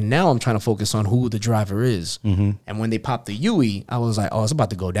keep on. And now I'm trying to focus on who the driver is. Mm-hmm. And when they popped the Yui, I was like, oh, it's about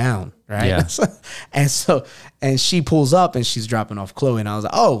to go down, right? Yeah. and she pulls up and she's dropping off Chloe, and I was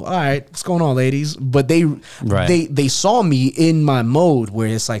like, oh, all right, what's going on, ladies? But they saw me in my mode where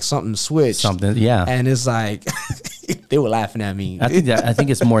it's like something switched, Something. Yeah. and it's like they were laughing at me. I think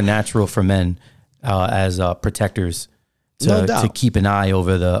it's more natural for men as protectors No doubt. to keep an eye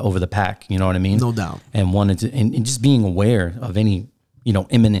over the pack. You know what I mean? No doubt. And wanted to, and just being aware of any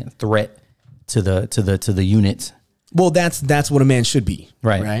imminent threat to the unit. Well, that's what a man should be,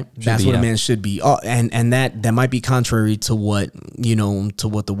 Right. Right. Should That's be, what yeah. a man should be. Oh, and that might be contrary to what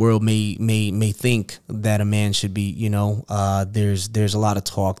the world may think that a man should be. You know, there's a lot of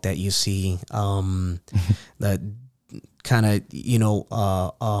talk that you see that kind of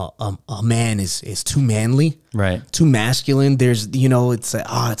a man is too manly, Right. too masculine. There's it's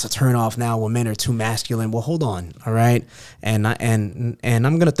a turn off now when men are too masculine. Well, hold on, all right. And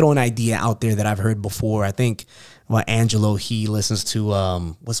I'm gonna throw an idea out there that I've heard before. I think Angelo, he listens to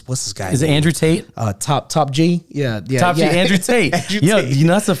what's this guy? Is it Andrew Tate? Top G? Yeah. Top G, Andrew Tate. Andrew Yeah, Tate.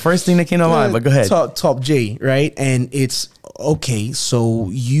 that's the first thing that came to mind. But go ahead. Top J, right? And it's okay.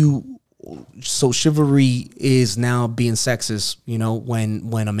 So chivalry is now being sexist,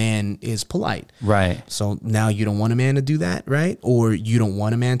 when a man is polite. Right. So now you don't want a man to do that, right? Or you don't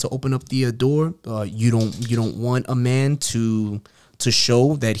want a man to open up the door. You don't want a man to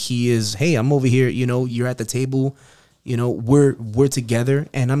show that he is, hey, I'm over here, you're at the table, we're together,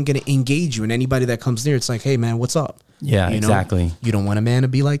 and I'm gonna engage you. And anybody that comes near, it's like, hey man, what's up? Yeah, exactly. You don't want a man to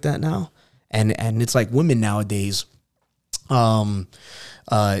be like that now? And it's like women nowadays, now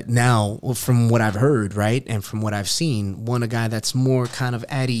from what I've heard, right, and from what I've seen, want a guy that's more kind of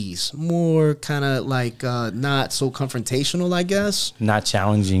at ease, more kind of like not so confrontational, I guess. Not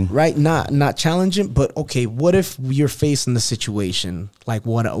challenging. Right, not challenging, but okay, what if you're facing the situation like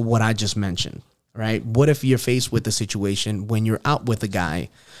what I just mentioned, right? What if you're faced with the situation when you're out with a guy,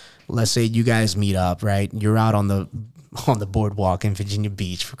 let's say you guys meet up, right? You're out on the boardwalk in Virginia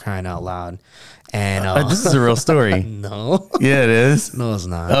Beach, for crying out loud. And This is a real story. no. Yeah, it is. No, it's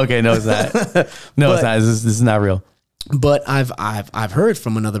not. Okay, no, it's not. No, it's not. This is not real. But I've heard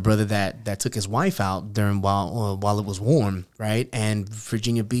from another brother that took his wife out during while it was warm, right? And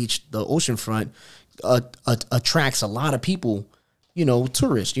Virginia Beach, the oceanfront, attracts a lot of people,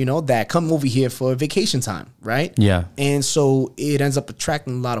 tourists, that come over here for vacation time, right? Yeah. And so it ends up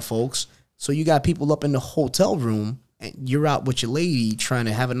attracting a lot of folks. So you got people up in the hotel room, and you're out with your lady trying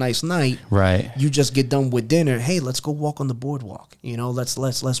to have a nice night. Right. You just get done with dinner. Hey, let's go walk on the boardwalk.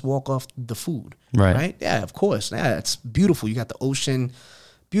 Let's walk off the food. Right. Right. Yeah, of course. Yeah, it's beautiful. You got the ocean,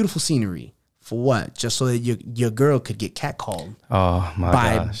 beautiful scenery. For what? Just so that your girl could get catcalled. Oh my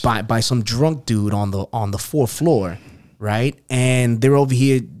gosh. By some drunk dude on the fourth floor, right? And they're over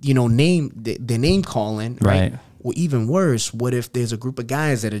here, they're name calling, right? Right. Or even worse, what if there's a group of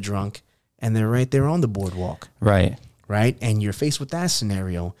guys that are drunk and they're right there on the boardwalk? Right. Right? And you're faced with that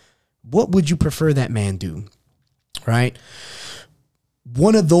scenario. What would you prefer that man do? Right?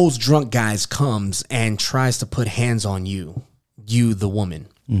 one of those drunk guys comes and tries to put hands on you, the woman,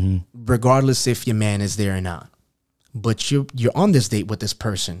 regardless if your man is there or not. But you're on this date with this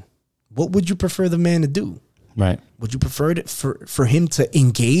person. What would you prefer the man to do? Right. Would you prefer it for him to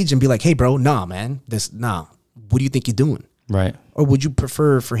engage and be like, hey, bro, nah, man, what do you think you're doing? Right. Or would you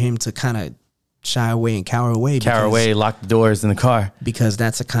prefer for him to kind of shy away and cower away? Lock the doors in the car. Because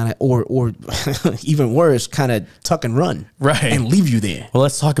that's a kind of, or even worse, kind of tuck and run. Right. And leave you there. Well,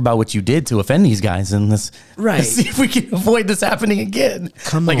 let's talk about what you did to offend these guys, and let's see if we can avoid this happening again.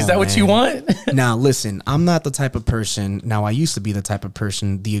 Come on, is that what you want? Now, listen, I'm not the type of person, now I used to be the type of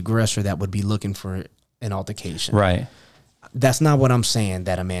person, the aggressor that would be looking for an altercation. Right. That's not what I'm saying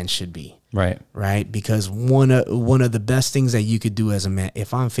that a man should be. Right. Right. Because one of the best things that you could do as a man,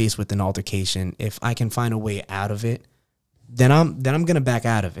 if I'm faced with an altercation, if I can find a way out of it, then I'm going to back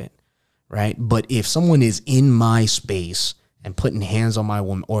out of it. Right. But if someone is in my space and putting hands on my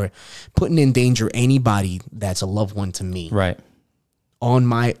woman or putting in danger anybody that's a loved one to me. Right. On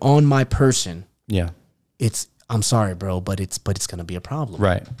my person. Yeah. I'm sorry, bro, but it's going to be a problem.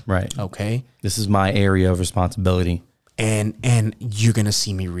 Right. Right. Okay. This is my area of responsibility. And you're gonna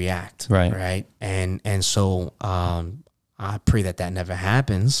see me react, right, and so I pray that never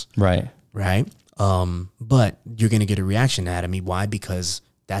happens, right. But you're gonna get a reaction out of me. Why? Because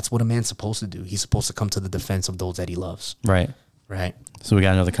that's what a man's supposed to do. He's supposed to come to the defense of those that he loves, right. So we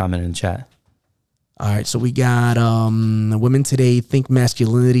got another comment in the chat. All right, so we got women today think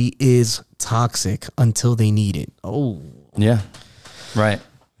masculinity is toxic until they need it. Oh, yeah, right.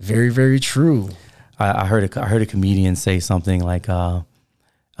 Very, very true. I heard a comedian say something like,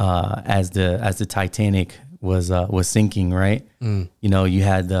 as the Titanic was sinking, right? You know, you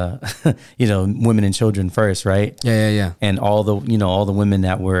had the, women and children first, right? Yeah. And all the women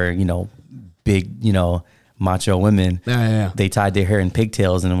that were, big, macho women. Yeah. They tied their hair in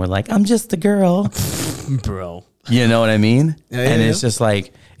pigtails and were like, "I'm just a girl," bro. You know what I mean? And it's just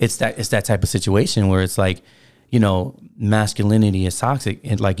like it's that type of situation where it's like, masculinity is toxic,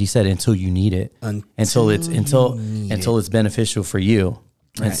 and like you said, until you need it, until it's beneficial for you.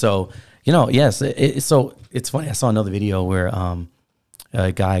 Right. And so, yes, so it's funny. I saw another video where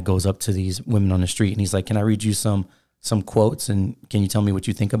a guy goes up to these women on the street and he's like, "Can I read you some quotes, and can you tell me what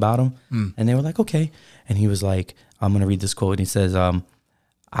you think about them?" And they were like, "Okay." And he was like, "I'm going to read this quote." And he says,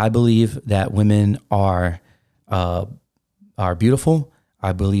 "I believe that women are beautiful.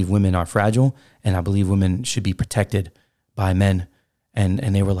 I believe women are fragile, and I believe women should be protected by men." And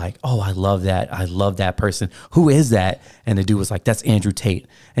they were like, "Oh, I love that. I love that person. Who is that?" And the dude was like, "That's Andrew Tate."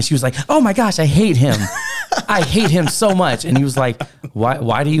 And she was like, "Oh my gosh, I hate him. I hate him so much." And he was like,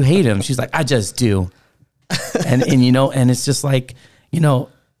 Why do you hate him?" She's like, "I just do." And and it's just like, the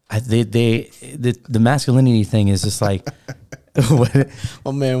masculinity thing is just like,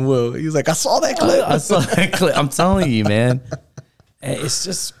 my man Will, he was like, "I saw that clip. I saw that clip." I'm telling you, man. It's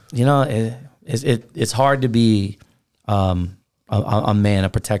just, it's hard to be a man, a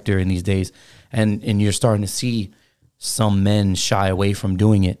protector in these days. And you're starting to see some men shy away from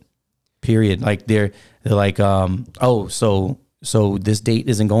doing it, period. Like they're like, "Oh, so this date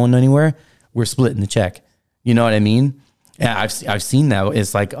isn't going anywhere. We're splitting the check." You know what I mean? Yeah, I've seen that.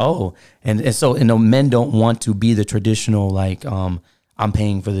 It's like, oh, and so men don't want to be the traditional like, "I'm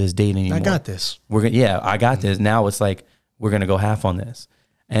paying for this date anymore. I got this. I got this." Now it's like, we're gonna go half on this,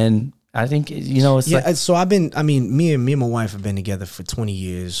 and I think it's like, so me and my wife have been together for 20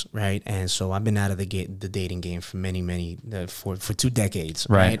 years, right? And so I've been out of the dating game for many for 2 decades,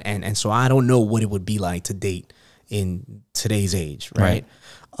 right? And so I don't know what it would be like to date in today's age, right?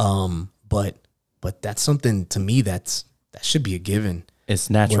 But that's something to me that should be a given. It's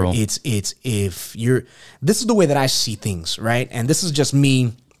natural. It's if you're, this is the way that I see things, right? And this is just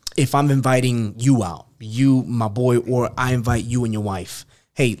me. If I'm inviting you out, you, my boy, or I invite you and your wife,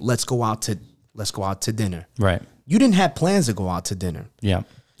 hey, let's go out to dinner. Right. You didn't have plans to go out to dinner. Yeah.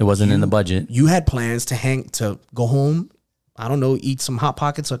 It wasn't in the budget. You had plans to go home, I don't know, eat some Hot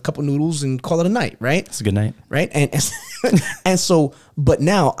Pockets, a couple noodles, and call it a night, right? It's a good night. Right. And so, but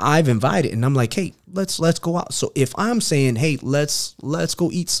now I've invited and I'm like, hey, let's go out. So if I'm saying, hey, let's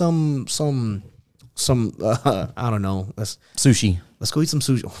go eat some I don't know, sushi. Let's go eat some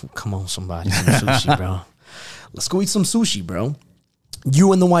sushi. Oh, come on, somebody, some sushi, bro. Let's go eat some sushi, bro.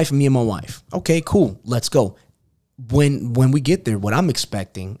 You and the wife and me and my wife. Okay, cool. Let's go. When we get there, what I'm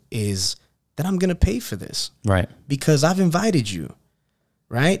expecting is that I'm going to pay for this. Right. Because I've invited you.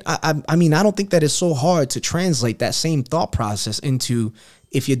 Right. I mean, I don't think that it's so hard to translate that same thought process into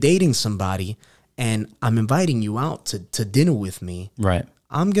if you're dating somebody and I'm inviting you out to dinner with me. Right.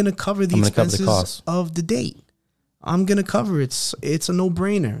 I'm going to cover the expenses of the date. I'm gonna cover it. It's a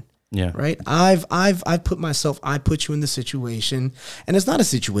no-brainer. Yeah. Right. I've I put you in the situation, and it's not a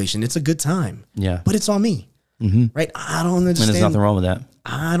situation. It's a good time. Yeah. But it's on me. Right. I don't understand. And there's nothing wrong with that.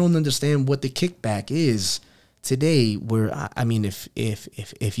 I don't understand what the kickback is today. Where I mean,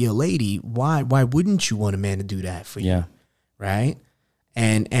 if you're a lady, why wouldn't you want a man to do that for you? Yeah. Right.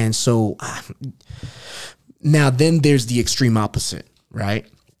 And so now then there's the extreme opposite, right,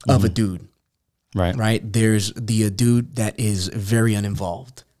 of a dude. Right. Right. There's the dude that is very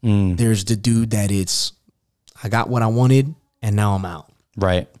uninvolved. There's the dude that I got what I wanted and now I'm out.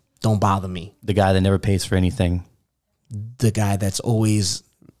 Right. Don't bother me. The guy that never pays for anything. The guy that's always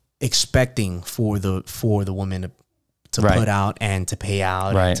expecting for the woman to Right. put out and to pay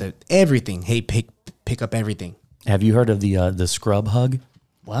out Right. and to everything. Hey, pick up everything. Have you heard of the scrub hug?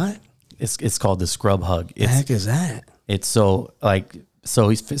 What It's called the scrub hug. the heck is that? It's so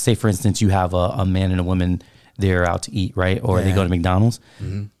say for instance you have a man and a woman, they're out to eat, right? Or they go to McDonald's.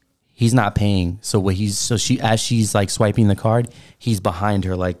 He's not paying. So as she's like swiping the card, he's behind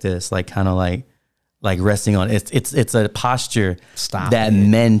her like this, like kind of like resting on it. It's a posture that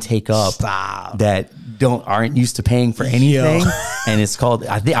men take up that aren't used to paying for anything. And it's called,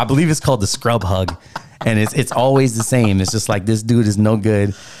 I believe it's called the scrub hug. And it's always the same. It's just like this dude is no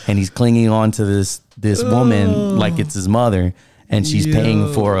good and he's clinging on to this woman like it's his mother. And she's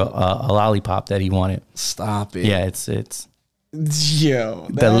paying for a lollipop that he wanted. Stop it. Yeah, it's Yo,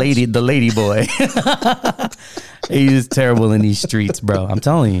 the lady boy. He is terrible in these streets, bro. I'm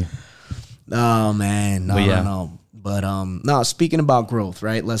telling you. Oh man, no, But yeah. no. But no. Speaking about growth,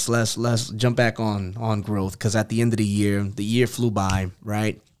 right? Let's jump back on growth, because at the end of the year flew by,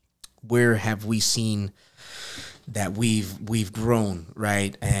 right? Where have we seen that we've grown,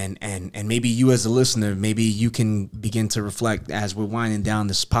 right? And maybe you as a listener, maybe you can begin to reflect as we're winding down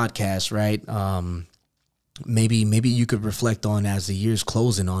this podcast, right? Maybe you could reflect on, as the year's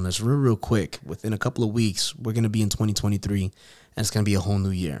closing on us real quick. Within a couple of weeks, we're going to be in 2023 and it's going to be a whole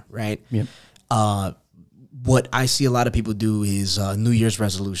new year, right? Yep. What I see a lot of people do is New Year's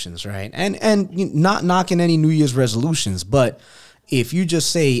resolutions, right? And not knocking any New Year's resolutions, but if you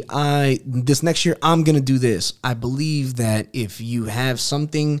just say, this next year, I'm going to do this, I believe that if you have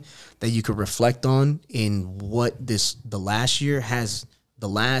something that you could reflect on in what the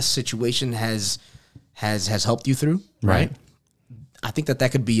last situation has helped you through, right? I think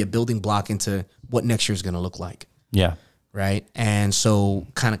that could be a building block into what next year is going to look like. Yeah. Right. And so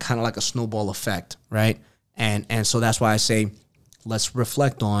kind of like a snowball effect. Right. And so that's why I say, let's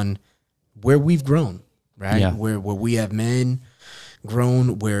reflect on where we've grown, right? Yeah. Where we have men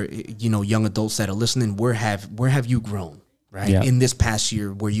grown, where, young adults that are listening, where have you grown, right? Yeah. In this past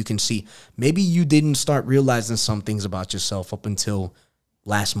year, where you can see, maybe you didn't start realizing some things about yourself up until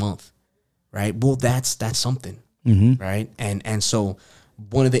last month, right? Well, that's something, right? And so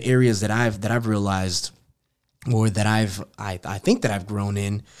one of the areas that I've realized, or that I think that I've grown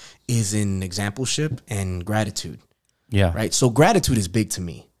in, is in exampleship and gratitude. Yeah. Right. So gratitude is big to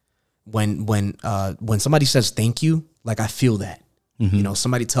me. When somebody says thank you, like I feel that.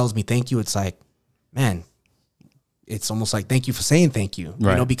 Somebody tells me thank you, it's like, man, it's almost like thank you for saying thank you.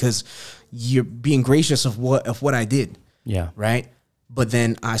 Right. Because you're being gracious of what I did. Yeah. Right. But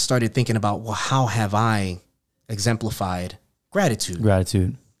then I started thinking about, well, how have I exemplified gratitude?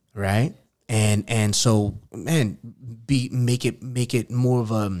 Gratitude. Right. And so, man, make it more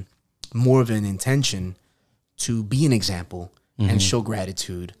of an intention to be an example and show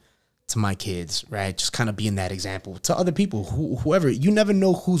gratitude to my kids, right? Just kind of being that example to other people, whoever. You never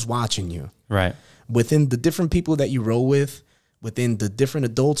know who's watching you. Right. Within the different people that you roll with, within the different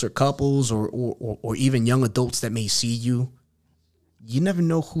adults or couples or even young adults that may see you, you never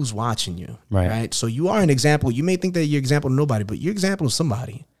know who's watching you. Right. So you are an example. You may think that you're an example to nobody, but you're an example to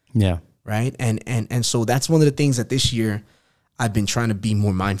somebody. Yeah. Right. And so that's one of the things that this year I've been trying to be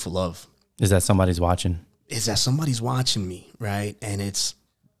more mindful of. Is that somebody's watching? Is that somebody's watching me. Right. And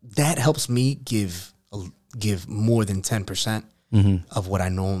that helps me give more than 10% of what I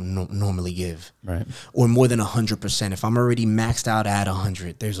normally give. Right. Or more than 100%. If I'm already maxed out at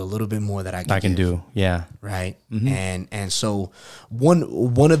 100, there's a little bit more that I can do. Yeah. Right. And so one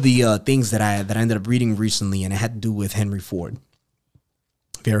of the things that I ended up reading recently, and it had to do with Henry Ford.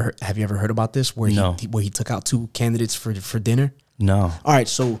 Have you ever heard about this? Where he took out two candidates for dinner? No. All right.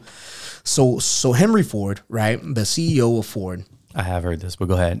 So Henry Ford, right, the CEO of Ford. I have heard this, but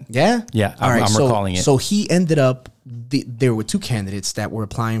go ahead. Yeah. Yeah. All right, I'm recalling it. So he ended up. There were two candidates that were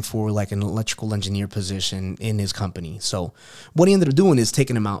applying for like an electrical engineer position in his company. So what he ended up doing is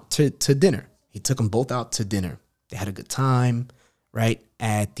taking them out to dinner. He took them both out to dinner. They had a good time, right?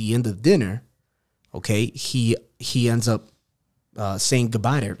 At the end of dinner, okay, he he ends up saying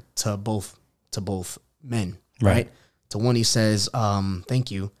goodbye to both men, right? To one, he says,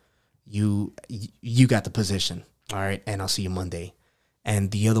 thank you. You got the position. All right. And I'll see you Monday.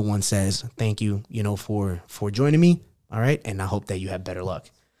 And the other one says, thank you, for joining me. All right. And I hope that you have better luck.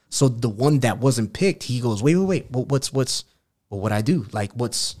 So the one that wasn't picked, he goes, wait. Well, what'd I do? Like,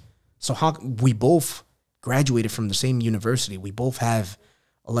 so how we both graduated from the same university. We both have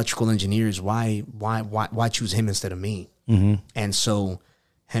electrical engineers. Why choose him instead of me? Mm-hmm. And so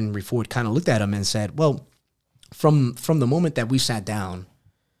Henry Ford kind of looked at him and said, well, from the moment that we sat down,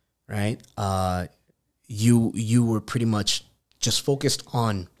 right, you were pretty much just focused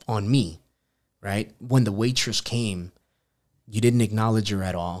on me, right? When the waitress came, you didn't acknowledge her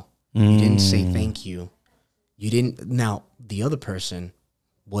at all. You didn't say thank you. You didn't. Now the other person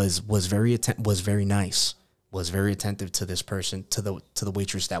was very nice, was very attentive to this person, to the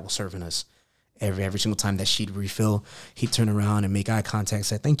waitress that was serving us. Every single time that she'd refill, he'd turn around and make eye contact and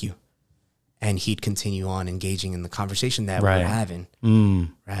say thank you, and he'd continue on engaging in the conversation that we were having,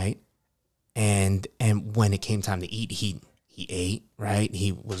 right? And when it came time to eat, he ate, right?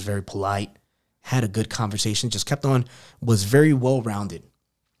 He was very polite, had a good conversation, just kept on, was very well-rounded.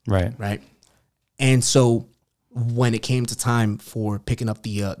 Right. And so when it came to time for picking up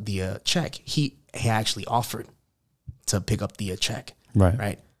the check, he actually offered to pick up the check.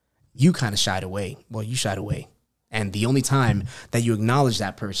 Right. You kind of shied away. Well, you shied away. And the only time that you acknowledged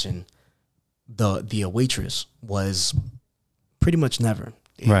that person, the waitress, was pretty much never.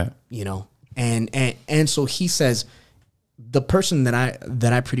 Right. And so he says, the person that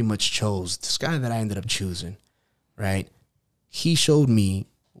I pretty much chose, this guy that I ended up choosing, right? He showed me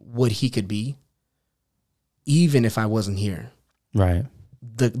what he could be, even if I wasn't here. Right.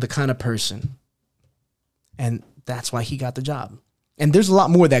 The kind of person. And that's why he got the job. And there's a lot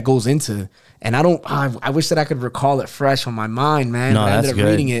more that goes into, and I wish that I could recall it fresh on my mind, man. No, I ended that's up good.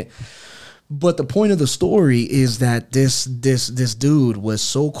 reading it. But the point of the story is that this dude was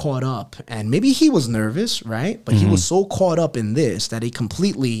so caught up, and maybe he was nervous, right? But he was so caught up in this that he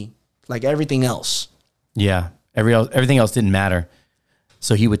completely, like everything else. Yeah. Everything else didn't matter.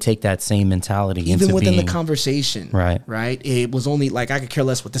 So he would take that same mentality Even within the conversation. Right. Right. It was only like, I could care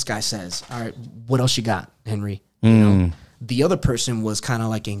less what this guy says. All right. What else you got, Henry? The other person was kind of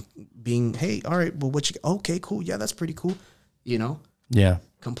like being, hey, all right, well, okay, cool. Yeah, that's pretty cool. Yeah.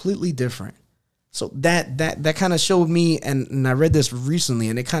 Completely different. So that kind of showed me, and I read this recently,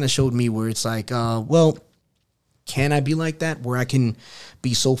 and it kind of showed me where it's like, well, can I be like that, where I can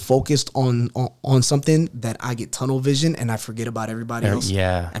be so focused on something that I get tunnel vision and I forget about everybody else?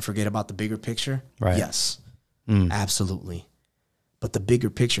 Yeah. And forget about the bigger picture? Right. Yes. Absolutely. But the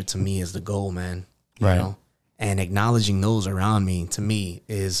bigger picture to me is the goal, man. You Right. know? And acknowledging those around me, to me,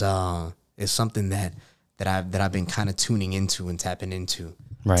 is something that I've been kind of tuning into and tapping into.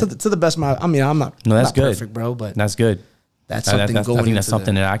 Right. To the best of my, I mean, I'm not, No, that's not good. perfect, bro, but That's good. that's something I going think that's into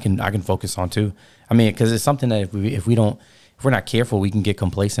something that I can focus on too. I mean, because it's something that if we're not careful, we can get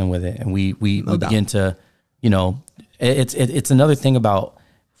complacent with it, and we begin to, it's another thing about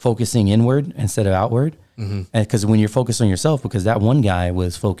focusing inward instead of outward. And because when you're focused on yourself, because that one guy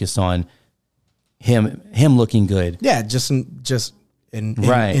was focused on him looking good. Yeah, just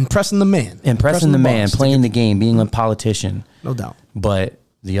Right. impressing the man. Impressing the man, boss. playing the game, being a politician. No doubt. But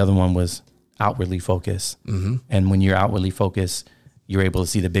the other one was outwardly focused. And when you're outwardly focused, you're able to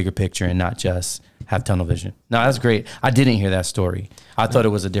see the bigger picture and not just have tunnel vision. No, that's great. I didn't hear that story. I thought it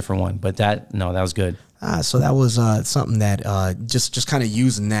was a different one, but that was good. So that was something that just kind of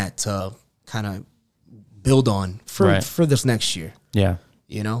using that to kind of build on for this next year. Yeah.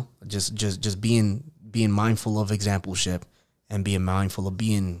 Just being mindful of exampleship and being mindful of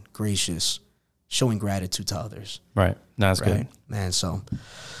being gracious, showing gratitude to others. Right. No, that's good. Man, so,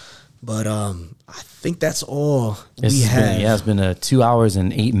 but I think that's all It's we have. it's been 2 hours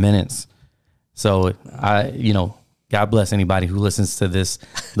and 8 minutes. So God bless anybody who listens to this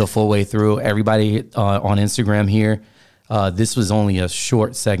the full way through. Everybody on Instagram here, this was only a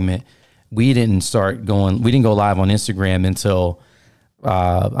short segment. We didn't go live on Instagram until,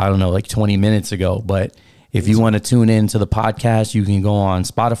 I don't know, like 20 minutes ago. But if you want to tune in to the podcast, you can go on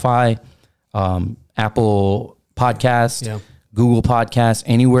Spotify, Apple Podcasts, Google Podcasts,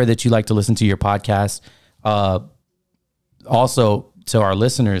 anywhere that you like to listen to your podcast. Also, to our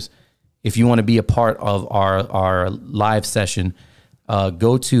listeners, if you want to be a part of our live session,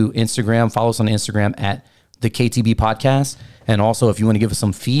 go to Instagram, follow us on Instagram at the KTB Podcast. And also, if you want to give us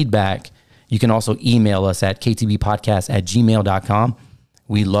some feedback, you can also email us at ktbpodcast@gmail.com.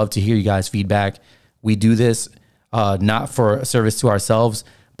 We love to hear you guys' feedback. We do this not for a service to ourselves,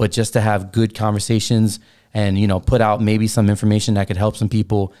 but just to have good conversations and, you know, put out maybe some information that could help some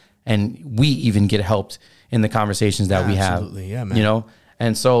people. And we even get helped in the conversations that we have, absolutely. Yeah, man. you know?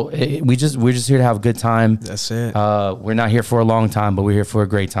 And so we're just here to have a good time. That's it. We're not here for a long time, but we're here for a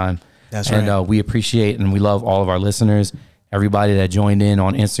great time. That's right. right. And we appreciate and we love all of our listeners, everybody that joined in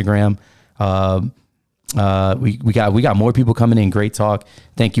on Instagram. We got more people coming in. Great talk.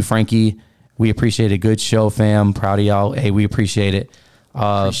 Thank you, Frankie. We appreciate it. Good show, fam. Proud of y'all. Hey, we appreciate it.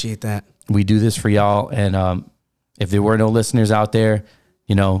 Appreciate that. We do this for y'all. And if there were no listeners out there,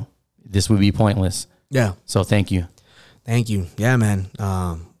 you know, this would be pointless. Yeah. So thank you. Thank you. Yeah, man.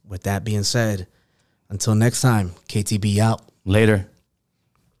 With that being said, until next time, KTB out. Later.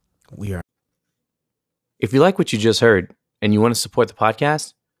 We are. If you like what you just heard and you want to support the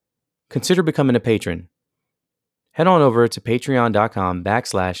podcast, consider becoming a patron. Head on over to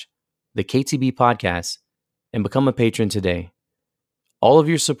patreon.com/the KTB podcast and become a patron today. All of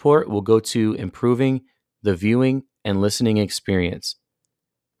your support will go to improving the viewing and listening experience.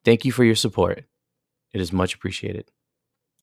 Thank you for your support. It is much appreciated.